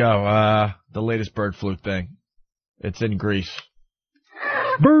right, here we go. The latest bird flu thing. It's in Greece.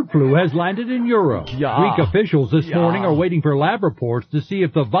 Bird flu has landed in Europe. Greek officials this morning are waiting for lab reports to see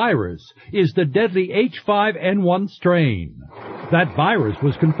if the virus is the deadly H5N1 strain. That virus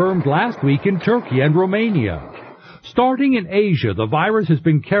was confirmed last week in Turkey and Romania. Starting in Asia, the virus has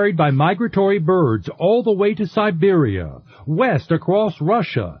been carried by migratory birds all the way to Siberia, west across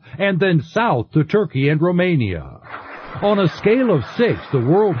Russia, and then south to Turkey and Romania. On a scale of 6, the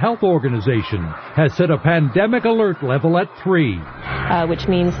World Health Organization has set a pandemic alert level at 3. Which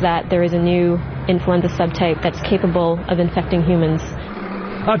means that there is a new influenza subtype that's capable of infecting humans.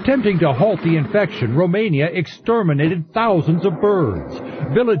 Attempting to halt the infection, Romania exterminated thousands of birds.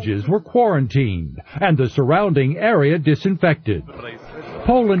 Villages were quarantined, and the surrounding area disinfected.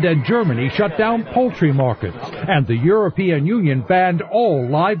 Poland and Germany shut down poultry markets, and the European Union banned all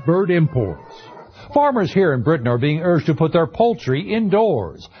live bird imports. Farmers here in Britain are being urged to put their poultry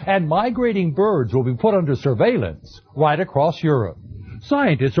indoors, and migrating birds will be put under surveillance right across Europe.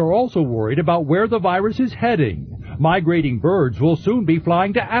 Scientists are also worried about where the virus is heading. Migrating birds will soon be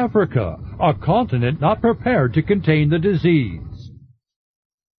flying to Africa, a continent not prepared to contain the disease.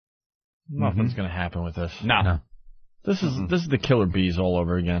 Nothing's going to happen with this. No. This is the killer bees all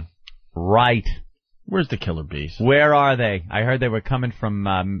over again. Right. Where's the killer bees? Where are they? I heard they were coming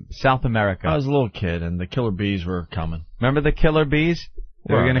from South America. I was a little kid, and the killer bees were coming. Remember the killer bees?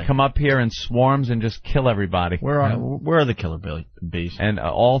 They were going to come up here in swarms and just kill everybody. Where are the killer bees? And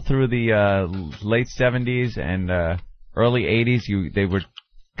all through the late 70s and early 80s, they were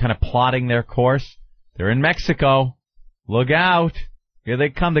kind of plotting their course. They're in Mexico. Look out. Here they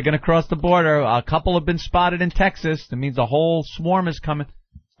come. They're going to cross the border. A couple have been spotted in Texas. That means a whole swarm is coming.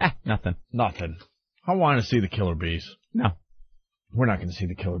 Nothing. Nothing. I want to see the killer bees. No. We're not going to see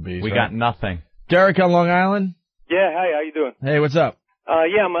the killer bees. We right? got nothing. Derek on Long Island? Yeah, hi, how you doing? Hey, what's up?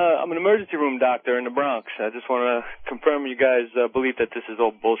 Yeah, I'm an emergency room doctor in the Bronx. I just want to confirm you guys believe that this is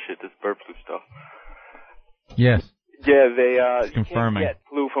all bullshit, this bird flu stuff. Yes. Yeah, they confirming. You can't get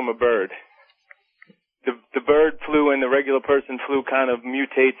flu from a bird. The bird flu and the regular person flu kind of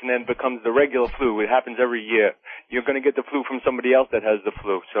mutates and then becomes the regular flu. It happens every year. You're going to get the flu from somebody else that has the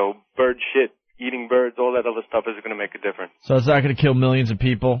flu. So bird shit, eating birds, all that other stuff is going to make a difference. So it's not going to kill millions of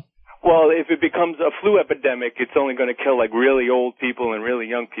people? Well, if it becomes a flu epidemic, it's only going to kill like really old people and really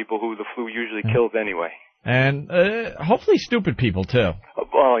young people who the flu usually kills anyway. And hopefully stupid people, too.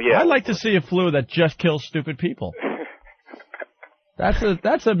 Oh, yeah. I'd like to see a flu that just kills stupid people.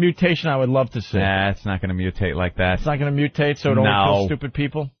 That's a mutation I would love to see. Nah, it's not going to mutate like that. It's not going to mutate so it only kills stupid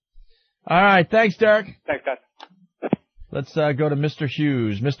people? All right. Thanks, Derek. Thanks, guys. Let's go to Mr.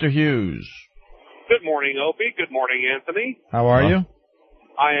 Hughes. Mr. Hughes. Good morning, Opie. Good morning, Anthony. How are you?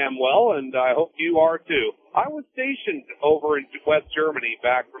 I am well, and I hope you are too. I was stationed over in West Germany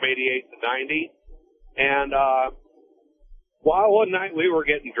back from 88 to 90, and one night we were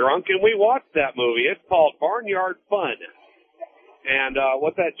getting drunk, and we watched that movie. It's called Barnyard Fun. And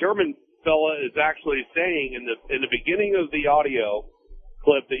what that German fella is actually saying in the beginning of the audio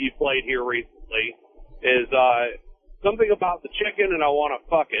clip that you played here recently is something about the chicken and I want to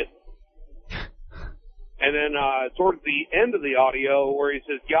fuck it. And then towards the end of the audio where he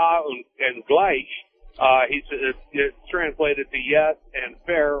says ja and gleich, he says it's translated to yes and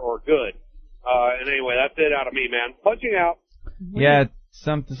fair or good. And anyway, that's it out of me, man. Punching out. Yeah.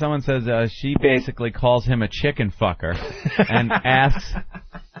 Someone says she basically calls him a chicken fucker and asks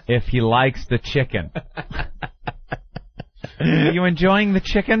if he likes the chicken. Are you enjoying the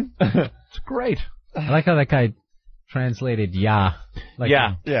chicken? It's great. I like how that guy translated "ya." Like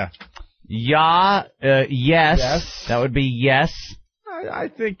yeah. Ya, yes. That would be yes. I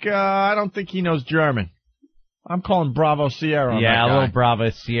think I don't think he knows German. I'm calling Bravo Sierra on that guy. A little Bravo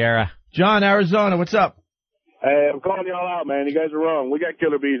Sierra. John, Arizona, what's up? Hey, I'm calling y'all out, man. You guys are wrong. We got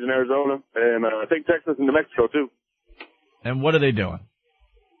killer bees in Arizona, and I think Texas and New Mexico, too. And what are they doing?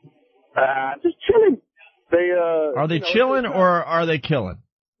 Just chilling. Are they chilling or are they killing?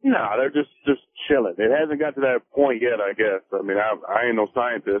 No, they're just chilling. It hasn't got to that point yet, I guess. I mean, I ain't no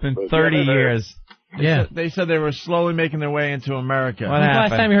scientist. It's been 30 years. They said they were slowly making their way into America. When was the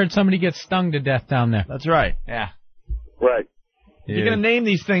last time you heard somebody get stung to death down there? That's right. Yeah. Right. If you're going to name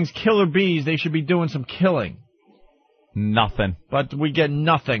these things killer bees, they should be doing some killing. Nothing. But we get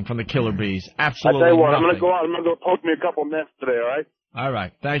nothing from the killer bees. Absolutely I tell you what, nothing. I'm going to go out. I'm going to go poke me a couple nests today, all right? All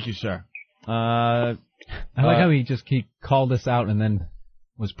right. Thank you, sir. I like how he called us out and then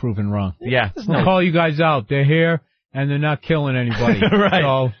was proven wrong. Yeah. We'll call you guys out. They're here, and they're not killing anybody. Right.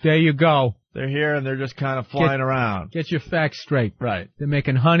 So, there you go. They're here, and they're just kind of flying around. Get your facts straight. Right. They're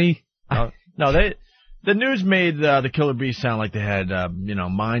making honey. The news made the killer bees sound like they had,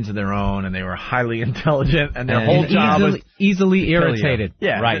 minds of their own, and they were highly intelligent, and their whole job was easily irritated.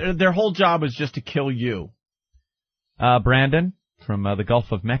 Yeah, right. Their whole job was just to kill you. Brandon from the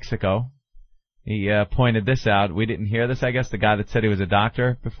Gulf of Mexico, he pointed this out. We didn't hear this, I guess. The guy that said he was a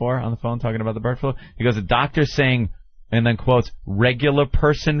doctor before on the phone talking about the bird flu. He goes, a doctor saying, and then quotes, regular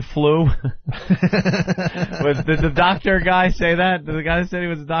person flu. Did the doctor guy say that? Did the guy that said he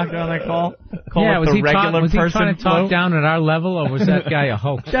was a doctor on that call? Was he trying to talk down at our level, or was that guy a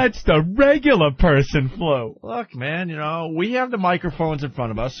hoax? That's the regular person flu. Look, man, we have the microphones in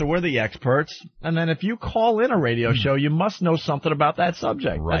front of us, so we're the experts. And then if you call in a radio show, you must know something about that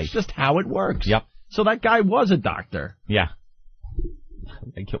subject. Right. That's just how it works. Yep. So that guy was a doctor. Yeah.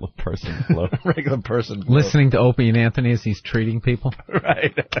 Regular person flu. Regular person flu. Listening to Opie and Anthony as he's treating people.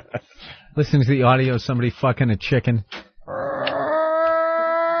 Right. Listening to the audio of somebody fucking a chicken. All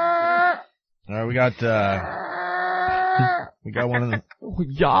right, we got one of the...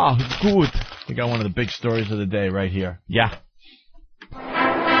 Yeah, good. We got one of the big stories of the day right here. Yeah.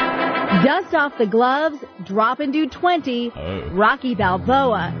 Dust off the gloves, drop into 20. Rocky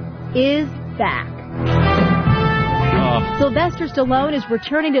Balboa is back. Sylvester Stallone is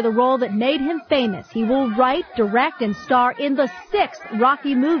returning to the role that made him famous. He will write, direct, and star in the 6th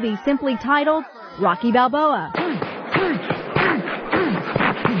Rocky movie, simply titled Rocky Balboa.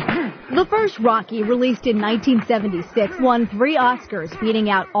 The The first Rocky, released in 1976, won 3 Oscars, beating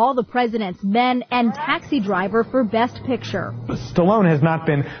out All the President's Men and Taxi Driver for Best Picture. Stallone has not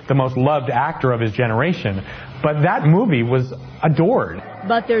been the most loved actor of his generation, but that movie was adored.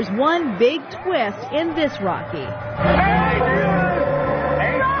 But there's one big twist in this Rocky.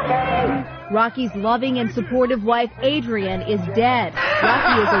 Rocky's loving and supportive wife, Adrian, is dead.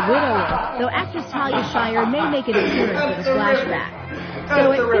 Rocky is a widower, though actress Talia Shire may make an appearance in a flashback.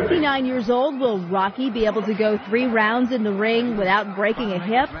 So at 59 years old, will Rocky be able to go 3 rounds in the ring without breaking a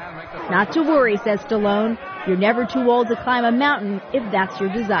hip? Not to worry, says Stallone. You're never too old to climb a mountain if that's your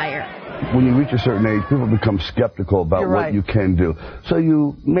desire. When you reach a certain age, people become skeptical about what you can do. So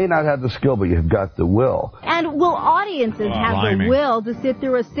you may not have the skill, but you've got the will. And will audiences have the will to sit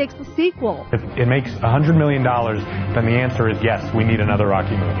through a 6th sequel? If it makes $100 million, then the answer is yes, we need another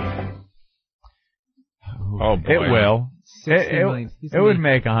Rocky movie. Oh, boy. It will. It would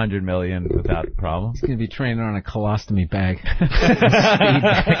make $100 million without a problem. He's going to be training on a colostomy bag. You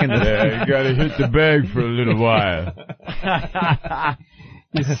got to hit the bag for a little while.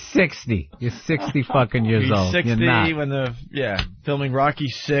 You're 60. You're 60 fucking years old. He's 60 You're not. when filming Rocky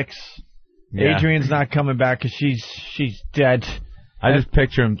 6. Yeah. Adrian's not coming back because she's dead. I just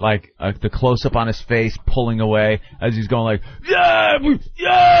picture him like the close up on his face, pulling away as he's going like, yeah,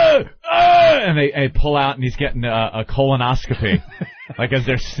 and they pull out and he's getting a colonoscopy, like as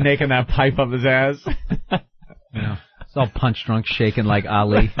they're snaking that pipe up his ass. Yeah. It's all punch drunk, shaking like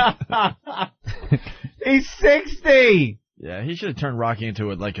Ali. He's 60. Yeah, he should have turned Rocky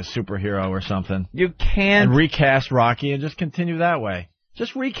into like a superhero or something. You can't. And recast Rocky and just continue that way.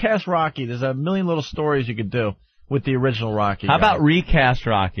 Just recast Rocky. There's a million little stories you could do with the original Rocky. How about recast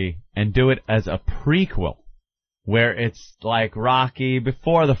Rocky and do it as a prequel, where it's like Rocky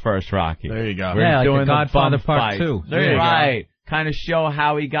before the first Rocky? There you go. Yeah, like the Godfather Part 2. There you go. Kind of show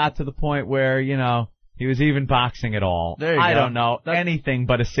how he got to the point where, he was even boxing at all. There you go. I don't know. Anything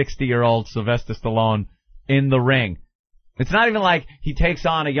but a 60-year-old Sylvester Stallone in the ring. It's not even like he takes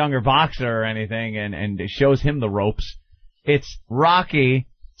on a younger boxer or anything and it shows him the ropes. It's Rocky,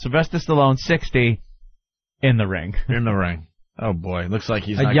 Sylvester Stallone, 60, in the ring. In the ring. Oh, boy. Looks like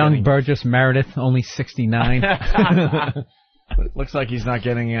he's a young Burgess Meredith, only 69. Looks like he's not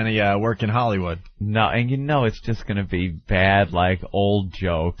getting any work in Hollywood. No, and it's just going to be bad, like, old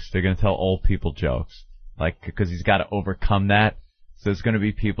jokes. They're going to tell old people jokes. Like, because he's got to overcome that. So there's going to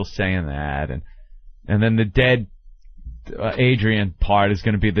be people saying that. And then the dead Adrian part is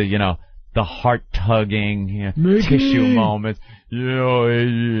going to be the heart-tugging tissue moments.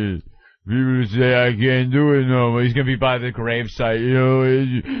 People say I can't do it no more. He's going to be by the gravesite.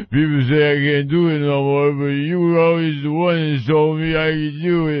 People say I can't do it no more, but you were always the one that told me I could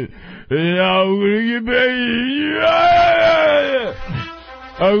do it. And now I'm going to get back.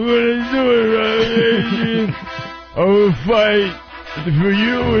 I'm going to do it, Adrian. I will fight for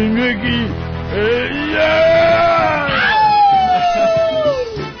you and Mickey.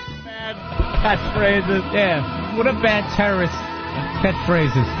 Catchphrases. Yeah. What a bad terrorist.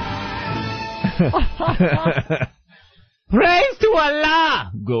 Catchphrases. Praise to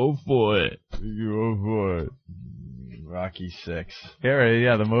Allah! Go for it. Go for it. Rocky 6.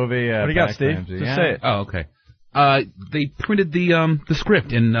 Yeah, the movie. What do you got, Steve? Just say it. Oh, okay. They printed the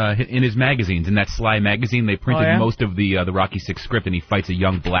script in his magazines. In that Sly magazine, they printed most of the Rocky 6 script, and he fights a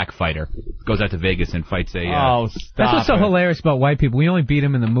young black fighter. Goes out to Vegas and fights a... That's what's so hilarious about white people. We only beat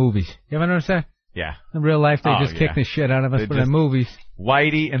them in the movies. You ever notice that? Yeah. In real life, they just kick the shit out of us, but in movies...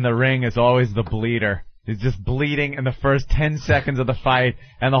 Whitey in the ring is always the bleeder. He's just bleeding in the first 10 seconds of the fight,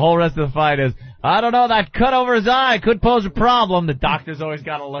 and the whole rest of the fight is, I don't know, that cut over his eye could pose a problem. The doctor's always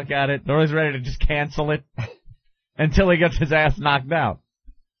got to look at it. They're always ready to just cancel it until he gets his ass knocked out.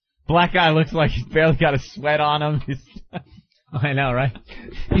 Black guy looks like he's barely got a sweat on him. I know, right?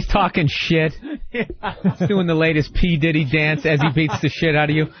 He's talking shit. He's doing the latest P. Diddy dance as he beats the shit out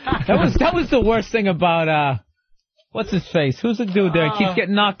of you. That was the worst thing about, what's his face? Who's the dude there? He keeps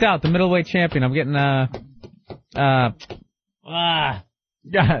getting knocked out, the middleweight champion. I'm getting, oh,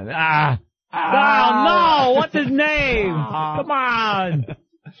 no! What's his name? Come on!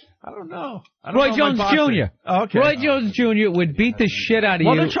 I don't know. Roy Jones Jr. Oh, okay. Roy Jones Jr. would beat the shit out of you.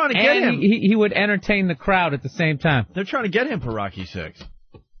 Well, they're trying to get him. He would entertain the crowd at the same time. They're trying to get him for Rocky 6.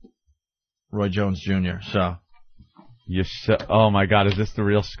 Roy Jones Jr. So. Oh, my God. Is this the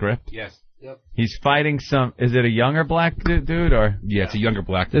real script? Yes. Yep. He's fighting is it a younger black dude or? Yeah, it's a younger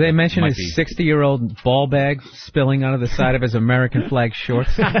black dude. Did they mention his 60-year-old ball bag spilling out of the side of his American flag shorts?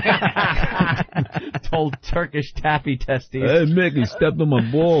 Old Turkish taffy testes. Hey, Mickey, stepped on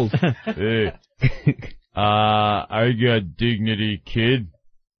my balls. Hey. I got dignity, kid.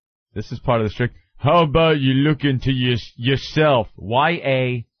 This is part of the script. How about you look into yourself?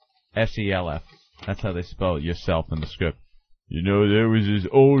 Y-A-S-E-L-F. That's how they spell yourself in the script. You know, there was this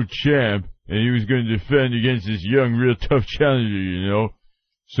old champ, and he was going to defend against this young, real tough challenger, you know.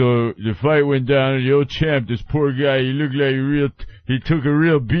 So the fight went down, and the old champ, this poor guy, he looked like he took a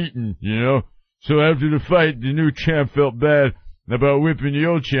real beating, you know. So after the fight, the new champ felt bad about whipping the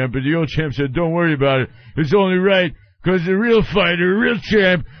old champ, but the old champ said, don't worry about it. It's only right, because the real fighter, the real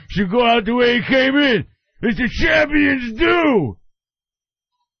champ, should go out the way he came in. It's the champions do!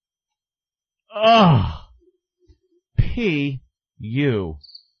 Ah. P.U.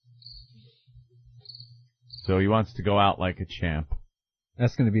 So he wants to go out like a champ.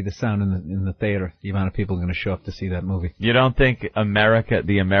 That's going to be the sound in the theater. The amount of people are going to show up to see that movie. You don't think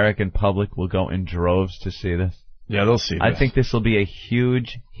the American public will go in droves to see this? Yeah, they'll see this. I think this will be a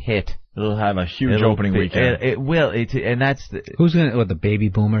huge hit. It'll have a huge opening weekend. It will. And that's who's going to? The baby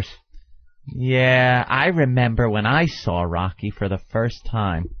boomers? Yeah, I remember when I saw Rocky for the first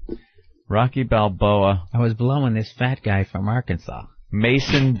time. Rocky Balboa. I was blowing this fat guy from Arkansas.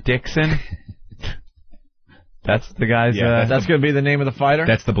 Mason Dixon. That's the guy's... Yeah, that's going to be the name of the fighter?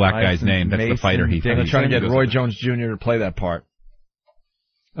 That's the black guy's name. That's the fighter he's going to try to get Roy Jones Jr. to play that part.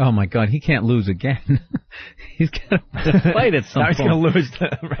 Oh, my God. He can't lose again. He's going to fight at some point. He's going to lose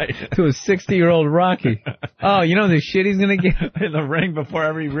to a 60-year-old Rocky. Oh, you know the shit he's going to get? In the ring before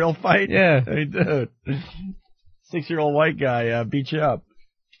every real fight? Yeah. Hey, dude. 6-year-old white guy beat you up.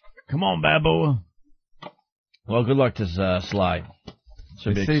 Come on, Balboa. Well, good luck to Sly.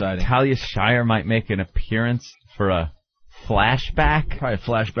 Should be exciting. Talia Shire might make an appearance for a flashback. Probably a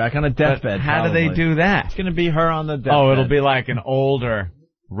flashback on a deathbed. How do they do that? It's going to be her on the deathbed. Oh, it'll be like an older,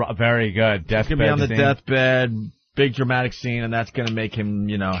 very good deathbed. It's going to be on the deathbed, big dramatic scene, and that's going to make him,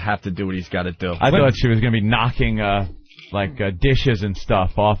 have to do what he's got to do. I thought she was going to be knocking dishes and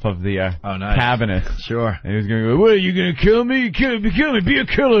stuff off of the cabinet. Sure. And he was going to go, what, are you going to kill me? Kill me. Be a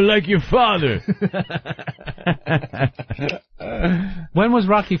killer like your father. When was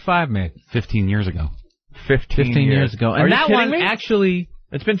Rocky V made? 15 years ago. 15 years ago. And Are that you one kidding me? actually...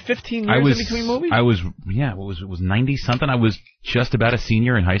 It's been 15 years in between movies? I was 90-something. I was just about a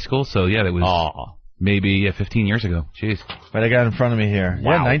senior in high school, so yeah, that was maybe 15 years ago. Jeez. But I got it in front of me here.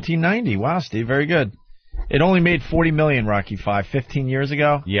 Wow. Yeah, 1990. Wow, Steve, very good. It only made $40 million, Rocky V, 15 years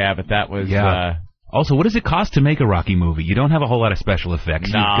ago. Yeah, but that was... Also, what does it cost to make a Rocky movie? You don't have a whole lot of special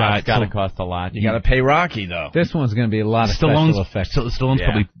effects. It's got to cost a lot. You got to pay Rocky, though. This one's going to be a lot of special effects. Stallone's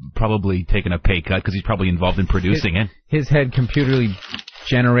probably taking a pay cut because he's probably involved in producing it. His head computerly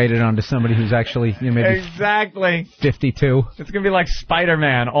generated onto somebody who's actually maybe exactly 52. It's going to be like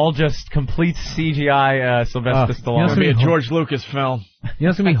Spider-Man, all just complete CGI Sylvester Stallone. It's going to be a George Lucas film. You know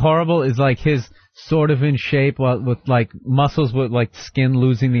what's going to be horrible is like his sort of in shape with like muscles with like skin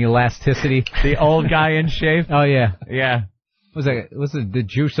losing the elasticity. The old guy in shape? Oh, yeah. Yeah. Was it the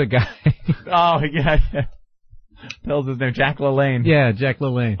juicer guy? Oh, yeah. Tells his name, Jack LaLanne. Yeah, Jack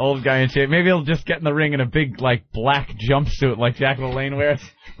LaLanne. Old guy in shape. Maybe he'll just get in the ring in a big, black jumpsuit like Jack LaLanne wears,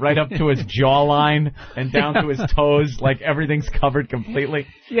 right up to his jawline and down to his toes, like everything's covered completely.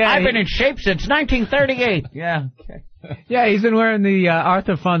 Yeah, I've been in shape since 1938. Yeah. Okay. Yeah, he's been wearing the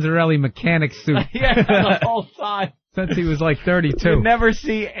Arthur Fonzarelli mechanic suit. Yeah, the whole time. Since he was like 32. You never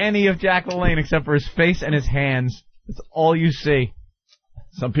see any of Jack LaLanne except for his face and his hands. That's all you see.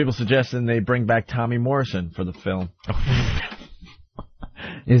 Some people suggesting they bring back Tommy Morrison for the film.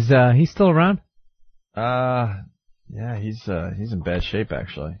 Is he still around? Yeah, he's in bad shape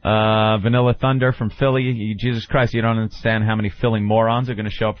actually. Vanilla Thunder from Philly. Jesus Christ, you don't understand how many Philly morons are going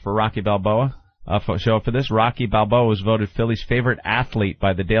to show up for Rocky Balboa. Show up for this. Rocky Balboa was voted Philly's favorite athlete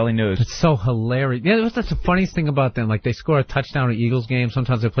by the Daily News. It's so hilarious. Yeah, that's the funniest thing about them. Like, they score a touchdown at Eagles games.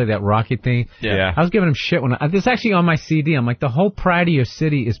 Sometimes they play that Rocky thing. Yeah. I was giving him shit when it's actually on my CD. I'm like, the whole Pride of Your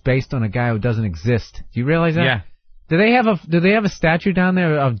City is based on a guy who doesn't exist. Do you realize that? Yeah. Do they have a statue down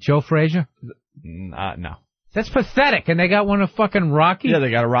there of Joe Frazier? No. That's pathetic. And they got one of fucking Rocky? Yeah,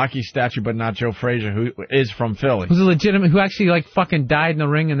 they got a Rocky statue, but not Joe Frazier, who is from Philly. Who's a legitimate, who actually fucking died in the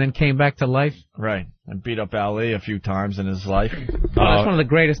ring and then came back to life. Right. And beat up Ali a few times in his life. That's one of the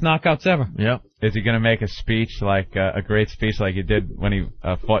greatest knockouts ever. Yep. Is he going to make a speech, a great speech like he did when he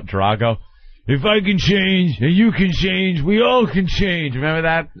fought Drago? If I can change, and you can change, we all can change. Remember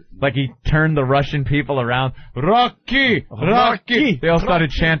that? Like he turned the Russian people around. Rocky! Rocky! They all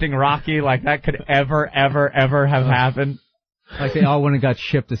started chanting Rocky like that could ever have happened. Like they all went and got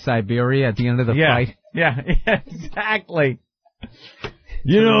shipped to Siberia at the end of the fight. Yeah, exactly.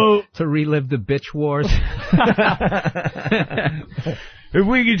 You know, to relive the bitch wars. If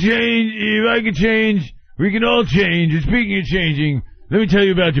we can change, if I can change, we can all change. And speaking of changing, Let me tell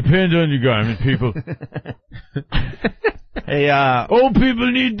you about your pants undergarment, people. Hey, old people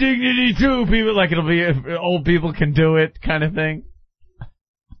need dignity too. People like it'll be old people can do it kind of thing.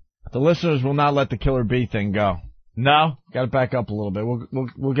 The listeners will not let the Killer Bee thing go. No, got to back up a little bit.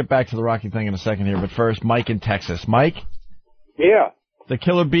 We'll get back to the Rocky thing in a second here, but first, Mike in Texas. Mike? Yeah. The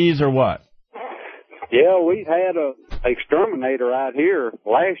Killer Bees are what? Yeah, we had a exterminator out here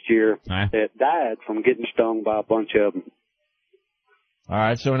last year that died from getting stung by a bunch of them. All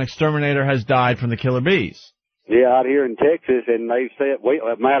right, so an exterminator has died from the Killer Bees. Yeah, out here in Texas, and they said,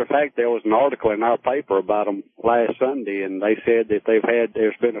 as a matter of fact, there was an article in our paper about them last Sunday, and they said that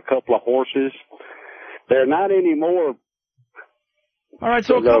there's been a couple of horses. They're not anymore. All right,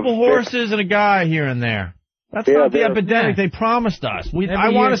 so a couple horses and a guy here and there. That's not the epidemic they promised us. I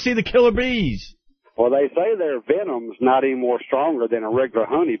want to see the Killer Bees. Well, they say their venom's not any more stronger than a regular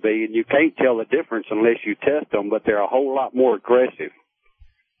honeybee, and you can't tell the difference unless you test them, but they're a whole lot more aggressive.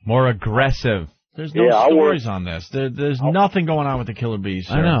 More aggressive. There's no stories on this. There's nothing going on with the Killer Bees,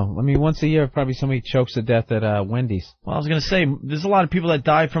 sir. I know. I mean, once a year, probably somebody chokes to death at Wendy's. Well, I was going to say, there's a lot of people that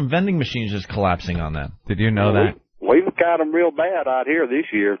die from vending machines just collapsing on them. Did you know that? We've got them real bad out here this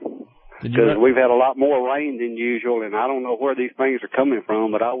year. Because we've had a lot more rain than usual, and I don't know where these things are coming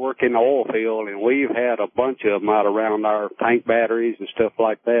from, but I work in the oil field, and we've had a bunch of them out around our tank batteries and stuff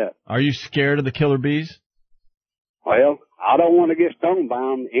like that. Are you scared of the Killer Bees? Well, I don't want to get stung by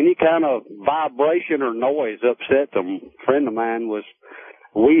them. Any kind of vibration or noise upsets them. A friend of mine was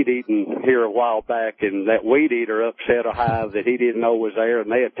weed eating here a while back, and that weed eater upset a hive that he didn't know was there,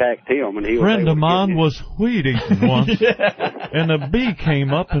 and they attacked him. And he was friend of mine was weed eating once, and a bee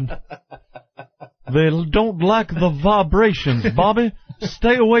came up, and they don't like the vibrations, Bobby.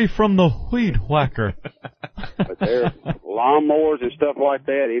 Stay away from the weed whacker. But there's lawnmowers and stuff like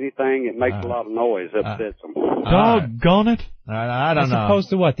that. Anything that makes a lot of noise upsets them. Doggone it! I don't know. As opposed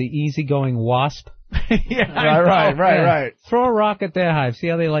to what? The easygoing wasp? Yeah, right. Throw a rock at their hive. See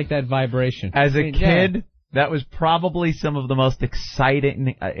how they like that vibration. As a kid, that was probably some of the most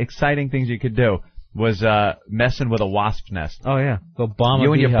exciting things you could do. Was messing with a wasp nest. Oh yeah, go bomb.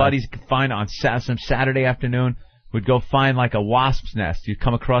 You and your buddies could find on some Saturday afternoon. Would go find like a wasp's nest. You'd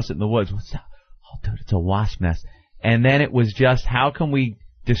come across it in the woods. What's that? Oh, dude, it's a wasp nest. And then it was just, how can we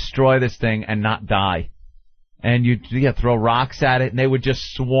destroy this thing and not die? And you'd throw rocks at it, and they would just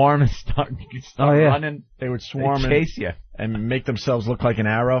swarm and start running. They would swarm and chase you and make themselves look like an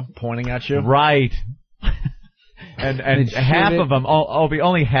arrow pointing at you. Right. and half of them,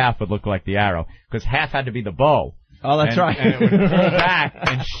 only half would look like the arrow, because half had to be the bow. Oh, that's right. And it would pull back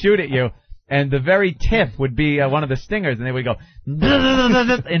and shoot at you. And the very tip would be one of the stingers, and they would go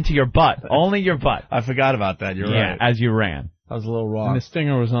into your butt. Only your butt. I forgot about that. You're right. Yeah, as you ran. I was a little wrong. And the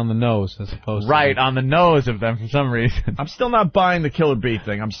stinger was on the nose as opposed to... Right, on the nose of them for some reason. I'm still not buying the Killer Bee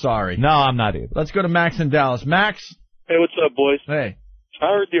thing. I'm sorry. No, I'm not either. Let's go to Max in Dallas. Max? Hey, what's up, boys? Hey. I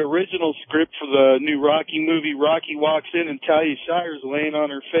heard the original script for the new Rocky movie. Rocky walks in and Talia Shire's laying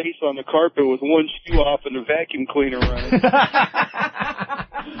on her face on the carpet with one shoe off and a vacuum cleaner running.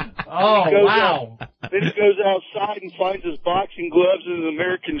 Wow. Then he goes outside and finds his boxing gloves and his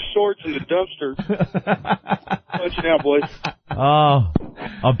American shorts in the dumpster. Punching out, boys. Oh,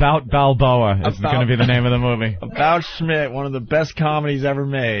 About Balboa is going to be the name of the movie. About Schmidt, one of the best comedies ever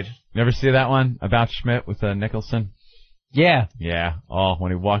made. You ever see that one? About Schmidt with Nicholson? Yeah. Yeah. Oh,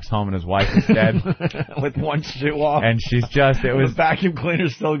 when he walks home and his wife is dead. With one shoe off. And she's just, it was... The vacuum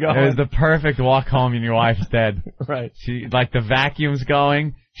cleaner's still going. It was the perfect walk home and your wife's dead. Right. She, like, the vacuum's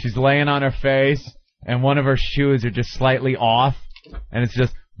going, she's laying on her face, and one of her shoes are just slightly off, and it's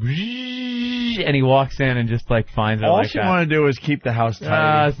just... And he walks in and just, like, finds her all like she that. wanted to do was keep the house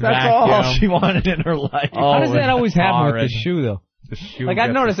tidy. That's vacuum. all she wanted in her life. How does that always happen with the shoe, though? The shoe like,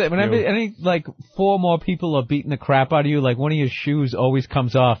 I've noticed that whenever any, like, 4 more people are beating the crap out of you, like, one of your shoes always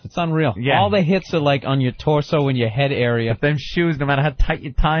comes off. It's unreal. Yeah. All the hits are, like, on your torso and your head area. But them shoes, no matter how tight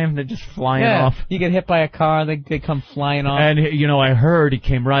you tie them, they're just flying off. You get hit by a car, they come flying off. And, you know, I heard he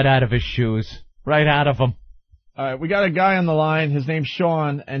came right out of his shoes. Right out of them. All right, we got a guy on the line. His name's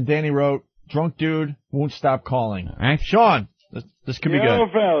Sean, and Danny wrote, "Drunk dude won't stop calling." All right, Sean, this could be good. Yo,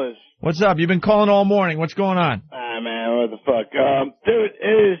 fellas. What's up? You've been calling all morning. What's going on? Ah, man, what the fuck? Dude,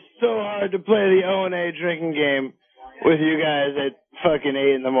 it is so hard to play the O&A drinking game with you guys at fucking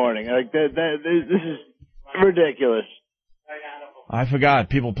 8 in the morning. Like, this is ridiculous. I forgot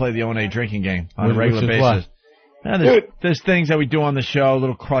people play the O&A drinking game on a regular basis. What? Yeah, there's things that we do on the show,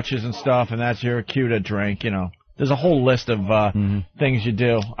 little crutches and stuff, and that's your cue to drink, you know. There's a whole list of things you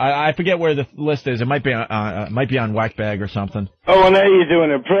do. I forget where the list is. It might be on Whackbag or something. O&A, you do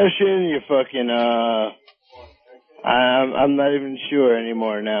an impression, you fucking, I'm not even sure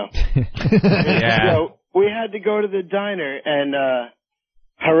anymore now. Yeah. So we had to go to the diner and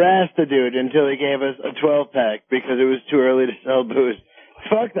harass the dude until he gave us a 12-pack because it was too early to sell booze.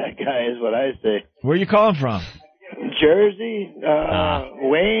 Fuck that guy is what I say. Where are you calling from? Jersey,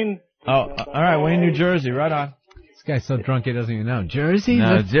 Wayne. Oh, all right, Wayne, New Jersey. Right on. This guy's so drunk he doesn't even know. Jersey?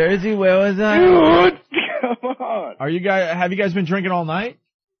 No, Jersey, where was I? Dude, come on. Have you guys been drinking all night?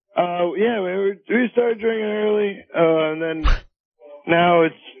 Yeah, we started drinking early, and then now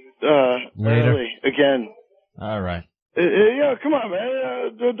it's Later. early again. All right. Yeah, come on,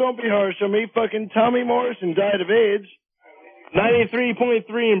 man. Don't be harsh on me. Fucking Tommy Morrison died of AIDS.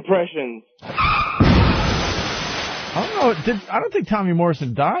 93.3 impressions. I don't think Tommy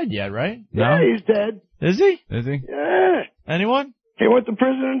Morrison died yet, right? Yeah, No? he's dead. Is he? Is he? Yeah. Anyone? He went to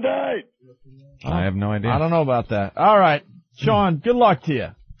prison and died. I have no idea. I don't know about that. All right. Sean, good luck to you.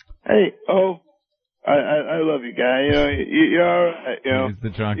 Hey, I love you, guy. You know, you're all right. You know, He's the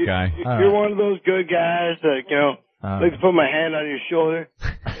drunk guy. You're one of those good guys that, you know, like to put my hand on your shoulder.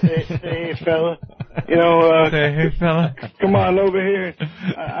 Say, hey, fella. You know, say, hey, fella. Come on over here.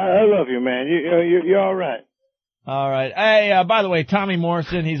 I love you, man. You're all right. All right. Hey, by the way, Tommy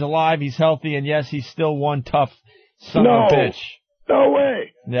Morrison, he's alive, he's healthy, and yes, he's still one tough son of a bitch. No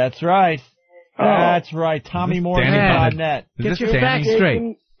way. That's right. That's right. TommyMorrison.net. Get your facts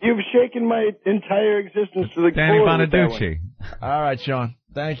straight. You've shaken my entire existence to the Danny core. Bonaducci. All right, Sean.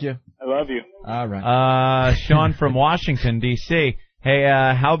 Thank you. I love you. All right. Sean from Washington, D.C. Hey,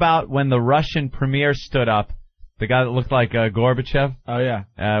 how about when the Russian premier stood up, the guy that looked like Gorbachev? Oh, yeah.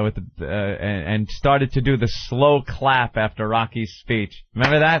 And started to do the slow clap after Rocky's speech.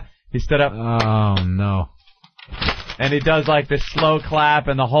 Remember that? He stood up. Oh, no. And he does like this slow clap,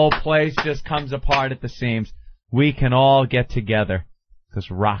 and the whole place just comes apart at the seams. We can all get together,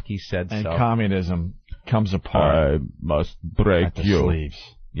 because Rocky said and so. And communism comes apart. I must break at the you. sleeves.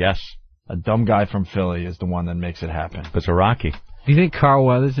 Yes. A dumb guy from Philly is the one that makes it happen. Because of Rocky. Do you think Carl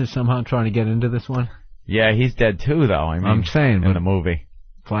Weathers is somehow trying to get into this one? Yeah, he's dead too, though. I mean, I'm saying. In the movie.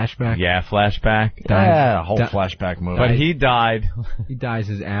 Flashback? Yeah, flashback. Yeah, a whole flashback movie. But he died. He dyes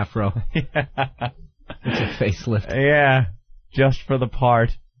his afro. Yeah. It's a facelift. Yeah, just for the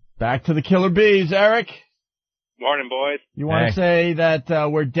part. Back to the Killer Bees, Eric. Morning, boys. You want to say that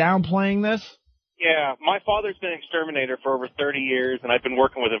we're downplaying this? Yeah, my father's been an exterminator for over 30 years, and I've been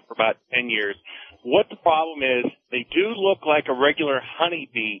working with him for about 10 years. What the problem is, they do look like a regular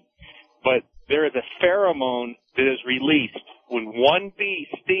honeybee, but there is a pheromone that is released. When one bee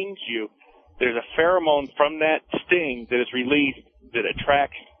stings you, there's a pheromone from that sting that is released that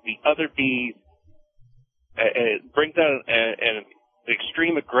attracts the other bees. It brings out an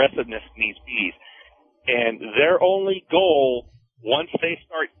extreme aggressiveness in these bees. And their only goal, once they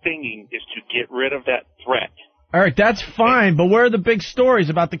start stinging, is to get rid of that threat. Eric, that's fine, but where are the big stories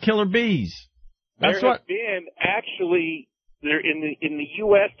about the killer bees? There has been, actually, in the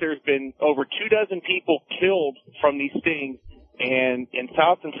U.S., there's been over 24 people killed from these stings, and in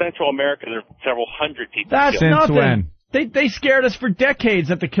South and Central America, there are several hundred people killed. Since nothing. When? They scared us for decades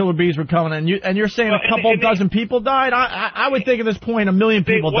that the killer bees were coming, and you're saying a couple dozen people died? I would think at this point 1 million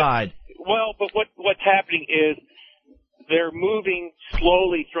people died. Well, but what's happening is they're moving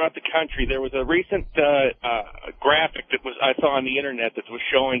slowly throughout the country. There was a recent graphic that I saw on the internet that was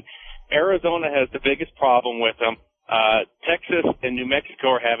showing Arizona has the biggest problem with them. Texas and New Mexico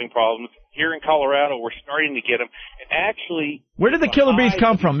are having problems. Here in Colorado, we're starting to get them. And actually, where did the killer bees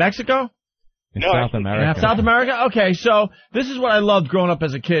come from? Mexico? In South America. South America? Okay, so this is what I loved growing up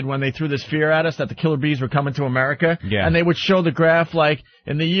as a kid when they threw this fear at us that the killer bees were coming to America. Yeah. And they would show the graph like,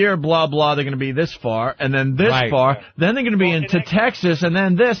 in the year blah, blah, they're going to be this far, and then this far, then they're going to be into Texas, and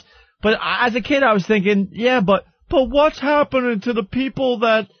then this. But as a kid, I was thinking, yeah, but what's happening to the people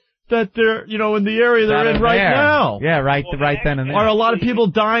that they're, in the area they're in right now? Yeah, right then and there. Are a lot of people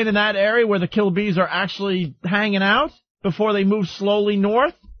dying in that area where the killer bees are actually hanging out before they move slowly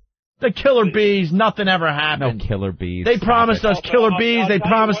north? The killer bees, nothing ever happened. No killer bees. They promised us killer bees. They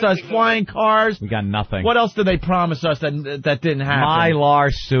promised us flying cars. We got nothing. What else did they promise us that didn't happen? Mylar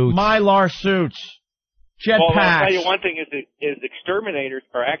suits. Jetpacks. Well, I'll tell you one thing is exterminators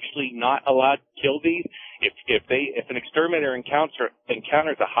are actually not allowed to kill these. If an exterminator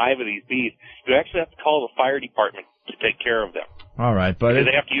encounters a hive of these bees, you actually have to call the fire department to take care of them. All right, but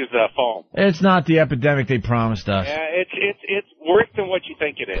they have to use foam. It's not the epidemic they promised us. Yeah, it's worse than what you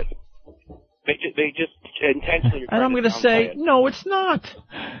think it is. They just intentionally. And I'm going to say, no, it's not.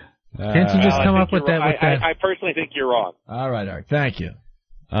 Can't you just come up with that? I personally think you're wrong. All right, Eric. Thank you.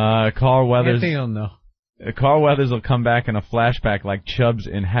 Carl Weathers. I think he'll know. Carl Weathers will come back in a flashback like Chubbs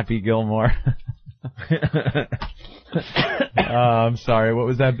in Happy Gilmore. I'm sorry. What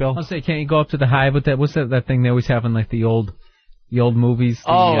was that, Bill? I'll say, can't you go up to the hive with that? What's that thing they always have in like the old movies?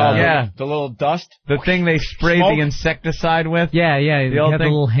 Yeah, the little dust. The thing they spray the insecticide with. Yeah. The old had thing.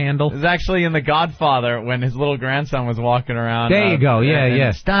 the little handle. It was actually in The Godfather when his little grandson was walking around. There you go.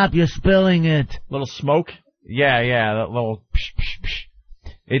 Yeah. Stop! You're spilling it. Little smoke. Yeah. That little. Psh, psh, psh.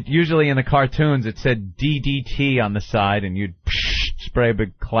 It usually in the cartoons it said DDT on the side, and you'd spray a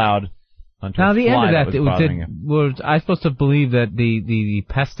big cloud. Now the end of that, was I supposed to believe that the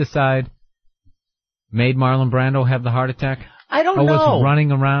pesticide made Marlon Brando have the heart attack? I don't know. Or was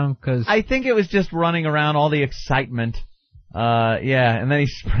running around? Cause I think it was just running around, all the excitement. And then he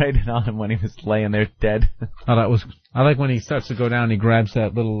sprayed it on him when he was laying there dead. I like when he starts to go down, he grabs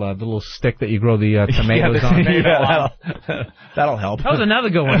that little stick that you grow the tomatoes on. That'll help. That was another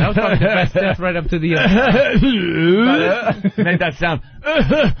good one. That was probably the best death right up to the made that sound.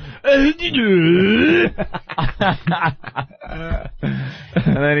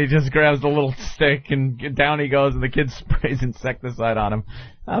 And then he just grabs the little stick and down he goes, and the kid sprays insecticide on him.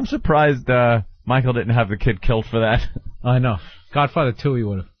 I'm surprised Michael didn't have the kid killed for that. I know. Godfather 2 he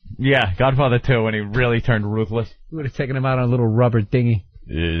would have. Yeah, Godfather 2 when he really turned ruthless. He would have taken him out on a little rubber dinghy.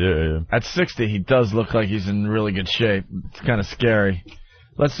 Yeah. At 60, he does look like he's in really good shape. It's kind of scary.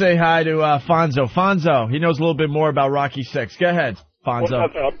 Let's say hi to Fonzo. Fonzo, he knows a little bit more about Rocky 6. Go ahead, Fonzo.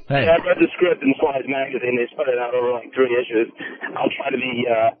 What's up? Hey. Yeah, I read the script in Slides magazine. They spread it out over like 3 issues. I'll try to be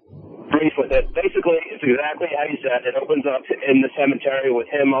brief with it. Basically, it's exactly how you said. It opens up in the cemetery with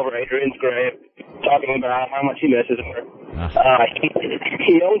him over Adrian's grave, talking about how much he misses her.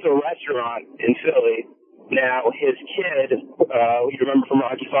 He owns a restaurant in Philly. Now, his kid, you remember from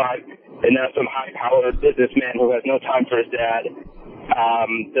Rocky V, and now some high-powered businessman who has no time for his dad.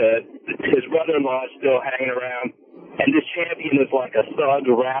 His brother-in-law is still hanging around, and this champion is like a thug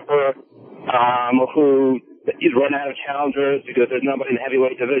rapper who he's run out of challengers because there's nobody in the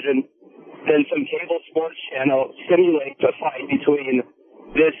heavyweight division. Then some cable sports channel simulates a fight between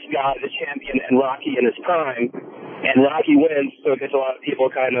this guy, the champion, and Rocky in his prime. And Rocky wins, so it gets a lot of people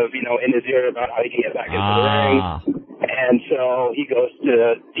kind of, in his ear about how he can get back into the ring. And so he goes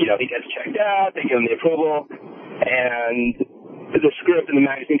to, he gets checked out, they give him the approval, and the script in the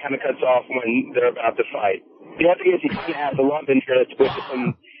magazine kind of cuts off when they're about to fight. The other thing is he kind of has a love interest with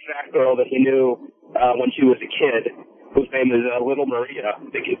some fat girl that he knew when she was a kid, whose name is Little Maria.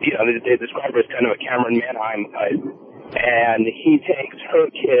 They describe her as kind of a Cameron Manheim type. And he takes her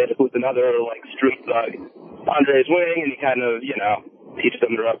kid, who's another, street thug, under his wing, and he kind of, teaches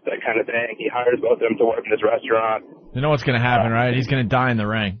them to rough, that kind of thing. He hires both of them to work in his restaurant. You know what's going to happen, right? He's going to die in the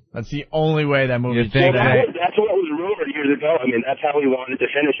ring. That's the only way that movie is Well, that's what was rumored years ago. I mean, that's how he wanted to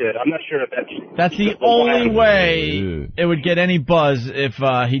finish it. I'm not sure if That's the only way it would get any buzz if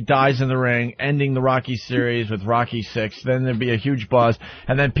he dies in the ring, ending the Rocky series with Rocky 6. Then there'd be a huge buzz.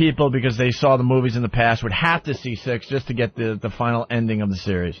 And then people, because they saw the movies in the past, would have to see 6 just to get the final ending of the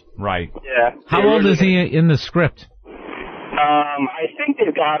series. Right. Yeah. How old is he in the script? I think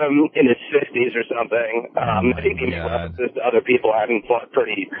they've got him in his 50s or something. I think they make references to other people having fought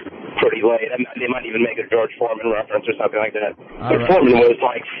pretty late. They might even make a George Foreman reference or something like that. But Foreman was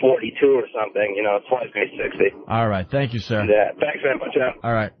like 42 or something. Slide's 60. All right. Thank you, sir. Yeah. Thanks, man. Watch out.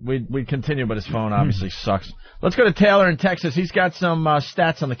 All right. We'd continue, but his phone obviously sucks. Let's go to Taylor in Texas. He's got some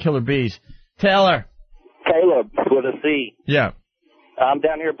stats on the Killer Bees. Taylor. Caleb with a C. Yeah. I'm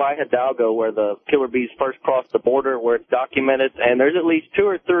down here by Hidalgo where the killer bees first crossed the border, where it's documented, and there's at least 2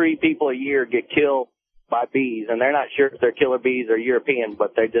 or 3 people a year get killed by bees, and they're not sure if they're killer bees or European,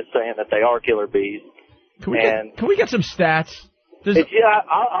 but they're just saying that they are killer bees. Can we get some stats?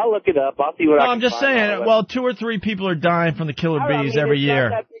 I'll look it up. I'll see what I can I'm just saying, 2 or 3 people are dying from the killer bees every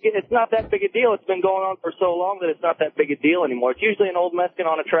year. It's not that big a deal. It's been going on for so long that it's not that big a deal anymore. It's usually an old Mexican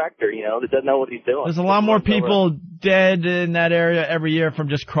on a tractor, that doesn't know what he's doing. There's a lot more people dead in that area every year from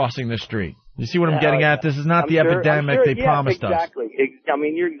just crossing the street. You see what I'm getting at? This is not the epidemic they promised us. Exactly. I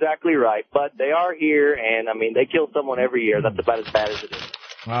mean, you're exactly right. But they are here, and, they kill someone every year. That's about as bad as it is.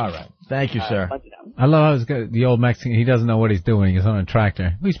 All right. Thank you, sir. I love how the old Mexican, he doesn't know what he's doing. He's on a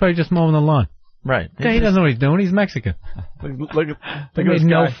tractor. He's probably just mowing the lawn. Right. Yeah, he doesn't know what he's doing. He's Mexican. Look at it made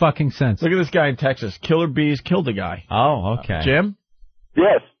no fucking sense. Look at this guy in Texas. Killer bees killed a guy. Oh, okay. Jim?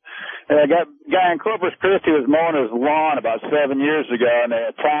 Yes. A guy in Corpus Christi was mowing his lawn about 7 years ago, and they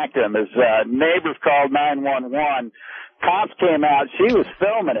attacked him. His neighbors called 911. Cops came out. She was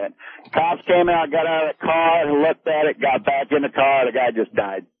filming it. Cops came out, got out of the car, and looked at it, got back in the car. The guy just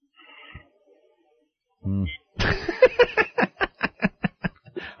died.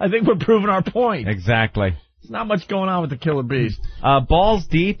 I think we're proving our point. Exactly. There's not much going on with the killer bees. Balls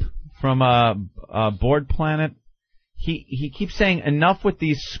Deep from Board Planet. He keeps saying, enough with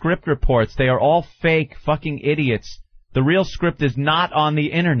these script reports. They are all fake fucking idiots. The real script is not on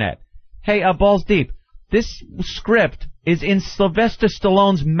the internet. Hey, Balls Deep, this script is in Sylvester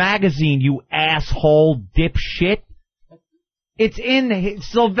Stallone's magazine, you asshole dipshit. It's in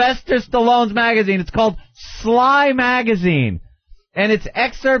Sylvester Stallone's magazine. It's called Sly Magazine. And it's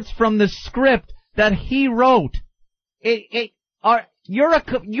excerpts from the script that he wrote. You're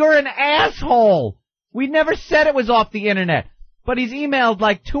an asshole. We never said it was off the internet. But he's emailed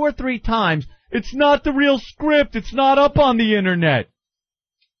like 2 or 3 times. It's not the real script. It's not up on the internet.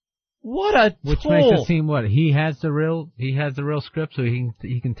 What a Which tool. makes it seem what he has the real script, so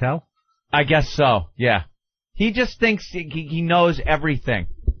he can tell. I guess so. Yeah. He just thinks he knows everything.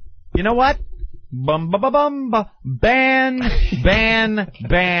 You know what? Ban.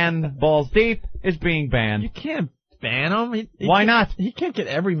 Balls Deep is being banned. You can't ban him. Why not? He can't get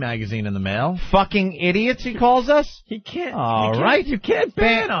every magazine in the mail. Fucking idiots, he calls us? He can't. All right. You can't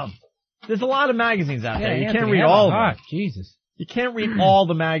ban him. There's a lot of magazines out there. You Anthony, can't read all of them. Jesus. You can't read all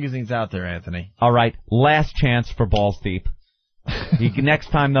the magazines out there, Anthony. All right. Last chance for Balls Deep. Next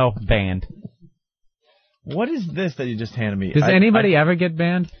time, though, banned. What is this that you just handed me? Does anybody ever get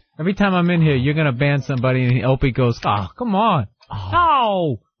banned? Every time I'm in here, you're going to ban somebody, and Opie goes, oh, come on.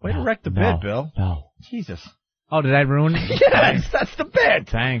 Oh. Way to wreck the bit, Bill. No. Jesus. Oh, did I ruin it? Yes, that's the bit.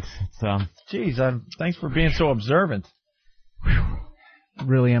 Thanks. Jeez, thanks for being so observant.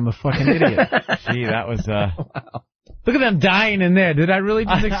 Really am a fucking idiot. Gee, that was, Wow. Look at them dying in there. Did I really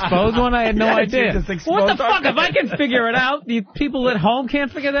just expose one? I had no idea. What the fuck? If I can figure it out, the people at home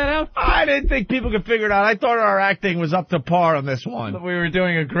can't figure that out? I didn't think people could figure it out. I thought our acting was up to par on this one. We were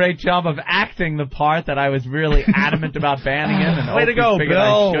doing a great job of acting the part that I was really adamant about banning him. And Way to go,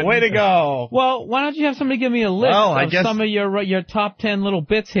 Bill. Way to go. Well, why don't you have somebody give me a list of some of your top 10 little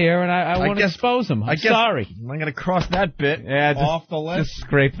bits here, and I want to expose them. I'm sorry. I'm going to cross that bit off the list. Just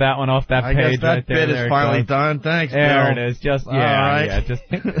scrape that one off that page. I guess that right there. bit is finally done. Thanks, Bill. There it is. Just just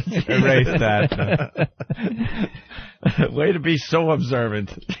erase that. Way to be so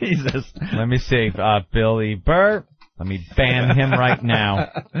observant. Jesus. Let me see. Billy Burr. Let me ban him right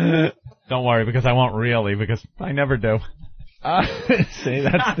now. Don't worry, because I won't really, because I never do. See,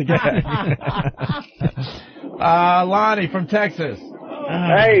 that's the guy. Lonnie from Texas.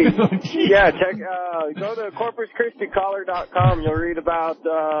 Hey, yeah, check. Go to CorpusChristiCollar.com. You'll read about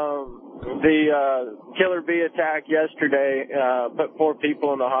the killer bee attack yesterday. Put 4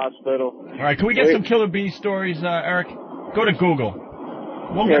 people in the hospital. All right, can we get some killer bee stories, Eric? Go to Google.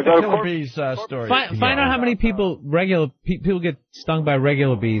 We'll get the killer bees stories. Find out how many people get stung by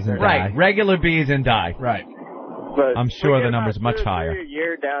regular bees and die. Right, regular bees and die. Right. But I'm sure the number's much higher. A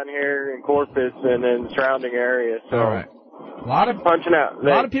year down here in Corpus and in surrounding areas. So. All right. A lot of punching out. A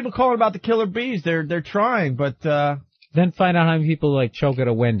lot of people calling about the killer bees. They're trying, but then find out how many people choke at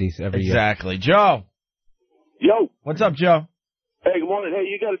a Wendy's every year. Exactly. Joe. Yo. What's up, Joe? Hey, good morning. Hey,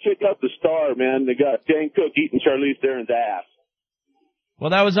 you got to check out the Star, man. They got Dan Cook eating Charlize Theron's ass. Well,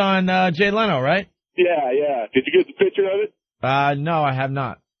 that was on Jay Leno, right? Yeah. Did you get the picture of it? No, I have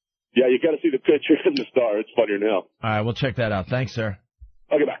not. Yeah, you got to see the picture in the Star. It's funnier now. All right, we'll check that out. Thanks, sir.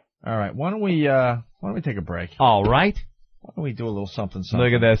 Okay, bye. All right, why don't we take a break? All right. Why don't we do a little something?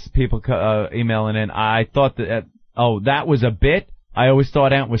 Look at this. People emailing in. I thought that, that was a bit. I always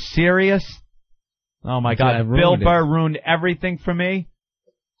thought Ant was serious. Oh, my God. Bill Burr ruined everything for me.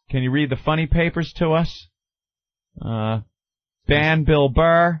 Can you read the funny papers to us? Ban Bill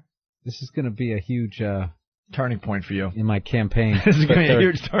Burr. This is going to be a huge turning point for you in my campain. This is going to be a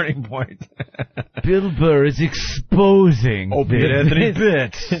huge turning point. Bill Burr is exposing Opie and Anthony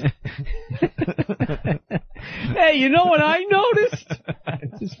bits. Hey, you know what I noticed?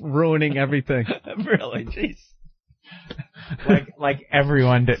 Just ruining everything. Really, jeez. Like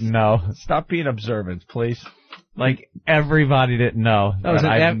everyone didn't know. Stop being observant, please. Like everybody didn't know. That was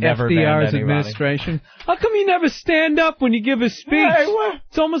FDR's administration. How come you never stand up when you give a speech? Hey,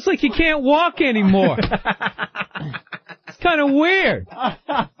 it's almost like you can't walk anymore. It's kind of weird.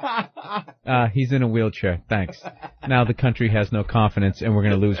 He's in a wheelchair. Thanks. Now the country has no confidence, and we're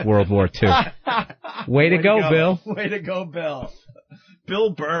going to lose World War II. Way to go, Bill. Way to go, Bill.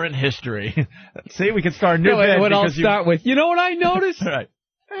 Bill Burr in history. See, we can start a new bit. What I'll start with. You know what I noticed? Right.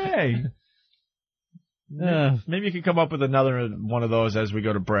 Hey. Maybe you can come up with another one of those as we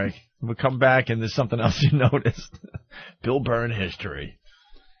go to break. We'll come back and there's something else you noticed. Bill Burr in history.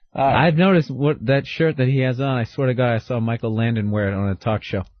 I've noticed that shirt that he has on. I swear to God, I saw Michael Landon wear it on a talk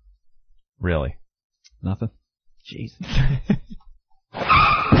show. Really? Nothing. Jesus.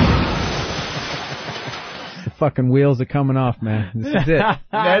 fucking wheels are coming off, man. This is it.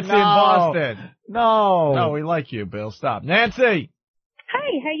 Nancy in Boston. No. No, we like you, Bill. Stop. Nancy!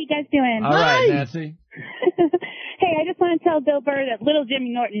 Hi, how you guys doing? All right, Nancy. Hey, I just want to tell Bill Burr that little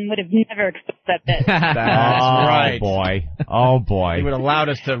Jimmy Norton would have never expressed that bit. That's right. Boy. Oh, boy. He would have allowed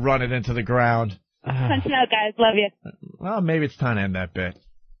us to run it into the ground. Punching out, guys. Love you. Well, maybe it's time to end that bit.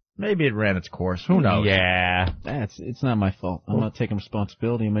 Maybe it ran its course. Who knows? Yeah. It's not my fault. I'm not taking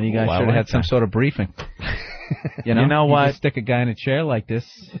responsibility. I mean, you guys Well, should have had some sort of briefing. You know what? You just stick a guy in a chair like this,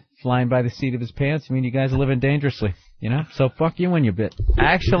 flying by the seat of his pants. I mean, you guys are living dangerously. You know? So fuck you and your bit.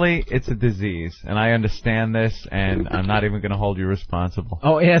 Actually, it's a disease, and I understand this, and I'm not even going to hold you responsible.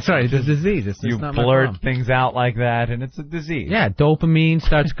 Oh, yeah, that's right. It's a disease. It's you not my blurt problem. things out like that, and it's a disease. Yeah, dopamine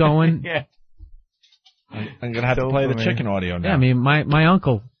starts going. Yeah. I'm going to have to play the chicken audio now. Yeah, I mean, my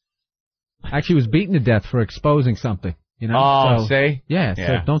uncle actually was beaten to death for exposing something. You know? Oh, so, see? Yeah,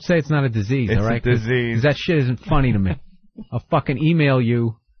 so don't say it's not a disease, It's all right? a disease. 'Cause that shit isn't funny to me. I'll fucking email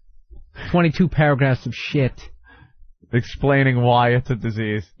you 22 paragraphs of shit. Explaining why it's a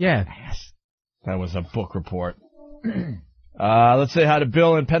disease. Yeah. That was a book report. Let's say hi to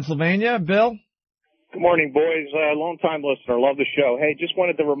Bill in Pennsylvania. Bill? Good morning, boys. Long-time listener. Love the show. Hey, just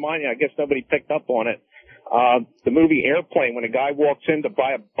wanted to remind you, I guess nobody picked up on it. The movie Airplane, when a guy walks in to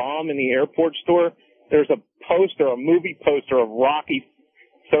buy a bomb in the airport store, there's a poster, a movie poster of Rocky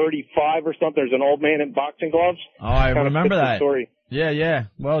 35 or something. There's an old man in boxing gloves. Oh, I Kinda remember fits the that. story. Yeah.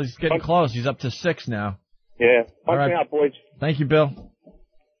 Well, he's getting close. He's up to 6 now. Yeah. All Punch right. me out, boys. Thank you, Bill. All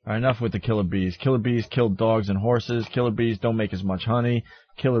right, enough with the killer bees. Killer bees kill dogs and horses. Killer bees don't make as much honey.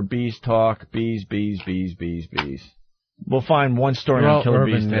 Killer bees talk. Bees. We'll find one story on killer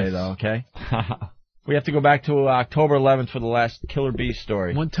bees today, though, okay? We have to go back to October 11th for the last killer bee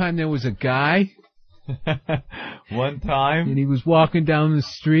story. One time there was a guy. One time? And he was walking down the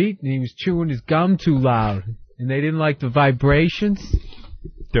street, and he was chewing his gum too loud. And they didn't like the vibrations.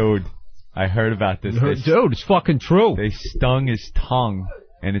 Dude, I heard about this. Dude, it's fucking true. They stung his tongue,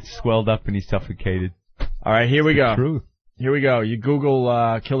 and it swelled up, and he suffocated. All right, here we go. Truth. Here we go. You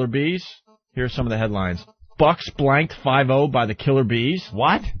Google killer bees. Here are some of the headlines. Bucks blanked 5-0 by the killer bees.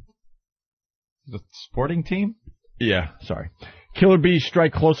 What? The sporting team? Yeah, sorry. Killer bees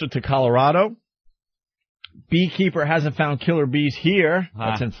strike closer to Colorado. Beekeeper hasn't found killer bees here.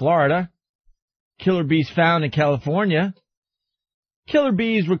 That's in Florida. Killer bees found in California. Killer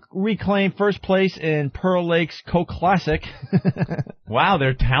bees reclaim first place in Pearl Lake's Coke Classic. Wow,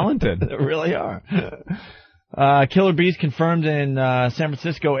 they're talented. They really are. Killer bees confirmed in San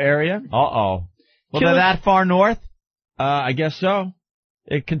Francisco area. Uh-oh. Well, they're that far north? I guess so.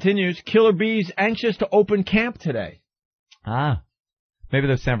 It continues. Killer bees anxious to open camp today. Ah. Maybe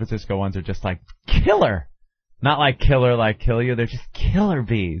those San Francisco ones are just like killer. Not like killer, like kill you. They're just killer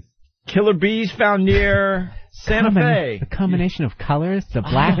bees. Killer bees found near Santa Fe. The combination of colors, the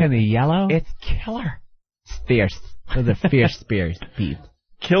black and the yellow. It's killer. It's fierce. Those are fierce bees.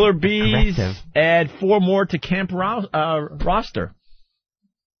 Killer bees Aggressive. add 4 more to camp roster.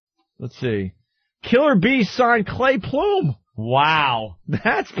 Let's see. Killer bees signed Clay Plume. Wow.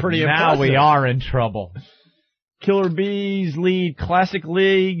 That's pretty impressive. Now we are in trouble. Killer bees lead Classic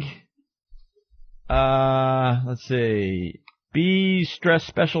League. Let's see. Bees stress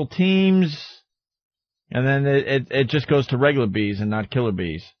special teams. And then it just goes to regular bees and not killer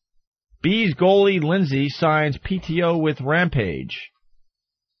bees. Bees goalie Lindsay signs PTO with Rampage.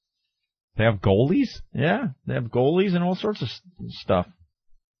 They have goalies? Yeah, they have goalies and all sorts of stuff.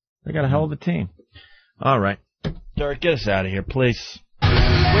 They got a hell of a team. All right. Derek, get us out of here, please.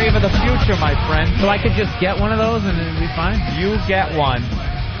 Wave of the future, my friend. So I could just get one of those and it'd be fine? You get one,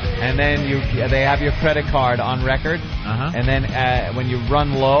 and then they have your credit card on record, and then when you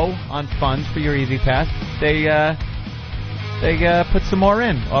run low on funds for your Easy Pass, they put some more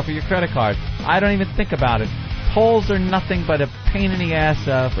in off of your credit card. I don't even think about it. Tolls are nothing but a pain in the ass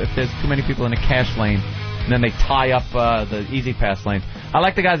if there's too many people in a cash lane, and then they tie up the Easy Pass lane. I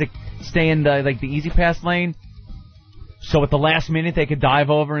like the guys that stay in the Easy Pass lane, so at the last minute they could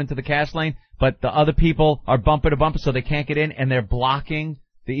dive over into the cash lane, but the other people are bumper to bumper, so they can't get in, and they're blocking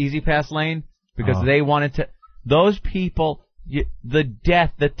the Easy Pass lane because they wanted to. Those people,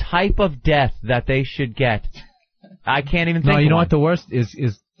 the type of death that they should get, I can't even think. No, you know of what the worst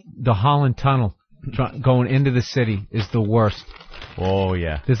is the Holland Tunnel going into the city is the worst. Oh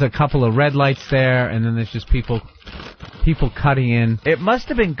yeah. There's a couple of red lights there, and then there's just people cutting in. It must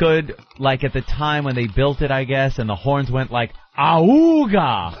have been good, like at the time when they built it, I guess, and the horns went like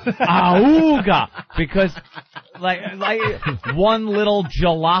 "Auga, auga," because like one little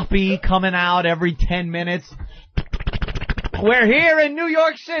jalopy coming out every 10 minutes. We're here in New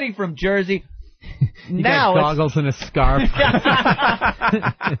York City from Jersey. now goggles and a scarf.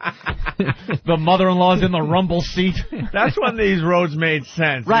 The mother-in-law's in the rumble seat. That's when these roads made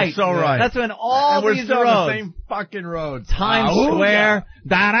sense. Right. You're so right. That's when all and we're these still roads. on the same fucking roads. Times Square.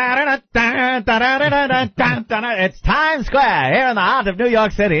 It's Times Square here in the heart of New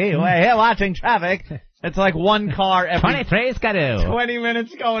York City. We're here watching traffic. It's like one car every 20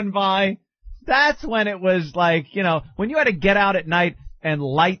 minutes going by. That's when it was like, when you had to get out at night and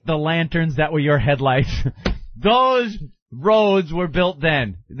light the lanterns that were your headlights. Those roads were built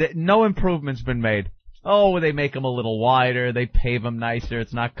then. No improvement's been made. Oh, they make them a little wider. They pave them nicer.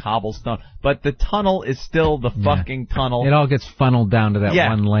 It's not cobblestone. But the tunnel is still the fucking tunnel. It all gets funneled down to that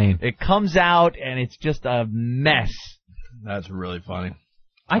one lane. It comes out, and it's just a mess. That's really funny.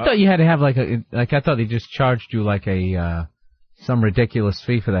 I thought you had to have I thought they just charged you like some ridiculous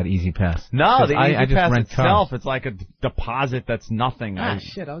fee for that Easy Pass. No, the Easy I just Pass rent itself, cars. it's like a deposit that's nothing.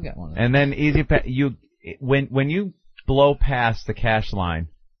 Shit, I'll get one. And then Easy Pass, when you blow past the cash line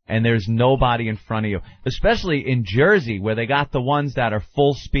and there's nobody in front of you, especially in Jersey where they got the ones that are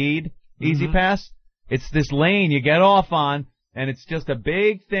full speed Easy Pass, it's this lane you get off on, and it's just a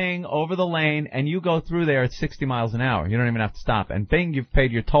big thing over the lane, and you go through there at 60 miles an hour. You don't even have to stop. And bing, you've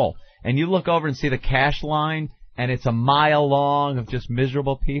paid your toll. And you look over and see the cash line, and it's a mile long of just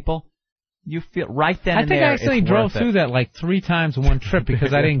miserable people. You feel right then and there. I think I actually drove through that like 3 times in one trip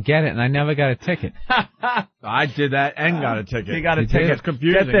because I didn't get it, and I never got a ticket. I did that and got a ticket. You got a ticket. It's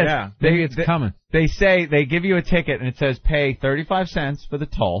confusing, Get this. yeah. Maybe it's coming. They say they give you a ticket, and it says pay 35 cents for the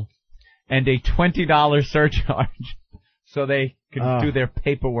toll and a $20 surcharge so they can do their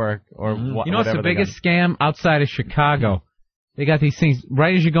paperwork or whatever. You know what's the biggest scam outside of Chicago? They got these things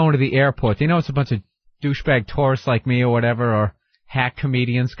right as you go into the airport. You know it's a bunch of douchebag tourists like me or whatever, or hack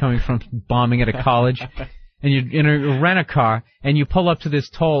comedians coming from bombing at a college, and you rent a car, and you pull up to this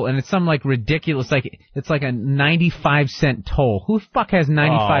toll, and it's some like ridiculous, it's like a 95-cent toll. Who the fuck has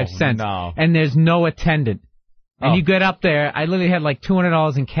 95 cents? No. And there's no attendant. And you get up there, I literally had like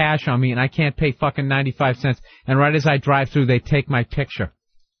 $200 in cash on me, and I can't pay fucking 95 cents, and right as I drive through, they take my picture.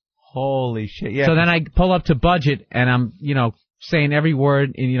 Holy shit, yeah. So then I pull up to budget, and I'm, saying every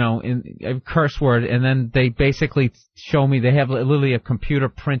word, in every curse word, and then they basically show me, they have literally a computer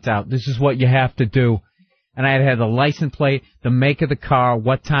printout. This is what you have to do. And I had to have the license plate, the make of the car,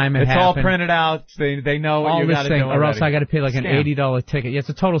 what time it happened. It's all printed out. They know what you got to do or else I got to pay like Scam. an $80 ticket. Yeah, it's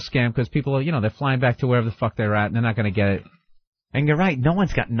a total scam because people, they're flying back to wherever the fuck they're at, and they're not going to get it. And you're right. No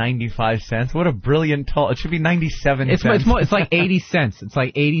one's got 95 cents. What a brilliant toll. It should be 97 cents. It's like 80 cents. It's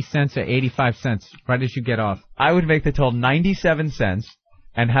like 80 cents or 85 cents right as you get off. I would make the toll 97 cents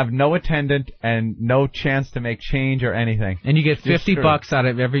and have no attendant and no chance to make change or anything. And you get $50 out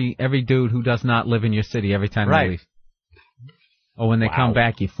of every dude who does not live in your city every time they leave. Or when they come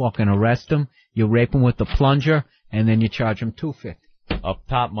back, you fucking arrest them, you rape them with the plunger, and then you charge them $2.50. Up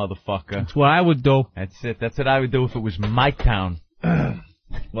top, motherfucker. That's what I would do. That's it. That's what I would do if it was my town.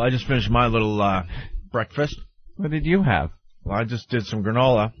 Well, I just finished my little breakfast. What did you have? Well, I just did some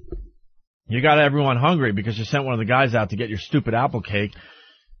granola. You got everyone hungry because you sent one of the guys out to get your stupid apple cake.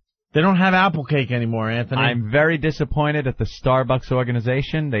 They don't have apple cake anymore, Anthony. I'm very disappointed at the Starbucks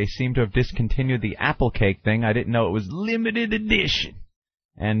organization. They seem to have discontinued the apple cake thing. I didn't know it was limited edition.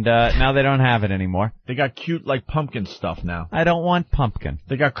 And now they don't have it anymore. They got cute, like, pumpkin stuff now. I don't want pumpkin.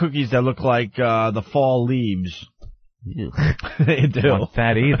 They got cookies that look like the fall leaves. They do. I don't want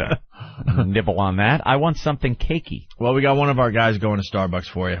that either. Nibble on that. I want something cakey. Well, we got one of our guys going to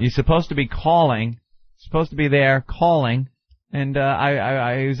Starbucks for you. You're supposed to be calling. Supposed to be there calling. And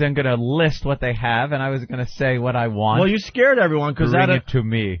I was then going to list what they have, and I was going to say what I want. Well, you scared everyone because bring it to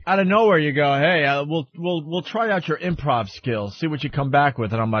me. Out of nowhere you go, hey, we'll try out your improv skills, see what you come back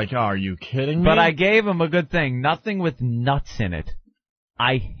with, and I'm like, oh, are you kidding me? But I gave him a good thing, nothing with nuts in it.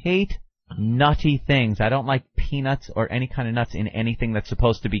 I hate nutty things. I don't like peanuts or any kind of nuts in anything that's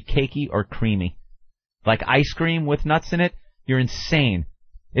supposed to be cakey or creamy. Like ice cream with nuts in it, you're insane.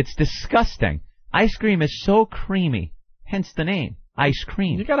 It's disgusting. Ice cream is so creamy. Hence the name, ice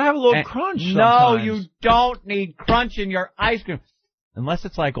cream. You gotta have a little crunch sometimes. No, you don't need crunch in your ice cream. Unless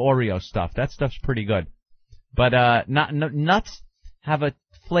it's like Oreo stuff. That stuff's pretty good. But nuts have a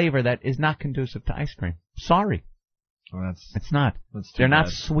flavor that is not conducive to ice cream. Sorry. Well, it's not. They're not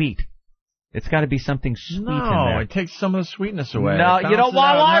sweet. It's got to be something sweet in there. No, it takes some of the sweetness away. No, you know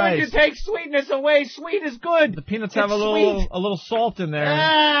why? Why would you take sweetness away? Sweet is good. The peanuts have a little salt in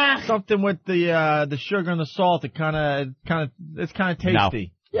there. Something with the sugar and the salt. It's kind of tasty. No.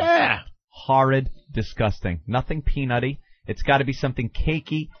 Yeah. Horrid, disgusting. Nothing peanutty. It's got to be something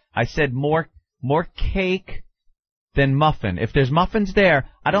cakey. I said more cake than muffin. If there's muffins there,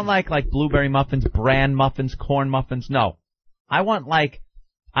 I don't like blueberry muffins, bran muffins, corn muffins. No. I like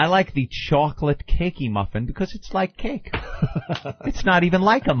the chocolate cakey muffin because it's like cake. It's not even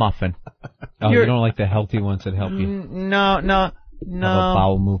like a muffin. Oh, you don't like the healthy ones that help you? No. Have a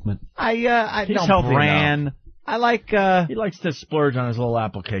bowel movement. He's no healthy bran. now. I like. He likes to splurge on his little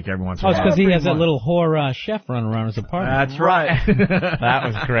apple cake every once in a while. Oh, it's because he has a little whore chef running around his apartment. That's right. That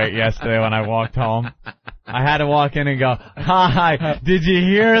was great yesterday when I walked home. I had to walk in and go, hi, did you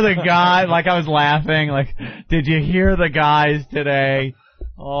hear the guy? Like I was laughing, like, did you hear the guys today?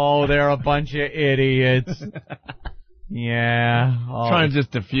 Oh, they're a bunch of idiots. Yeah. Oh. Trying to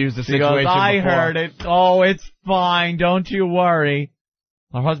just diffuse the She situation. goes, I heard it. Oh, it's fine. Don't you worry.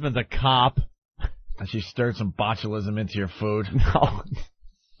 My husband's a cop. And she stirred some botulism into your food. No.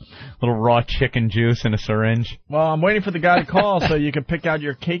 Little raw chicken juice in a syringe. Well, I'm waiting for the guy to call so you can pick out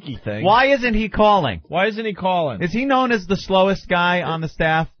your cakey thing. Why isn't he calling? Why isn't he calling? Is he known as the slowest guy on the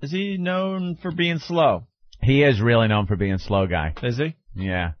staff? Is he known for being slow? He is really known for being slow guy. Is he?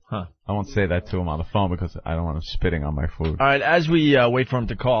 Yeah. Huh. I won't say that to him on the phone because I don't want him spitting on my food. All right, as we wait for him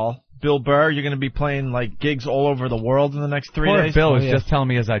to call, Bill Burr, you're going to be playing like gigs all over the world in the next 3 days? Bill was just telling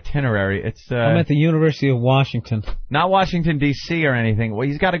me his itinerary. It's I'm at the University of Washington. Not Washington, D.C. or anything. Well,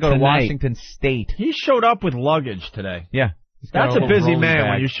 he's got to go to Washington State. He showed up with luggage today. Yeah. That's a busy man bag.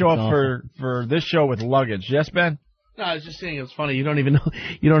 when you show up for this show with luggage. Yes, Ben? No, I was just saying it's funny. You don't even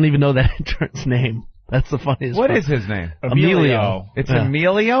know that intern's name. That's the funniest What part. is his name? Emilio. It's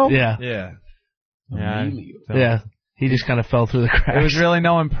Emilio? Yeah. Yeah. Yeah. He just kind of fell through the cracks. There was really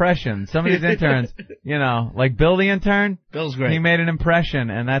no impression. Some of these interns, like Bill the intern. Bill's great. He made an impression,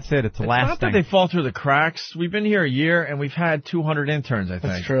 and that's it. It's Not lasting. that they fall through the cracks. We've been here a year, and we've had 200 interns, I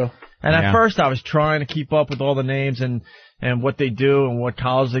think. That's true. And at first, I was trying to keep up with all the names and what they do and what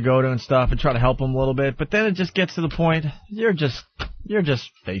college they go to and stuff and try to help them a little bit. But then it just gets to the point, you're just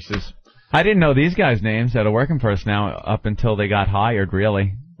faces. I didn't know these guys' names that are working for us now up until they got hired,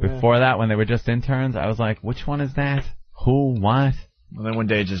 really. Before that, when they were just interns, I was like, which one is that? Who? What? And then one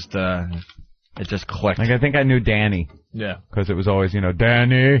day it just clicked. Like, I think I knew Danny. Yeah. Because it was always,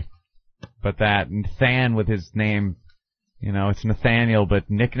 Danny. But that Nathan with his name, it's Nathaniel, but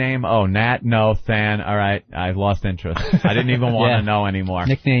nickname? Oh, Nat? No, Than. All right, I've lost interest. I didn't even want to know anymore.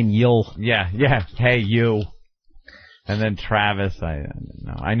 Nickname Yul. Yeah. Hey, you. And then Travis, I didn't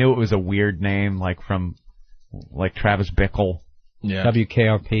know. I knew it was a weird name, like Travis Bickle. Yeah.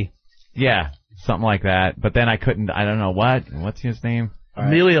 WKRP. Yeah, something like that. But then I don't know what's his name?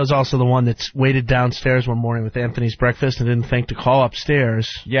 Emilio's also the one that's waited downstairs one morning with Anthony's breakfast and didn't think to call upstairs.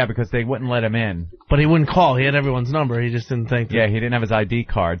 Yeah, because they wouldn't let him in. But he wouldn't call. He had everyone's number. He just didn't think to. Yeah, he didn't have his ID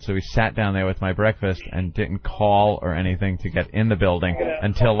card, so he sat down there with my breakfast and didn't call or anything to get in the building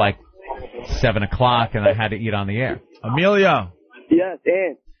until 7 o'clock, and I had to eat on the air. Emilio. Yes,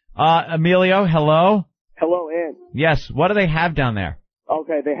 Ann. Emilio, hello? Hello, Ann. Yes, what do they have down there?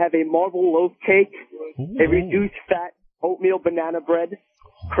 Okay, they have a marble loaf cake, a reduced fat oatmeal banana bread,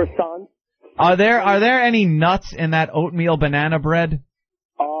 croissant. Are there any nuts in that oatmeal banana bread?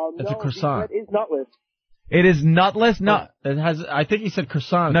 It's a croissant. The bread is nutless. It is nutless? No. It has. I think he said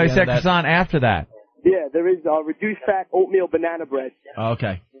croissant. No, he said croissant after that. Yeah, there is reduced fat oatmeal banana bread. Oh,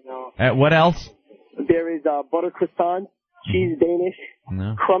 okay. What else? There is butter croissant, cheese Danish,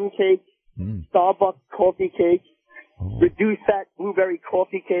 No. crumb cake, Starbucks coffee cake, reduced fat blueberry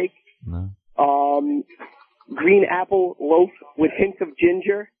coffee cake, No. green apple loaf with hints of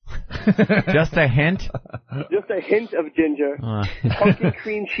ginger. Just a hint? Just a hint of ginger. Pumpkin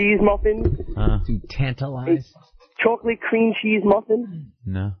cream cheese muffin. To tantalize. Chocolate cream cheese muffin.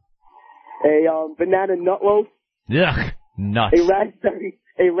 No. A banana nut loaf. Yuck. Nuts.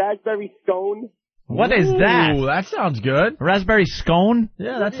 A raspberry scone. What is that? Ooh, that sounds good. Raspberry scone?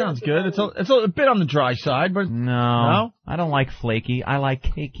 Yeah, that sounds good. It's a bit on the dry side, but no. I don't like flaky. I like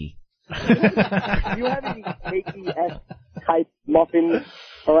cakey. Do you have any cakey-esque type muffins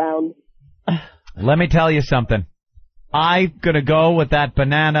around? Let me tell you something. I'm gonna go with that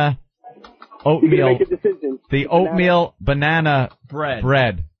banana oatmeal. You can make a decision. The oatmeal banana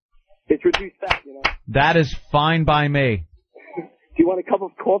bread. It's reduced fat, That is fine by me. Do you want a cup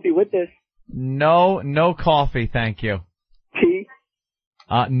of coffee with this? No coffee, thank you. Tea?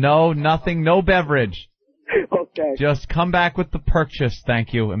 No, nothing, no beverage. Okay. Just come back with the purchase,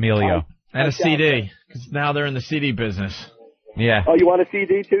 thank you, Emilio. And a CD, because now they're in the CD business. Yeah. Oh, you want a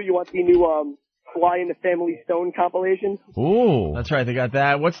CD too? You want the new Fly in the Family Stone compilation? Ooh. That's right, they got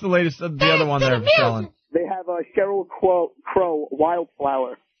that. What's the latest, the other one they're selling? They have Sheryl Crow,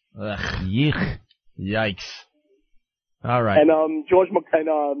 Wildflower. Ugh. Yeek. Yikes. All right. And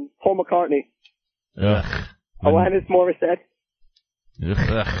Paul McCartney. Ugh. Alanis Morissette.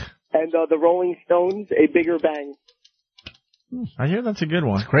 Ugh. And the Rolling Stones, A Bigger Bang. I hear that's a good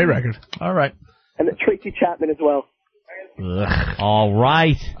one. It's a great record. All right. And the Tracy Chapman as well. Ugh. All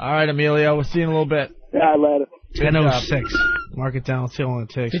right. All right, Emilio. We'll see you in a little bit. Yeah, later. 10:06. Mark it down. Let's see how long it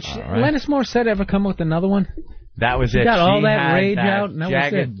takes. Did Alanis Morissette ever come with another one? That was She it. got all She that had rage that out, and that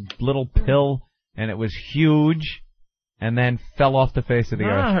was jagged little pill, and it was huge, and then fell off the face of the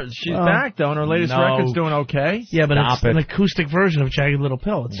earth. She's back, though, and her latest record's doing okay. Yeah, but Stop it's an acoustic version of Jagged Little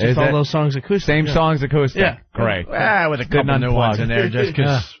Pill. It's Is just all it? those songs acoustic. Same songs acoustic. Yeah. Great. With a couple new ones in there, just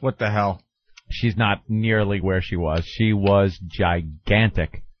because, what the hell. She's not nearly where she was. She was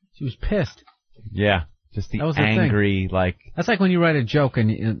gigantic. She was pissed. Yeah. Just the That was the angry, like... That's like when you write a joke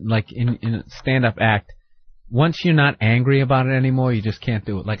and like in a stand-up act. Once you're not angry about it anymore, you just can't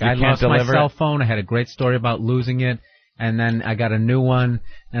do it. Like, I lost my cell phone. I had a great story about losing it. And then I got a new one.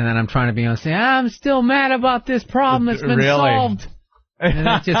 And then I'm trying to be on saying, I'm still mad about this problem. It's been solved. And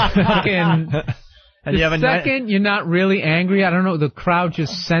it just fucking... And you have second you're not really angry, I don't know, the crowd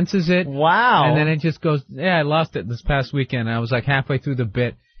just senses it. Wow. And then it just goes, yeah, I lost it this past weekend. I was like halfway through the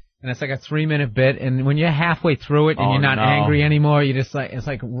bit. And it's like a 3-minute bit, and when you're halfway through it and you're not angry anymore, you just like it's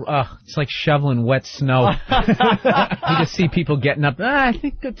like shoveling wet snow. You just see people getting up. I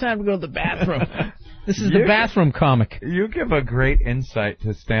think good time to go to the bathroom. This is the bathroom comic. You give a great insight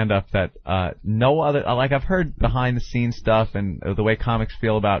to stand-up that no other... Like, I've heard behind-the-scenes stuff and the way comics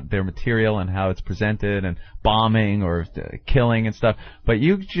feel about their material and how it's presented and bombing or killing and stuff, but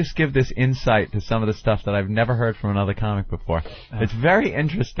you just give this insight to some of the stuff that I've never heard from another comic before. It's very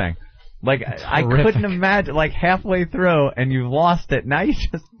interesting. Like, I couldn't imagine, like, halfway through, and you've lost it. Now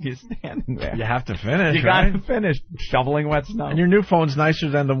you're standing there. You have to finish, You gotta finish shoveling wet snow. And your new phone's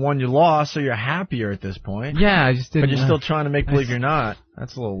nicer than the one you lost, so you're happier at this point. Yeah, I just didn't... But you're still trying to make believe you're not.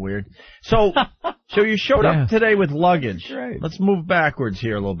 That's a little weird. So you showed up today with luggage. Right. Let's move backwards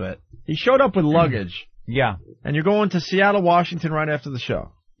here a little bit. You showed up with luggage. Yeah. And you're going to Seattle, Washington right after the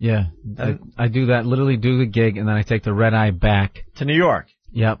show. Yeah. I do that, literally do the gig, and then I take the red eye back. To New York.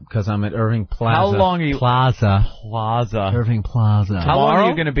 Yep, because I'm at Irving Plaza. How long are you... Plaza. Irving Plaza. How long are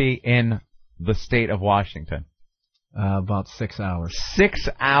you going to be in the state of Washington? About 6 hours. 6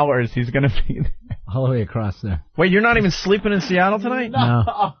 hours he's going to be there. All the way across there. Wait, you're not even sleeping in Seattle tonight?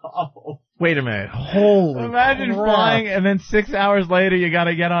 No. Wait a minute. Holy Imagine crap. flying and then 6 hours later you got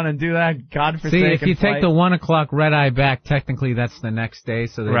to get on and do that godforsaken See, if you flight. take the 1 o'clock red eye back, technically that's the next day,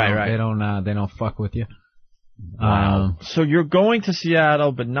 so they don't fuck with you. Wow. So you're going to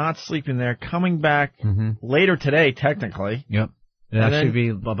Seattle, but not sleeping there, coming back later today, technically. Yep. It'll actually be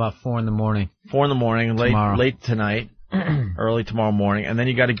about 4 in the morning. 4 in the morning, late tonight, early tomorrow morning, and then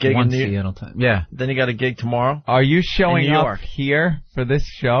you got a gig in Seattle time. Yeah. Then you got a gig tomorrow. Are you showing in New up York here for this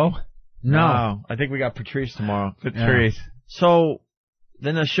show? No. I think we got Patrice tomorrow. Patrice. Yeah. So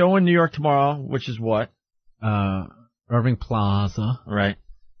then a show in New York tomorrow, which is what? Irving Plaza. Right.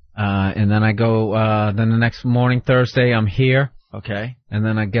 And then I go, then the next morning, Thursday, I'm here. Okay. And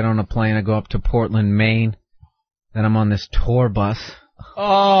then I get on a plane, I go up to Portland, Maine. Then I'm on this tour bus.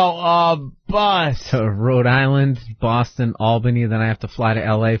 Oh, a bus. To Rhode Island, Boston, Albany. Then I have to fly to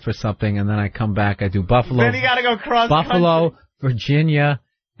L.A. for something, and then I come back. I do Buffalo. Then you got to go cross Buffalo, country. Virginia,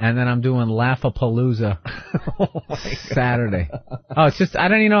 and then I'm doing Laugh-A-Palooza Saturday. Oh, it's just, I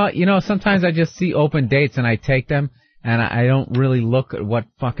don't even know, sometimes I just see open dates and I take them. And I don't really look at what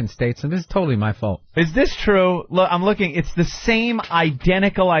fucking states, and this is totally my fault. Is this true? Look, I'm looking. It's the same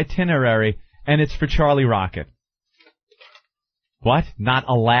identical itinerary, and it's for Charlie Rocket. What? Not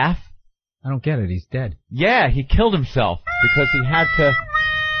a laugh? I don't get it. He's dead. Yeah, he killed himself because he had to...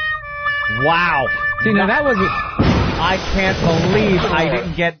 Wow. See, now that was... I can't believe I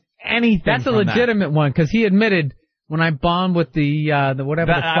didn't get anything That's a legitimate one, because he admitted... When I bombed with the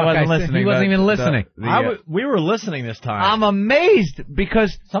whatever the fuck I wasn't listening. He wasn't even listening. We were listening this time. I'm amazed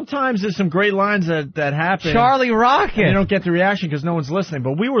because sometimes there's some great lines that happen. Charlie Rocket. And you don't get the reaction because no one's listening,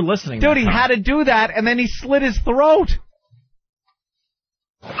 but we were listening. Dude, he had to do that, and then he slit his throat.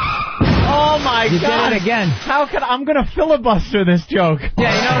 Oh my God! You did it again. How could I'm gonna filibuster this joke?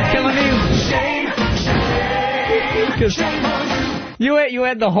 Yeah, you know what's killing me? You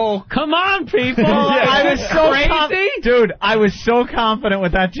had the whole, come on, people! I was so crazy. Dude, I was so confident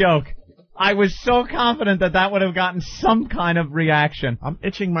with that joke. I was so confident that would have gotten some kind of reaction. I'm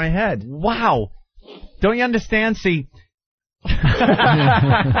itching my head. Wow. Don't you understand? See... I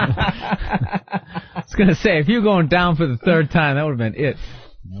was going to say, if you're going down for the third time, that would have been it.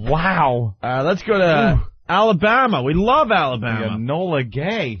 Wow. Let's go to Alabama. We love Alabama. Enola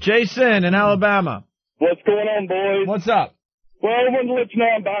Gay. Jason in Alabama. What's going on, boys? What's up? Well, I wanted to let you know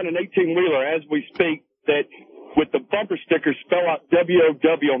I'm buying an 18-wheeler as we speak that with the bumper sticker spell out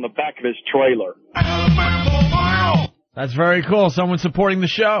WOW on the back of his trailer. That's very cool. Someone supporting the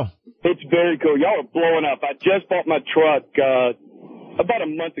show. It's very cool. Y'all are blowing up. I just bought my truck about a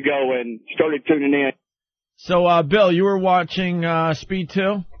month ago and started tuning in. So, Bill, you were watching Speed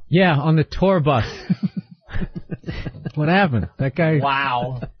 2? Yeah, on the tour bus. What happened? That guy...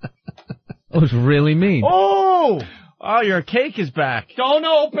 Wow. It was really mean. Oh, your cake is back. Don't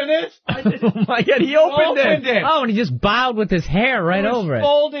open it. Oh, my God, he opened it. Oh, and he just bowed with his hair right over it.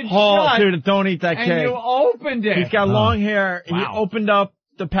 Folded Oh, shut. dude, don't eat that and cake. you opened it. He's got long hair. Wow. He opened up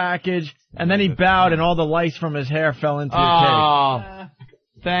the package, and then he bowed, and all the lice from his hair fell into your cake. Oh,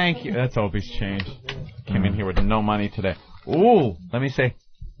 thank you. That's Opie's change. Came in here with no money today. Ooh, let me say.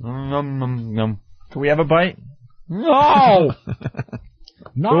 Can we have a bite? No!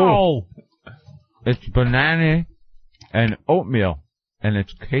 No! It's banana and oatmeal, and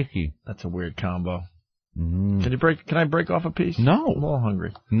it's cakey. That's a weird combo. Can I break off a piece? No. I'm a little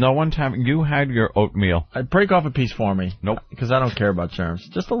hungry. No one time you had your oatmeal. Break off a piece for me. Nope. Because I don't care about germs.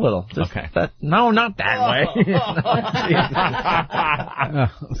 Just a little. Just okay. No, not that way.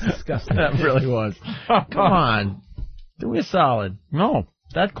 It's disgusting. That really was. Come on. Do me a solid. No.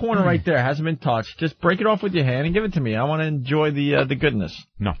 That corner right there hasn't been touched. Just break it off with your hand and give it to me. I want to enjoy the goodness.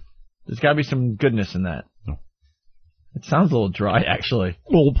 No. There's got to be some goodness in that. No. It sounds a little dry, actually.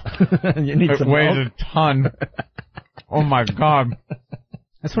 You need some weighs milk? a ton. Oh, my God.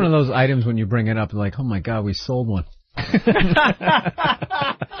 That's one of those items when you bring it up, like, oh, my God, we sold one.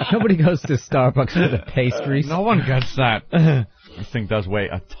 Nobody goes to Starbucks for the pastries. No one gets that. This thing does weigh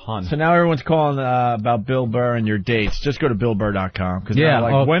a ton. So now everyone's calling about Bill Burr and your dates. Just go to BillBurr.com. Cause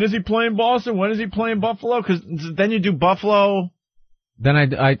when is he playing Boston? When is he playing Buffalo? Because then you do Buffalo. Then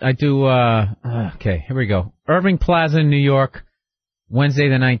I do, okay, here we go. Irving Plaza in New York, Wednesday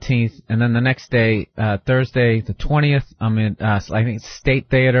the 19th, and then the next day, Thursday the 20th, I'm in, I think it's State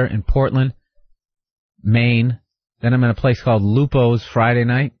Theater in Portland, Maine. Then I'm in a place called Lupo's Friday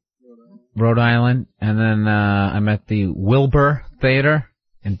night, Rhode Island, and then I'm at the Wilbur Theater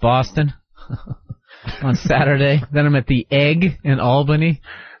in Boston on Saturday. Then I'm at the Egg in Albany.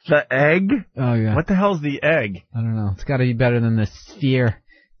 The Egg? Oh, yeah. What the hell's the Egg? I don't know. It's got to be better than the Sphere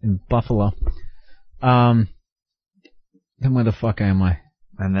in Buffalo. Then where the fuck am I?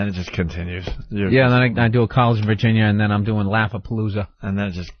 And then it just continues. Yeah, and then I do a college in Virginia, and then I'm doing Laugh-A-Palooza. And then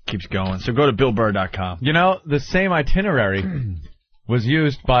it just keeps going. So go to BillBurr.com. You know, the same itinerary was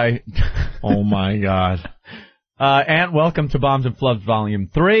used by... Oh, my God. Ant, welcome to Bombs and Flubs Volume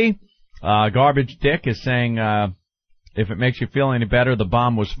 3. Garbage Dick is saying, if it makes you feel any better, the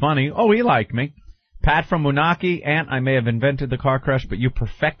bomb was funny. Oh, he liked me. Pat from Moonachie, Ant, I may have invented the car crash, but you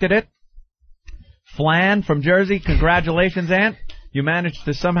perfected it. Flan from Jersey, congratulations, Ant. You managed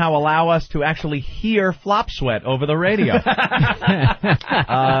to somehow allow us to actually hear Flop Sweat over the radio.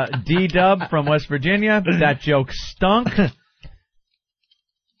 D-Dub from West Virginia, that joke stunk.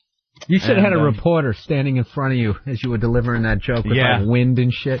 You should have had a reporter standing in front of you as you were delivering that joke with like wind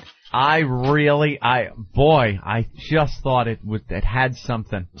and shit. I just thought it had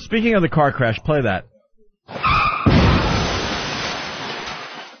something. Speaking of the car crash, play that.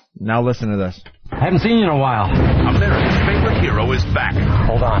 Now listen to this. I haven't seen you in a while. America's favorite hero is back.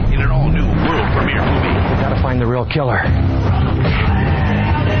 Hold on. In an all-new world premiere movie. We gotta find the real killer.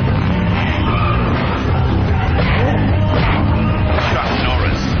 Chuck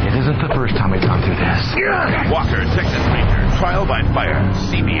Norris. It isn't the first time we've gone through this. Walker, Texas Ranger. Trial by Fire.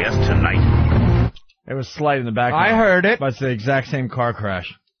 CBS tonight. It was slight in the background. I heard it. But it's the exact same car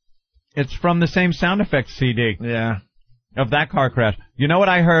crash. It's from the same sound effects CD. Yeah. Of that car crash. You know what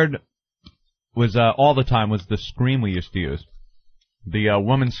I heard was all the time was the scream we used to use. The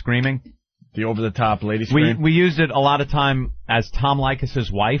woman screaming. The over-the-top lady scream. We used it a lot of time as Tom Leykis'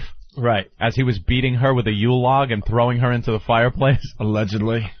 wife. Right. As he was beating her with a Yule log and throwing her into the fireplace.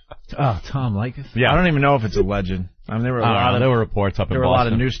 Allegedly. Oh, Tom Leykis? Yeah. I don't even know if it's a legend. I mean, there were reports up in Boston. There were a lot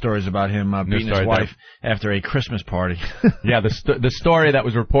of news stories about him beating his wife after a Christmas party. Yeah, the story that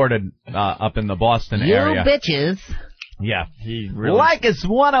was reported up in the Boston area. You bitches. Yeah. He really... Leykis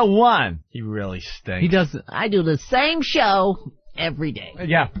 101. He really stinks. He does... I do the same show every day.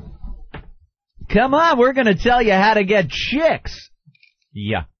 Yeah. Come on, we're going to tell you how to get chicks.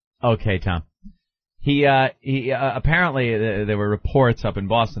 Yeah. Okay, Tom. He apparently there were reports up in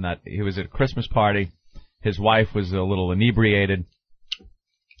Boston that he was at a Christmas party. His wife was a little inebriated.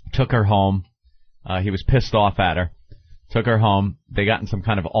 Took her home. He was pissed off at her. Took her home. They got in some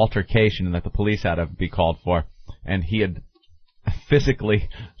kind of altercation that the police had to be called for. And he had physically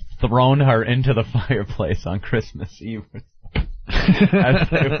thrown her into the fireplace on Christmas Eve as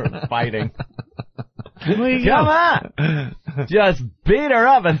they were fighting. Come on. Just beat her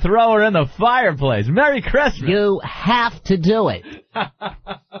up and throw her in the fireplace. Merry Christmas. You have to do it.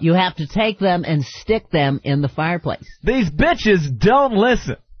 You have to take them and stick them in the fireplace. These bitches don't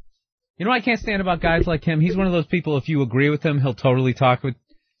listen. You know what I can't stand about guys like him? He's one of those people, if you agree with him, he'll totally talk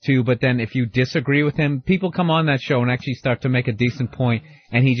to you, but then if you disagree with him, people come on that show and actually start to make a decent point,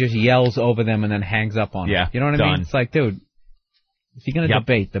 and he just yells over them and then hangs up on them. Yeah, you know what I mean? It's like, dude, if you're going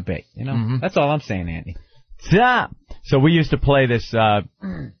to debate. You know? That's all I'm saying, Andy. Yeah. So we used to play this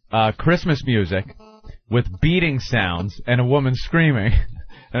Christmas music with beating sounds and a woman screaming,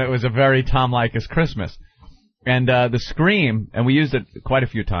 and it was a very Tom Leykis Christmas. And the scream, and we used it quite a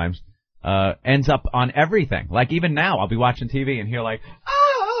few times, ends up on everything. Like even now, I'll be watching TV and hear like,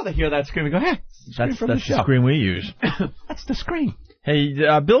 oh, they hear that scream and go, hey, that's the scream we use. That's the scream. Hey,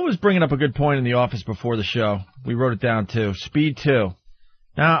 Bill was bringing up a good point in the office before the show. We wrote it down too. Speed 2.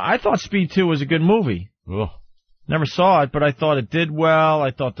 Now, I thought Speed 2 was a good movie. Ugh. Never saw it, but I thought it did well.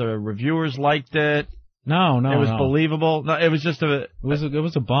 I thought the reviewers liked it. No. It was believable. No, it was just It was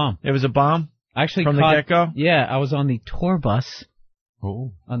a bomb. It was a bomb? Actually, from the get-go? Yeah, I was on the tour bus.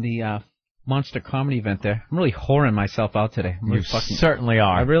 Oh. On the Monster Comedy event there. I'm really whoring myself out today. You certainly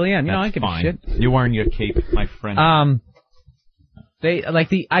are. I really am. You know, I That's give fine. a shit. You're wearing your cape, my friend.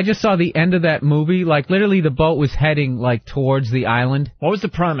 I just saw the end of that movie. Like, literally, the boat was heading, like, towards the island. What was the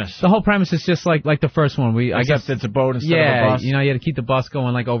premise? The whole premise is just like the first one. I guess it's a boat instead of a bus? You know, you had to keep the bus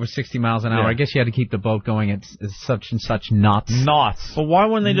going, like, over 60 miles an hour. Yeah. I guess you had to keep the boat going at such and such knots. But why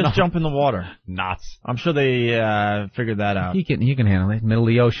wouldn't they just jump in the water? Knots. I'm sure they figured that out. You can handle it. Middle of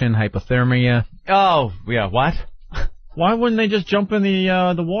the ocean, hypothermia. Oh, yeah, what? Why wouldn't they just jump in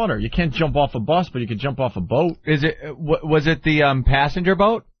the water? You can't jump off a bus, but you could jump off a boat. Was it the passenger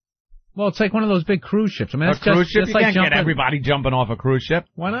boat? Well, it's like one of those big cruise ships. I mean, a cruise ship? You can't get everybody jumping off a cruise ship.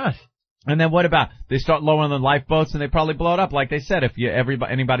 Why not? And then what about they start lowering the lifeboats and they probably blow it up? Like they said, if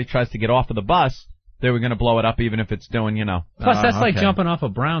anybody tries to get off of the bus, they were going to blow it up even if it's doing, you know. Plus, that's like jumping off a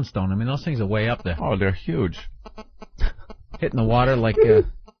brownstone. I mean, those things are way up there. Oh, they're huge. Hitting the water like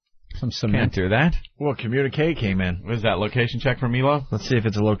some cement. Can't do that. Well, Communique came in. What is that, location check from Milo? Let's see if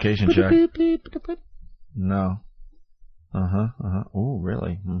it's a location check. No. Oh,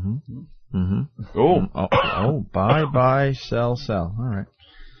 really? Oh, buy, sell. All right.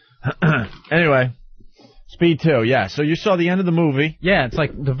 Anyway, Speed 2, yeah. So you saw the end of the movie. Yeah, it's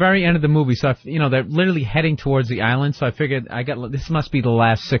like the very end of the movie. So, they're literally heading towards the island. So I figured this must be the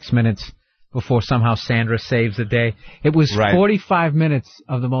last 6 minutes before somehow Sandra saves the day. It was 45 minutes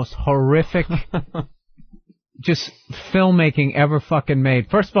of the most horrific just filmmaking ever fucking made.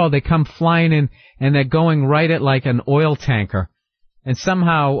 First of all, they come flying in, and they're going right at like an oil tanker. And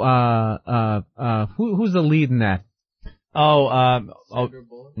somehow, who's the lead in that? No.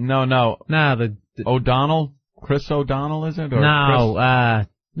 Nah, the O'Donnell? Chris O'Donnell, is it? Or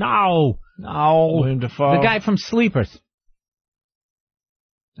no. William Dafoe. The guy from Sleepers.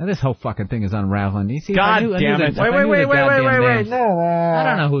 Now, this whole fucking thing is unraveling. You see, God damn it. Wait. No. I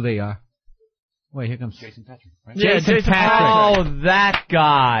don't know who they are. Wait, here comes Jason Patrick. Right? Yeah, Jason Patrick. Oh, that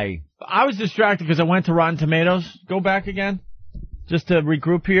guy. I was distracted because I went to Rotten Tomatoes. Go back again. Just to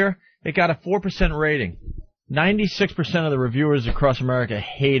regroup here. It got a 4% rating. 96% of the reviewers across America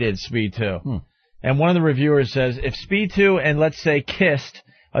hated Speed 2. And one of the reviewers says, if Speed 2 and, let's say, Kissed,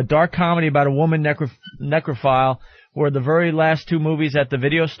 a dark comedy about a woman necrophile, were the very last two movies at the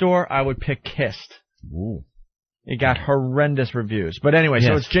video store, I would pick Kissed. Ooh. It got horrendous reviews. But anyway,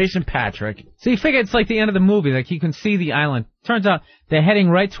 so it's Jason Patrick. So you figure it's like the end of the movie. Like, you can see the island. Turns out they're heading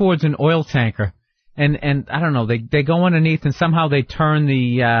right towards an oil tanker. And I don't know, they go underneath and somehow they turn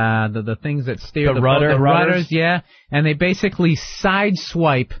the things that steer the rudders, yeah, and they basically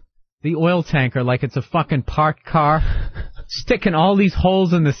sideswipe the oil tanker like it's a fucking parked car, sticking all these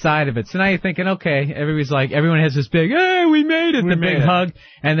holes in the side of it. So now you're thinking, okay, everyone has this big, hey, we made it, big hug,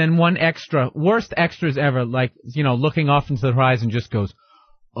 and then one worst extras ever, like, looking off into the horizon just goes,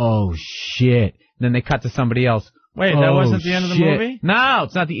 oh shit. And then they cut to somebody else. Wait, that wasn't the end of the movie? No,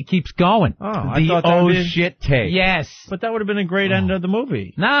 it's not. It keeps going. Oh, I thought that would be shit take. Yes. But that would have been a great end of the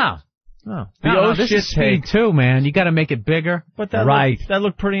movie. No. Oh. This is Speed 2, man. You got to make it bigger. But that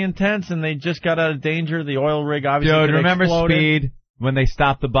looked pretty intense, and they just got out of danger. The oil rig obviously Dude, remember exploded. Speed? When they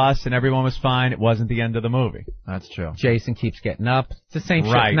stopped the bus and everyone was fine, it wasn't the end of the movie. That's true. Jason keeps getting up. It's the same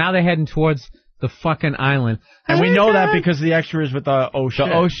shit. Now they're heading towards the fucking island. And we know that because the extra is with the oh shit.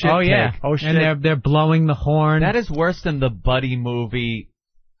 The oh shit. Oh yeah. Oh shit. And they're blowing the horn. That is worse than the buddy movie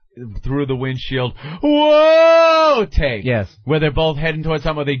through the windshield. Whoa! Take. Yes. Where they're both heading towards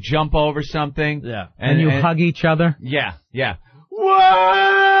something, where they jump over something. Yeah. And you hug each other. Yeah.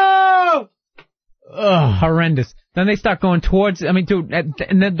 Whoa! horrendous. Then they start going towards, I mean, dude,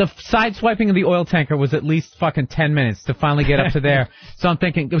 and then the side swiping of the oil tanker was at least fucking 10 minutes to finally get up to there. So I'm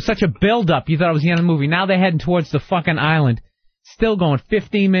thinking, it was such a build-up, you thought it was the end of the movie. Now they're heading towards the fucking island. Still going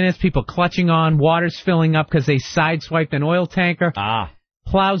 15 minutes, people clutching on, water's filling up because they side-swiped an oil tanker.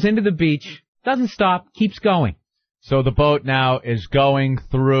 Plows into the beach, doesn't stop, keeps going. So the boat now is going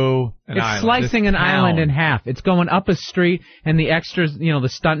through an island. It's slicing an island in half. It's going up a street, and the extras, you know, the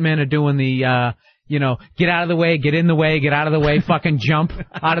stuntmen are doing the, you know, get out of the way, get in the way, get out of the way, fucking jump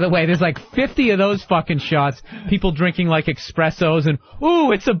out of the way. There's like 50 of those fucking shots. People drinking like espressos and,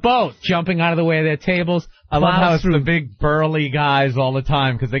 ooh, it's a boat, jumping out of the way of their tables. I love how it's the big burly guys all the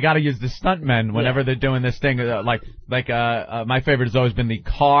time because they got to use the stuntmen whenever they're doing this thing. My favorite has always been the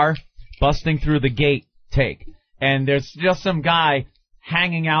car busting through the gate take. And there's just some guy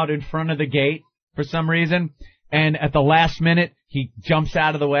hanging out in front of the gate for some reason. And at the last minute, he jumps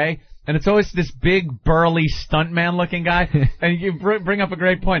out of the way. And it's always this big, burly, stuntman-looking guy. And you bring up a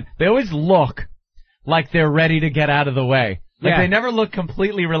great point. They always look like they're ready to get out of the way. Like, they never look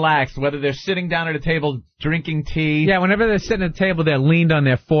completely relaxed, whether they're sitting down at a table drinking tea. Yeah, whenever they're sitting at a table, they're leaned on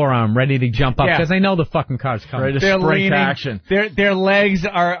their forearm, ready to jump up, because they know the fucking car's coming. Ready to spring to action. Their legs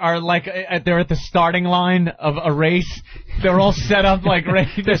are like, they're at the starting line of a race. They're all set up like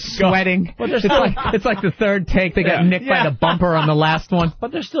ready to sweating. But it's like the third take. They got nicked by the bumper on the last one.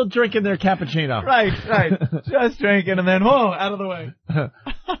 But they're still drinking their cappuccino. Right. Just drinking, and then, whoa, out of the way.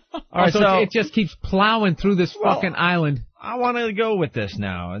 All right, so it just keeps plowing through this fucking island. I want to go with this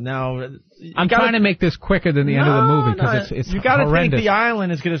now. I'm trying to make this quicker than the end of the movie because it's you got to think horrendous. the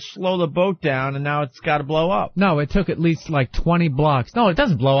island is going to slow the boat down, and now it's got to blow up. No, it took at least like 20 blocks. No, it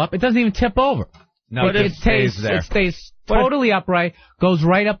doesn't blow up. It doesn't even tip over. No, it stays there. It stays totally upright, goes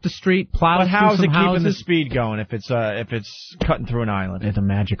right up the street, plows But how is through it some keeping houses. the speed going if it's cutting through an island? It's the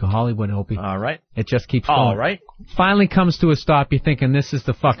magic of Hollywood, Opie. All right. It just keeps going. All right. Finally comes to a stop. You're thinking this is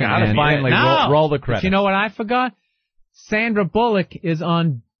the fucking end. Finally, roll the credits. But you know what I forgot? Sandra Bullock is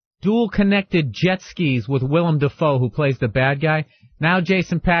on dual-connected jet skis with Willem Dafoe, who plays the bad guy. Now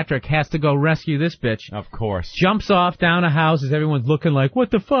Jason Patrick has to go rescue this bitch. Of course. Jumps off down a house as everyone's looking like,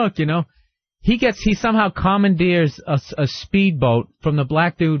 what the fuck, you know? He somehow commandeers a speedboat from the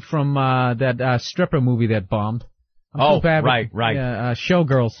black dude from that stripper movie that bombed. Right.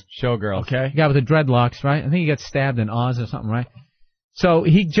 Showgirls. Okay. The guy with the dreadlocks, right? I think he got stabbed in Oz or something, right? So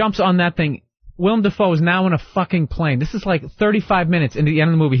he jumps on that thing. Willem Dafoe is now in a fucking plane. This is like 35 minutes into the end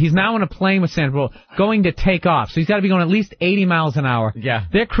of the movie. He's now in a plane with Sandra Bullock going to take off. So he's got to be going at least 80 miles an hour. Yeah.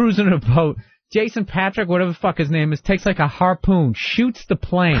 They're cruising in a boat. Jason Patrick, whatever the fuck his name is, takes like a harpoon, shoots the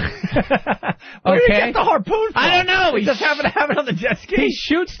plane. Where did he get the harpoon from? I don't know. He just happened to have it on the jet ski. He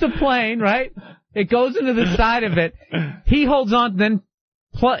shoots the plane, right? It goes into the side of it. He holds on, then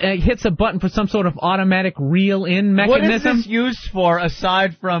hits a button for some sort of automatic reel-in mechanism. What is this used for,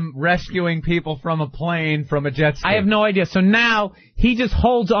 aside from rescuing people from a plane from a jet ski? I have no idea. So now, he just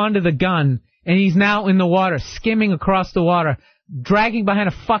holds onto the gun, and he's now in the water, skimming across the water, dragging behind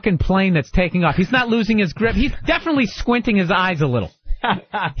a fucking plane that's taking off. He's not losing his grip. He's definitely squinting his eyes a little.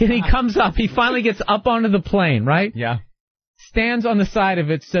 And he comes up. He finally gets up onto the plane, right? Yeah. Stands on the side of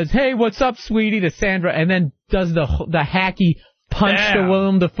it, says, "Hey, what's up, sweetie?" to Sandra, and then does the hacky punch to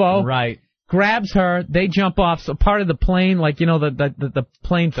Willem Dafoe. Right. Grabs her. They jump off. So part of the plane, like, you know, the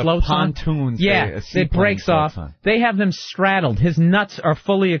plane floats on. Pontoons. Yeah, it breaks off. They have them straddled. His nuts are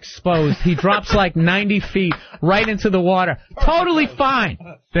fully exposed. He drops like 90 feet right into the water. Totally fine.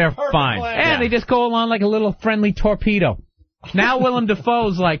 They're fine. And they just go along like a little friendly torpedo. Now Willem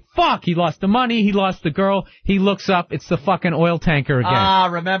Dafoe's like, fuck, he lost the money, he lost the girl. He looks up, it's the fucking oil tanker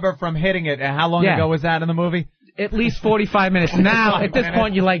again. Remember from hitting it. How long ago was that in the movie? At least 45 minutes. Now, at this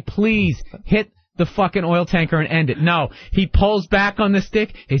point, you're like, please, hit the fucking oil tanker and end it. No. He pulls back on the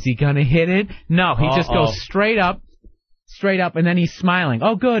stick. Is he gonna hit it? No. He just goes straight up, and then he's smiling.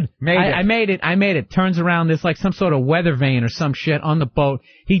 Oh, good. I made it. Turns around, there's like some sort of weather vane or some shit on the boat.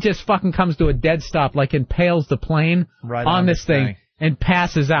 He just fucking comes to a dead stop, like impales the plane on this thing and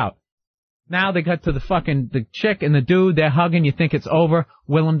passes out. Now they got to the chick and the dude, they're hugging, you think it's over.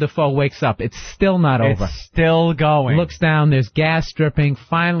 Willem Dafoe wakes up. It's still not over. It's still going. Looks down, there's gas dripping.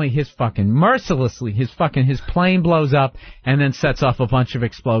 Finally, his plane blows up and then sets off a bunch of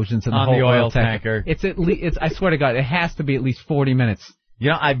explosions in the whole oil tanker. I swear to God, it has to be at least 40 minutes. You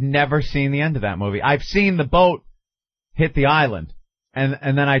know, I've never seen the end of that movie. I've seen the boat hit the island, and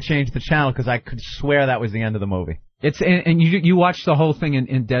then I changed the channel because I could swear that was the end of the movie. And you watch the whole thing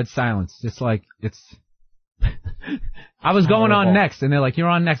in dead silence. It's like, I was going on next, and they're like, "You're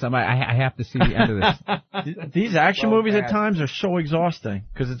on next." I'm like, I have to see the end of this. These action movies at times are so exhausting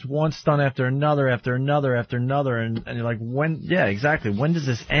because it's one stunt after another, after another, after another, and you're like, when? Yeah, exactly. When does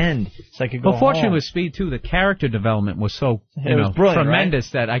this end? So I could go. But fortunately, home. with Speed 2, the character development was so was brilliant, tremendous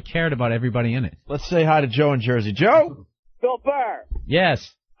that I cared about everybody in it. Let's say hi to Joe in Jersey. Joe. Bill Burr.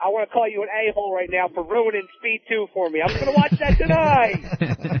 Yes. I want to call you an a-hole right now for ruining Speed 2 for me. I'm going to watch that tonight.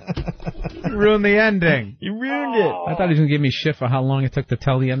 You ruined the ending. You ruined it. I thought he was going to give me shit for how long it took to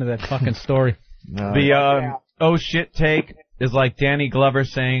tell the end of that fucking story. The oh shit take is like Danny Glover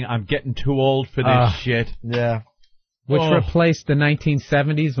saying, I'm getting too old for this shit. Yeah. Which replaced the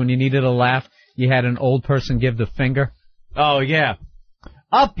 1970s when you needed a laugh, you had an old person give the finger. Oh, yeah.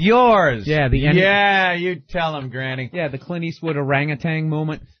 Up yours. Yeah, the end. Yeah, you tell him, Granny. Yeah, the Clint Eastwood orangutan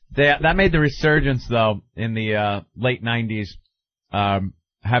moment. That made the resurgence, though, in the late 90s,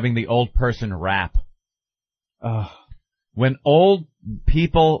 having the old person rap. When old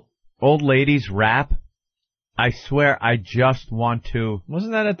ladies rap, I swear I just want to...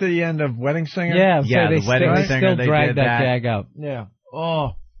 Wasn't that at the end of Wedding Singer? Yeah, the Wedding Singer, still they drag did that gag out. Yeah.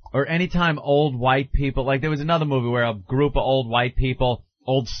 Oh, or anytime old white people, like there was another movie where a group of old white people,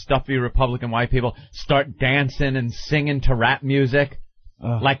 old stuffy Republican white people, start dancing and singing to rap music.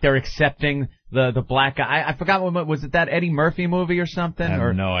 Like they're accepting the black guy. I forgot what was it, that Eddie Murphy movie or something? I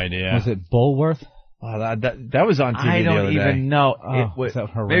have no idea. Was it Bulworth? That was on TV I the other don't day. even know. Oh, it was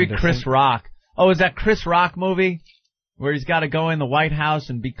horrendous? maybe Chris Rock. Oh, is that Chris Rock movie where he's got to go in the White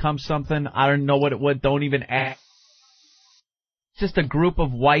House and become something? I don't know what it would. Don't even ask. Just a group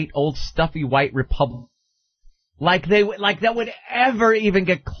of old stuffy white Republicans. Like that would ever even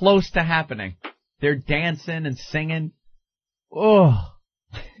get close to happening. They're dancing and singing. Oh.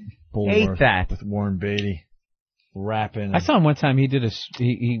 Hate that. With Warren Beatty rapping. I saw him one time.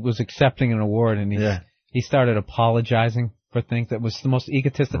 He was accepting an award, and he started apologizing for things that was the most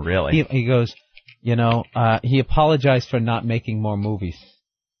egotistical. Really? He goes, he apologized for not making more movies.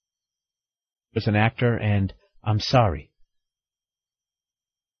 As an actor, and I'm sorry.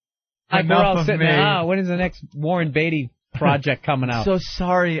 Like we're all sitting there, when is the next Warren Beatty project coming out? So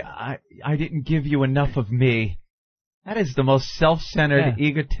sorry, I didn't give you enough of me. That is the most self-centered,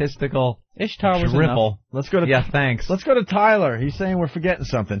 egotistical Ishtar was dribble. enough. Let's go to thanks. Let's go to Tyler. He's saying we're forgetting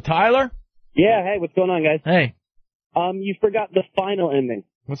something. Tyler? Yeah, hey, what's going on, guys? Hey. You forgot the final ending.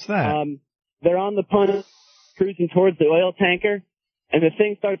 What's that? They're on the punt, cruising towards the oil tanker, and the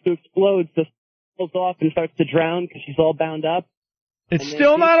thing starts to explode, so pulls off and starts to drown because she's all bound up. It's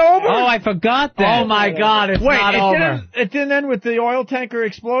still not over? Oh, I forgot that. Oh, my God, it's not over. It didn't end with the oil tanker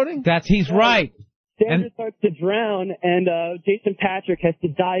exploding? He's right. Sandra starts to drown, and Jason Patrick has to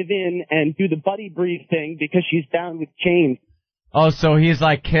dive in and do the buddy breathe thing because she's bound with chains. Oh, so he's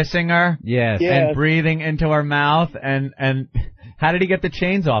like kissing her? Yes. And breathing into her mouth, and how did he get the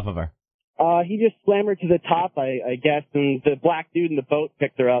chains off of her? He just slammed her to the top, I guess, and the black dude in the boat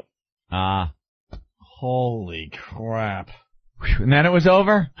picked her up. Holy crap. And then it was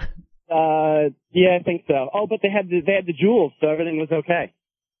over? Yeah, I think so. Oh, but they had the jewels, so everything was okay.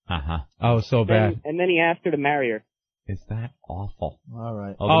 Oh, so bad. And then he asked her to marry her. Is that awful? All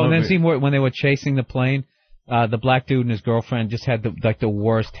right. And then see when they were chasing the plane, the black dude and his girlfriend just had the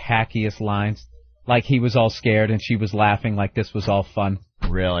worst, hackiest lines. Like he was all scared and she was laughing like this was all fun.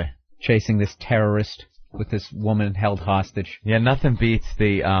 Really? Chasing this terrorist with this woman held hostage. Yeah, nothing beats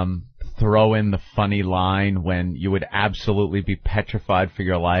the throw in the funny line when you would absolutely be petrified for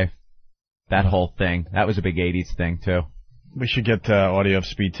your life. That whole thing. That was a big 80s thing, too. We should get audio of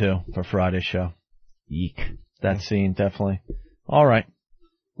Speed 2 for Friday's show. Eek. That scene, definitely. All right.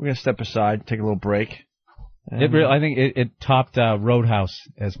 We're going to step aside, take a little break. I think it topped Roadhouse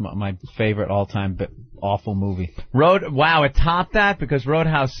as my favorite all-time awful movie. Wow, it topped that? Because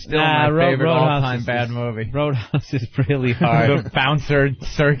Roadhouse is still my favorite all-time bad movie. Roadhouse is really hard. The bouncer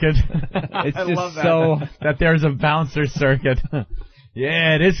circuit. It's I just love that. so... that there's a bouncer circuit.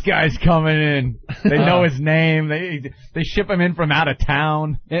 Yeah, this guy's coming in. They know his name. They ship him in from out of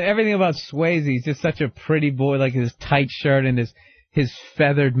town. And everything about Swayze, he's just such a pretty boy, like his tight shirt and his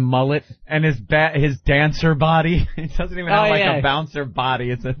feathered mullet. And his dancer body. He doesn't even have a bouncer body.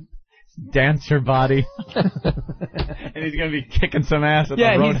 It's a dancer body. And he's going to be kicking some ass at the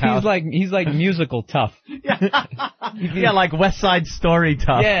Roadhouse. He's like musical tough. Yeah, like West Side Story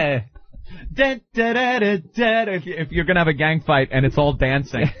tough. Yeah. If you're going to have a gang fight and it's all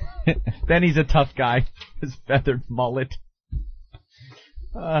dancing, then he's a tough guy. His feathered mullet.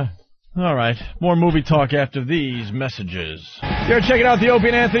 All right. More movie talk after these messages. You're checking out the Opie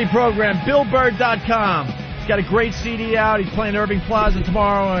and Anthony program, BillBird.com. He's got a great CD out. He's playing Irving Plaza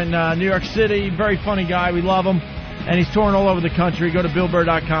tomorrow in New York City. Very funny guy. We love him. And he's touring all over the country. Go to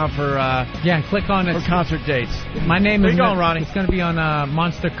BillBurr.com for click on it for concert dates. My name Where is you going, Ronnie? It's going to be on a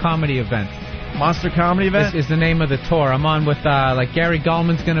Monster Comedy event. Monster Comedy event? This is the name of the tour. I'm on with like Gary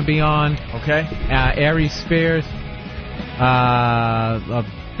Gulman's going to be on. Okay. Aries Spears. A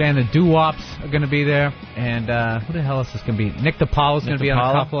band of Doo-Wops are going to be there. And who the hell else is going to be? Nick DiPaolo's going to be on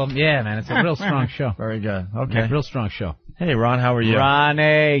a couple of them. Yeah, man, it's a real strong show. Very good. Okay. Real strong show. Hey, Ron, how are you?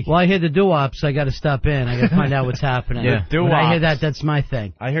 Ronnie. Well, I hear the doo-wops. I got to stop in. I got to find out what's happening. Yeah. When I hear that, that's my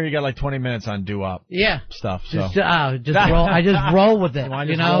thing. I hear you got like 20 minutes on doo-wop stuff. So. Just roll. I just roll with it.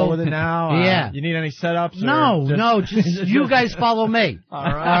 You know? Roll with it now? Yeah. You need any setups? No, just you guys follow me. All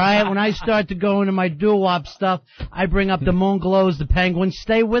right. When I start to go into my doo-wop stuff, I bring up the Moon Glows, the Penguins.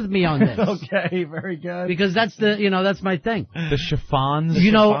 Stay with me on this. Okay, very good. Because that's that's my thing. The chiffons.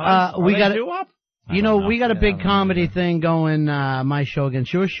 We got doo-wop? We got a big comedy thing going, my show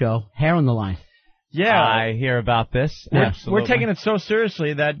against your show, Hair on the Line. Yeah. I hear about this. We're taking it so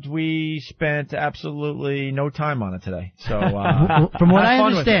seriously that we spent absolutely no time on it today. So, from what I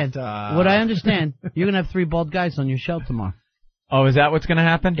understand, you're going to have 3 bald guys on your show tomorrow. Oh, is that what's going to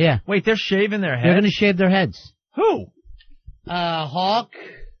happen? Yeah. Wait, they're shaving their heads? They're going to shave their heads. Who? Hawk,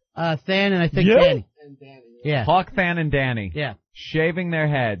 Than, and I think Danny. Yeah. Hawk, Than, and Danny. Yeah. Shaving their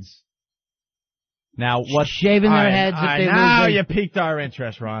heads. Now, what? Shaving their heads if they now lose. You piqued our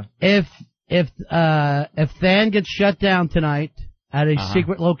interest, Ron. If Than gets shut down tonight at a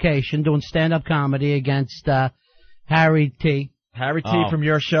secret location doing stand-up comedy against Harry T. Harry T. from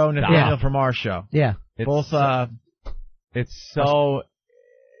your show, Nathaniel from our show. Yeah. Both. It's so.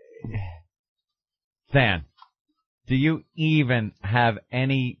 Than, do you even have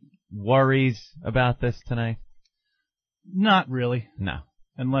any worries about this tonight? Not really. No.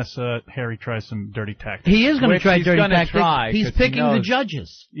 Unless Harry tries some dirty tactics. He is going to try dirty tactics. He's picking the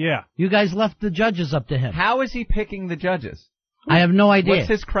judges. Yeah. You guys left the judges up to him. How is he picking the judges? I have no idea. What's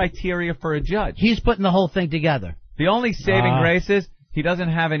his criteria for a judge? He's putting the whole thing together. The only saving grace is he doesn't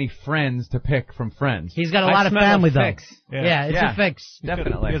have any friends to pick from friends. He's got a lot of family, though. Fix. Yeah, it's a fix.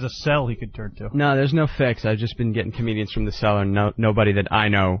 Definitely. He has a cell he could turn to. No, there's no fix. I've just been getting comedians from the cellar. Nobody that I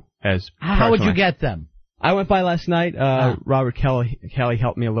know as How would you get them? I went by last night. Robert Kelly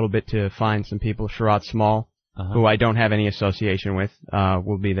helped me a little bit to find some people. Sherrod Small, who I don't have any association with,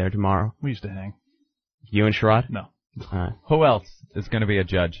 will be there tomorrow. We used to hang. You and Sherrod? No. Who else is going to be a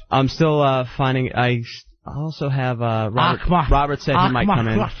judge? I'm still finding. I also have Robert. Robert said he might come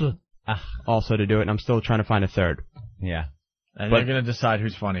in also to do it. And I'm still trying to find a third. Yeah. And you're going to decide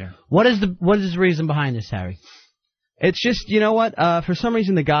who's funnier. What is the reason behind this, Harry? It's just, you know what? For some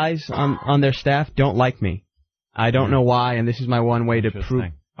reason, the guys on their staff don't like me. I don't know why, and this is my one way to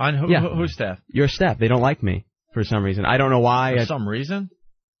prove. On whose staff? Your staff. They don't like me for some reason. I don't know why. For some reason?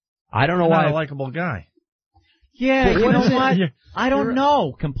 I don't know You're why. not a likable guy. Yeah, you know what? I don't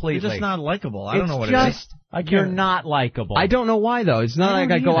know completely. You're just not likable. I don't know what it it is. You're not likable. I don't know why, though. It's not like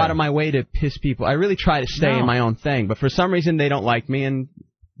I go either. out of my way to piss people. I really try to stay in my own thing, but for some reason, they don't like me, and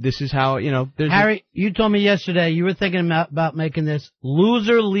this is how, Harry, you told me yesterday you were thinking about making this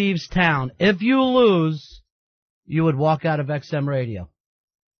loser leaves town. If you lose, you would walk out of XM Radio.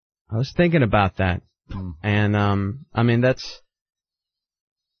 I was thinking about that. And, I mean, that's...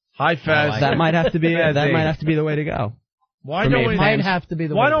 Hi, Fez. That might have to be the way to go. Why don't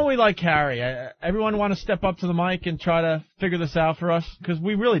we like Harry? Everyone want to step up to the mic and try to figure this out for us? Because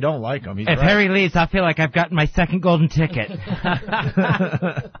we really don't like him. If Harry leaves, I feel like I've gotten my second golden ticket.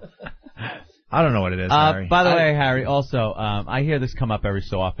 I don't know what it is, Harry. By the way, Harry, also, I hear this come up every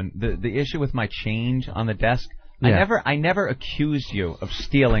so often. The issue with my change on the desk, I never accused you of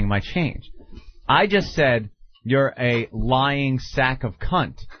stealing my change. I just said you're a lying sack of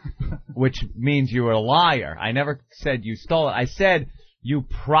cunt, which means you were a liar. I never said you stole it. I said you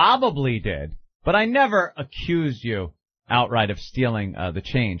probably did, but I never accused you outright of stealing the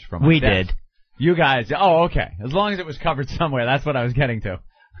change from my We desk. did. You guys, oh, okay. As long as it was covered somewhere, that's what I was getting to.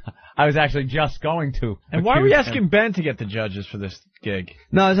 I was actually just going to. And why were you asking Ben to get the judges for this gig?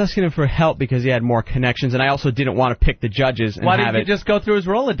 No, I was asking him for help because he had more connections, and I also didn't want to pick the judges and Why didn't you just go through his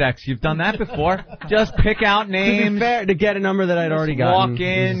Rolodex? You've done that before. Just pick out names. To be fair, to get a number that I'd already gotten. Walk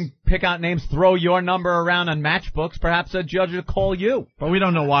in, pick out names, throw your number around on matchbooks. Perhaps a judge will call you. But we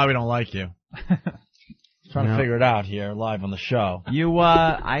don't know why we don't like you. Trying to figure it out here live on the show.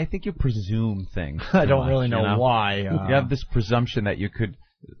 I think you presume things. I don't really know why. You have this presumption that you could...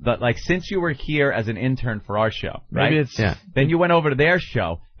 But like, since you were here as an intern for our show, right? Maybe it's Then you went over to their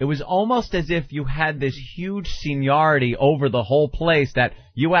show. It was almost as if you had this huge seniority over the whole place, that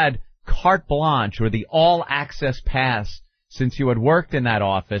you had carte blanche or the all-access pass since you had worked in that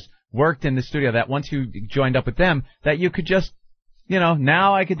office, worked in the studio, that once you joined up with them, that you could just,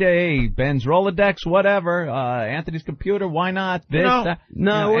 now I could say, hey, Ben's Rolodex, whatever, Anthony's computer, why not? This, that.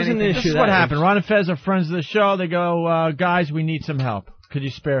 No, it wasn't an issue. This is what happened. Ron and Fez are friends of the show. They go, guys, we need some help. Could you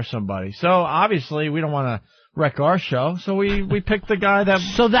spare somebody? So, obviously, we don't want to wreck our show, so we picked the guy that...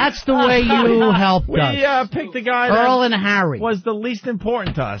 So that's the way you helped us. We picked the guy Earl and Harry. Was the least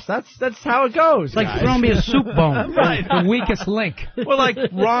important to us. That's how it goes, It's like throwing me a soup bone. Right. The weakest link. We're like,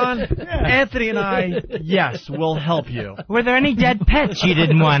 Ron, Anthony and I, yes, we'll help you. Were there any dead pets you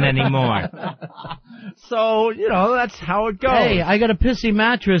didn't want anymore? So, that's how it goes. Hey, I got a pissy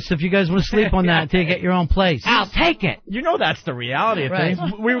mattress if you guys want to sleep on that until you get your own place. I'll take it. That's the reality of Right.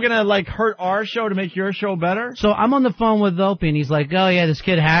 things. We were going to, hurt our show to make your show better? So I'm on the phone with Opie, and he's like, oh, yeah, this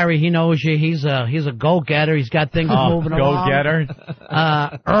kid Harry, he knows you. He's a go-getter. He's got things moving along. Go-getter.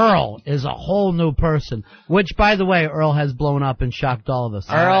 Earl is a whole new person, which, by the way, Earl has blown up and shocked all of us.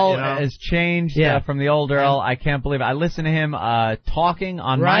 Earl has changed from the old Earl. I can't believe it. I listened to him talking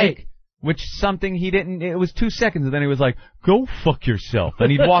on mic, which something he didn't, it was 2 seconds, and then he was like, go fuck yourself,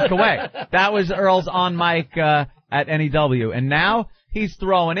 and he'd walk away. That was Earl's on mic at NEW, and now he's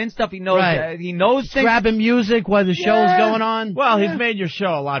throwing in stuff. He knows. He knows things. Grabbing music while the show's going on. Well, he's made your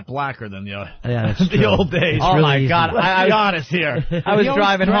show a lot blacker than the the old days. Oh really my God! Let's be honest here. I was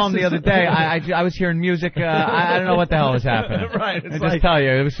driving home the other day. I was hearing music. I don't know what the hell was happening. Right. I just tell you,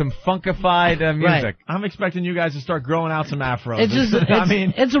 it was some funkified music. Right. I'm expecting you guys to start growing out some afros. It's just,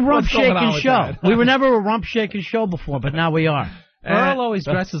 it's a rump shaking show. We were never a rump shaking show before, but now we are. Earl always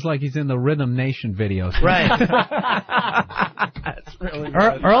dresses like he's in the Rhythm Nation videos. Right. That's really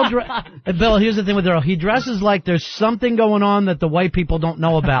Bill, here's the thing with Earl. He dresses like there's something going on that the white people don't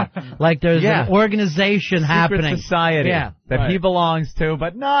know about. Like there's an organization happening. Secret society that he belongs to.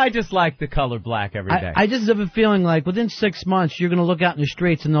 But no, I just like the color black every day. I just have a feeling like within 6 months you're going to look out in the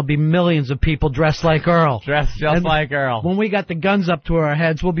streets and there'll be millions of people dressed like Earl. Dressed just like Earl. When we got the guns up to our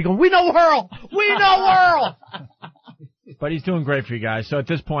heads, we'll be going, we know Earl! We know Earl! But he's doing great for you guys. So at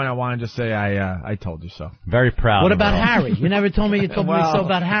this point, I want to just say I told you so. Very proud. What of about Earl. Harry? You never told me you told me so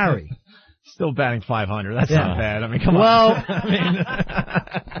about Harry. Still batting 500. That's not bad. I mean, come on.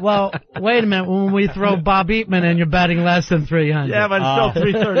 Well, wait a minute. When we throw Bob Eatman in, you're batting less than 300. Yeah, but it's still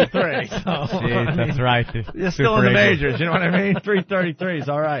 333. So, Jeez, that's right. You're still in the majors. You know what I mean? 333 is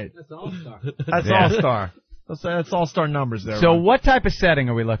all right. That's all-star. That's all-star. That's all-star numbers there. So what type of setting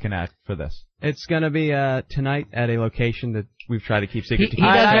are we looking at for this? It's going to be tonight at a location that we've tried to keep secret.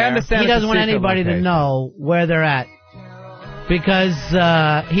 I understand. He doesn't want anybody to know where they're at because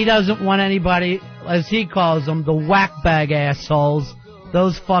he doesn't want anybody, as he calls them, the whack bag assholes.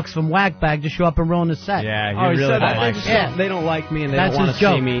 Those fucks from Whackbag to show up and ruin the set. Yeah, he really don't like me. They don't like me, and they don't want to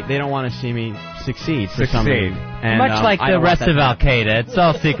see me. They don't want to see me succeed for some reason. And, much like the rest of Al Qaeda, it's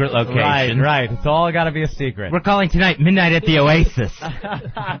all secret locations. Right. It's all got to be a secret. We're calling tonight midnight at the Oasis. All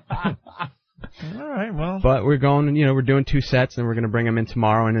right, well. But we're going, we're doing 2 sets, and we're going to bring them in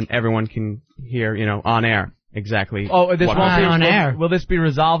tomorrow, and then everyone can hear, on air. Exactly. Oh, this won't be on air. Will this be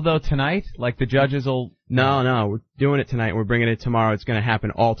resolved though tonight? Like the judges will? No, we're doing it tonight. We're bringing it tomorrow. It's going to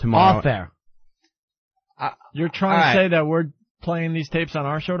happen all tomorrow. Off air. You're trying to say that we're playing these tapes on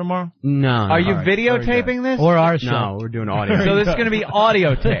our show tomorrow? No. Are you videotaping this? Or our show? No, we're doing audio. So this is going to be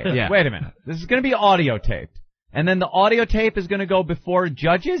audio tape. Yeah. Wait a minute. This is going to be audio taped, and then the audio tape is going to go before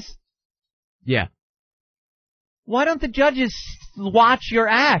judges. Yeah. Why don't the judges watch your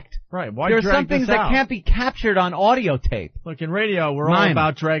act? Right. Why there are drag some things this that out? can't be captured on audio tape. Look, in radio, we're all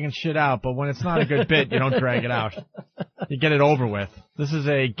about dragging shit out, but when it's not a good bit, you don't drag it out. You get it over with. This is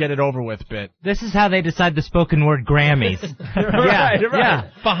a get it over with bit. This is how they decide the spoken word Grammys. Right.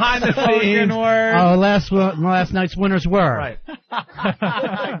 Behind the scenes. Oh, last night's winners were. Right.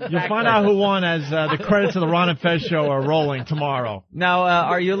 You'll find out who won as the credits of the Ron and Fez show are rolling tomorrow. Now,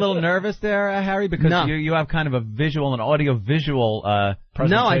 are you a little nervous there, Harry? Because you have kind of a visual and audio-visual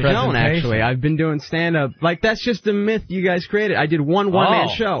presentation. No, I don't, actually. I've been doing stand-up. Like, that's just a myth you guys created. I did one one-man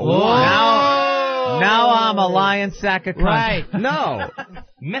show. Now I'm a lion sack of cunt. Right. No.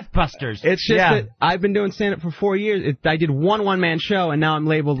 Mythbusters. It's just that I've been doing stand-up for 4 years. I did one-man show, and now I'm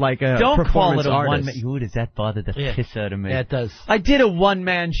labeled like a performance artist. One-man. Ooh, does that bother the piss out of me? Yeah, it does. I did a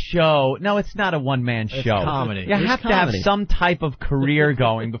one-man show. No, it's not a one-man show. It's comedy. You have to have some type of career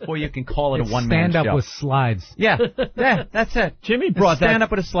going before you can call it a one-man show. Stand-up with slides. Yeah, that's it. Jimmy brought stand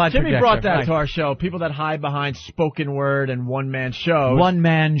up with a slide Jimmy projector. brought that to our show. People that hide behind spoken word and one-man shows.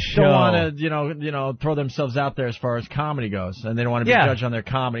 One-man show. Don't want to, throw themselves out there as far as comedy goes, and they don't want to be judged on their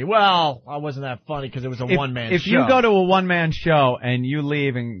comedy. Well, I wasn't that funny because it was a one-man show. If you go to a one-man show and you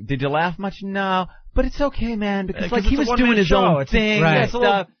leave and did you laugh much? No. But it's okay, man, because like he was doing his own thing. Right. And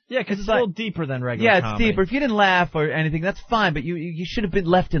stuff. Because it's a little deeper than regular comedy. comedy. Yeah, it's deeper. If you didn't laugh or anything, that's fine, but you should have been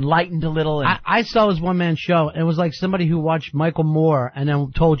left enlightened a little. And I saw his one-man show, and it was like somebody who watched Michael Moore and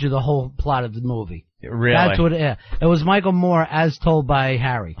then told you the whole plot of the movie. Really? That's what it was Michael Moore as told by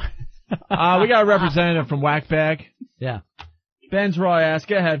Harry. We got a representative from Whackbag. Yeah. Ben's Roy asked.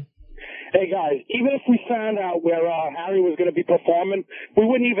 Go ahead. Hey, guys, even if we found out where Harry was going to be performing, we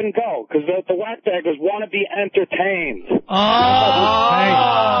wouldn't even go, because the Whackbaggers want to be entertained.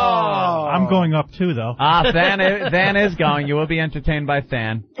 I'm going up, too, though. Than is going. You will be entertained by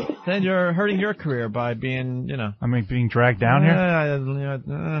Than. Then you're hurting your career by being, being dragged down here?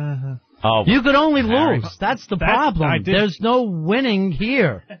 Oh, you could only lose. That's the problem. There's no winning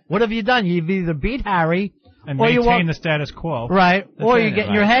here. What have you done? You've either beat Harry... And or maintain the status quo. Right. Or you get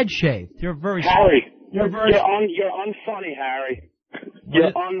your head shaved. You're very Harry, you're unfunny, Harry.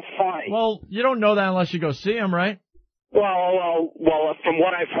 You're unfunny. Well, you don't know that unless you go see him, right? Well, from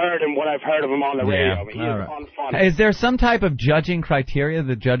what I've heard and what I've heard of him on the radio, he is unfunny. Is there some type of judging criteria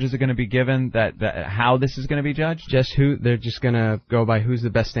the judges are going to be given that how this is going to be judged? Just they're just going to go by who's the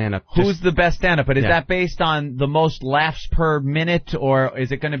best stand-up. Who's the best stand-up? But is that based on the most laughs per minute, or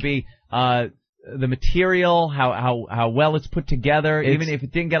is it going to be the material, how well it's put together? Even if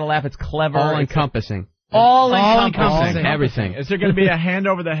it didn't get a laugh, it's clever. All-encompassing. All-encompassing. Everything. Is there going to be a hand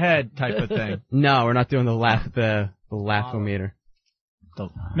over the head type of thing? No, we're not doing the laugh-o-meter.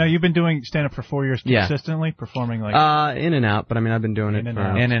 No, you've been doing stand-up for 4 years consistently, performing like... in and out, but I mean, I've been doing it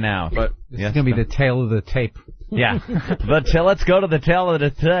for... In and out. But this is going to be the tail of the tape. Yeah. But let's go to the tail of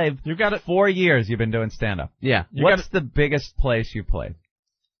the tape. You got it. 4 years you've been doing stand-up. Yeah. What's the biggest place you played?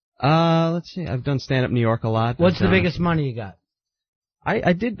 Let's see. I've done stand-up New York a lot. What's the biggest money you got?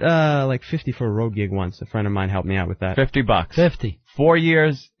 I did like 50 for a road gig once. A friend of mine helped me out with that. $50. 50. 4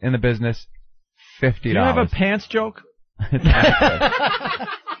 years in the business, $50. Do you have a pants joke?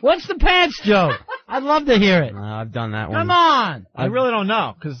 What's the pants joke? I'd love to hear it. I've done that one. Come on. I really don't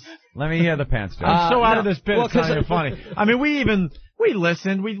know, because... Let me hear the pants joke. I'm so out of this bit, it's not even funny. I mean, we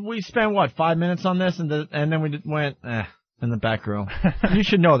listened. We spent, 5 minutes on this, and then we went, in the back room. You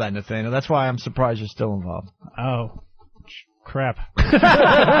should know that, Nathaniel. That's why I'm surprised you're still involved. Oh, crap.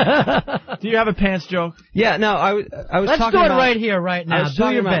 Do you have a pants joke? Yeah, no, I was Let's talking do it about, right here, right now. I was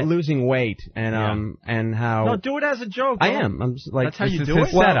talking about losing weight and how... No, do it as a joke. I am. I'm just, like... That's how you this do is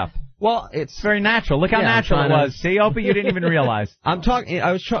it? his setup. Well, it's very natural. Look how natural it was. See, Opie, you didn't even realize. I was talking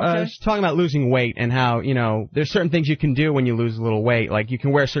about losing weight and how, there's certain things you can do when you lose a little weight. Like, you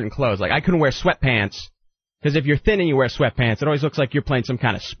can wear certain clothes. Like, I couldn't wear sweatpants. Because if you're thin and you wear sweatpants, it always looks like you're playing some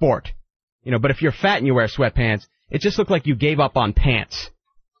kind of sport. But if you're fat and you wear sweatpants, it just looks like you gave up on pants.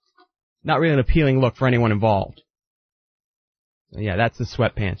 Not really an appealing look for anyone involved. So yeah, that's the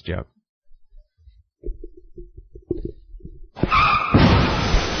sweatpants joke.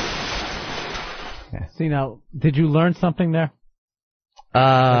 Yeah, see, now, did you learn something there?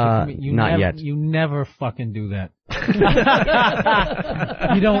 Not yet. You never fucking do that.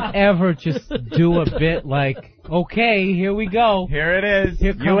 You don't ever just do a bit like, okay, here we go. Here it is.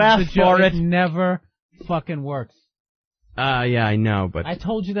 Here comes you asked for it. It never fucking works. Yeah, I know, but... I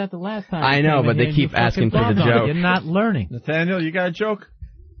told you that the last time. I know, but they keep asking for the joke. You're not learning. Nathaniel, you got a joke?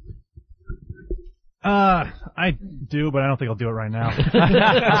 I do, but I don't think I'll do it right now.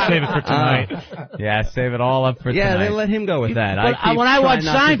 I'll save it for tonight. Yeah, save it all up for tonight. Yeah, they let him go with that. When I watched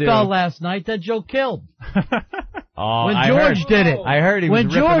Seinfeld last night, that joke killed. When George did it. I heard he was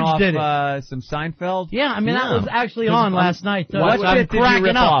ripping off some Seinfeld. Yeah, I mean, that was actually on last night. What bit did you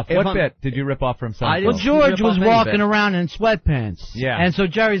rip off? What bit did you rip off from Seinfeld? Well, George was walking around in sweatpants. Yeah. And so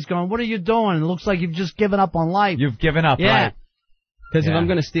Jerry's going, what are you doing? It looks like you've just given up on life. You've given up, right? Because if I'm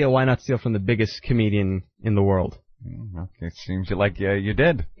going to steal, why not steal from the biggest comedian in the world? It seems like you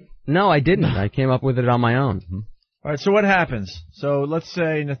did. No, I didn't. I came up with it on my own. All right, so what happens? So let's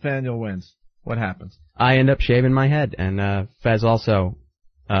say Nathaniel wins. What happens? I end up shaving my head, and Fez also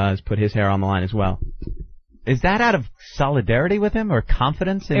has put his hair on the line as well. Is that out of solidarity with him or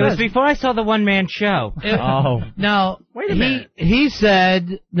confidence in It was before I saw the one-man show. Now, wait a minute. He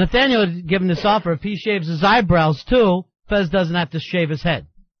said Nathaniel had given this offer. If he shaves his eyebrows, too, Fez doesn't have to shave his head.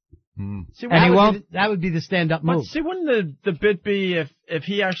 See, that would be the stand-up move. See, wouldn't the bit be if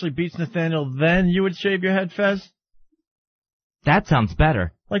he actually beats Nathaniel, then you would shave your head, Fez? That sounds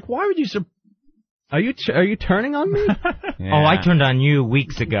better. Like, why would you... Are you turning on me? Yeah. Oh, I turned on you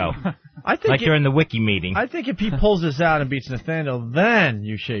weeks ago. I think during the wiki meeting. I think if he pulls this out and beats Nathaniel, then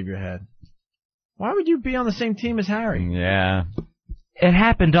you shave your head. Why would you be on the same team as Harry? Yeah. It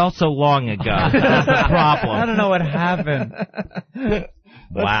happened all so long ago. That's the problem. I don't know what happened.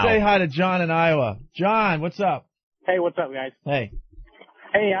 Let's say hi to John in Iowa. John, what's up? Hey, what's up, guys? Hey.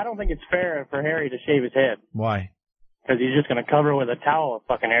 Hey, I don't think it's fair for Harry to shave his head. Why? Because he's just going to cover it with a towel, a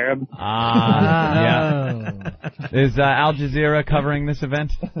fucking Arab. Yeah. Is Al Jazeera covering this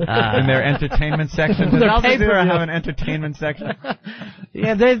event in their entertainment section? Does Al Jazeera have an entertainment section?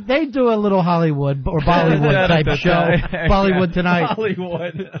 Yeah, they do a little Hollywood or Bollywood type show. Bollywood Tonight.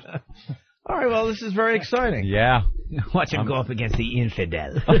 Hollywood. All right, well, this is very exciting. Yeah. Watch him go up against the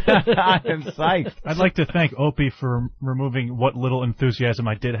infidel. I'm psyched. I'd like to thank Opie for removing what little enthusiasm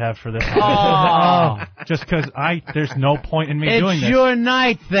I did have for this. Oh. Just because there's no point in me doing this. It's your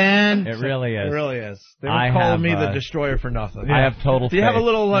night, then. It really is. It really is. They were calling me the Destroyer for nothing. I have total Do you have a faith.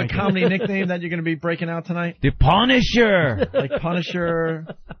 little comedy nickname that you're going to be breaking out tonight? The Punisher. Like Punisher.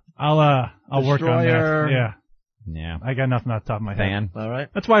 I'll work on that. Yeah. Yeah. I got nothing off the top of my head. Fan. All right.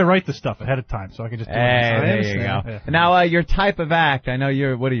 That's why I write the stuff ahead of time, so I can just do it. There you go. Yeah. Now, your type of act, I know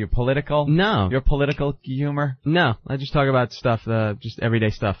what are you, political? No. Your political humor? No, I just talk about stuff, just everyday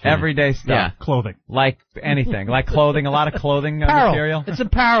stuff. Everyday stuff. Yeah. Clothing. Like anything. Like clothing, a lot of clothing Apparel. material. It's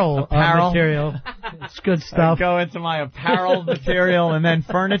apparel material. It's good stuff. I go into my apparel material and then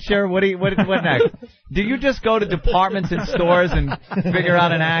furniture. What next? Do you just go to departments and stores and figure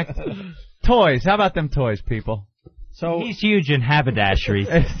out an act? Toys. How about them toys, people? So he's huge in haberdashery.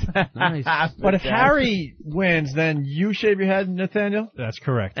 Nice. But if Harry wins, then you shave your head, Nathaniel? That's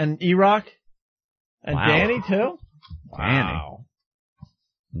correct. And E-Rock? And Wow. Danny, too? Wow.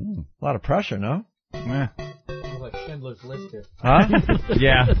 A lot of pressure, no? Yeah. Like Schindler's List here. Huh?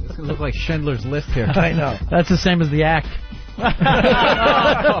 Yeah. It's gonna look like Schindler's List here. I know. That's the same as the act.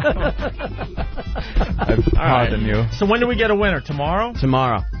 Pardon you. So when do we get a winner? Tomorrow?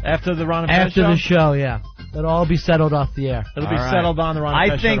 Tomorrow. After the Ron and Fez After show? the show, yeah. It'll all be settled off the air. It'll be settled on the Ron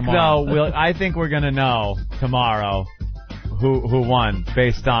and Fez show tomorrow. I think we're gonna know tomorrow who won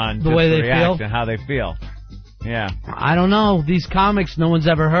based on The just way the they reaction, feel? how they feel. Yeah. I don't know. These comics, no one's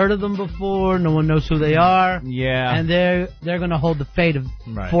ever heard of them before. No one knows who they are. Yeah. And they're going to hold the fate of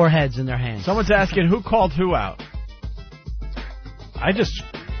four heads in their hands. Someone's asking who called who out. I just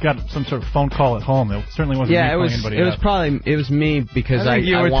got some sort of phone call at home. It certainly wasn't me calling anybody out. It was me because I think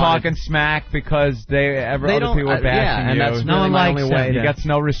you were wanted, talking smack because other people were bashing and you. that's really my only way. You got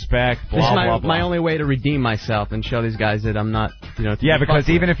no respect. Blah, blah, blah. My only way to redeem myself and show these guys that I'm not, Yeah, because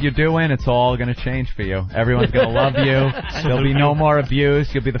even if you do win, it's all going to change for you. Everyone's going to love you. There'll be no more abuse.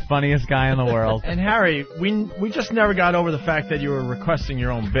 You'll be the funniest guy in the world. And Harry, we just never got over the fact that you were requesting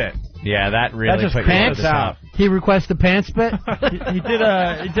your own bit. Yeah, that really just put pants you out. He requested pants bit? he did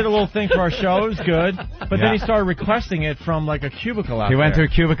a little thing for our show. It was good. But then he started requesting it from like a cubicle out He went there.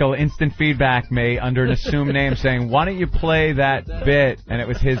 to a cubicle, instant feedback me under an assumed name saying, why don't you play that bit? And it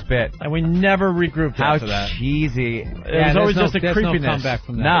was his bit. And we never regrouped after that. How cheesy. It was always just a creepiness. No comeback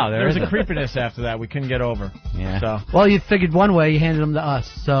from that. No, there was a isn't. creepiness after that we couldn't get over. Yeah. So. Well, you figured one way, you handed them to us.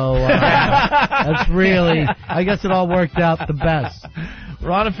 So that's really, I guess it all worked out the best.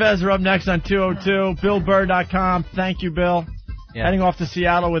 Ron and Fez are up next on 202. BillBurr.com. Thank you, Bill. Yeah. Heading off to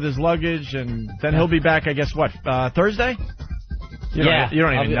Seattle with his luggage, and then he'll be back, I guess, Thursday? You don't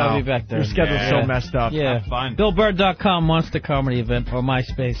even know. I'll be back there. Your schedule's so messed up. Yeah. Have fun. BillBurr.com, Monster Comedy Event, or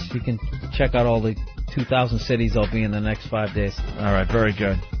MySpace. You can check out all the 2,000 cities I'll be in the next 5 days. All right, very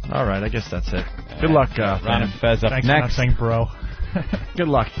good. All right, I guess that's it. Good luck, Ron and Fez up Thanks next. for not saying bro. Good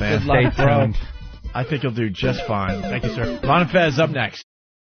luck, man. Good luck, Stay bro. tuned. I think you'll do just fine. Thank you, sir. Ron and Fez up next.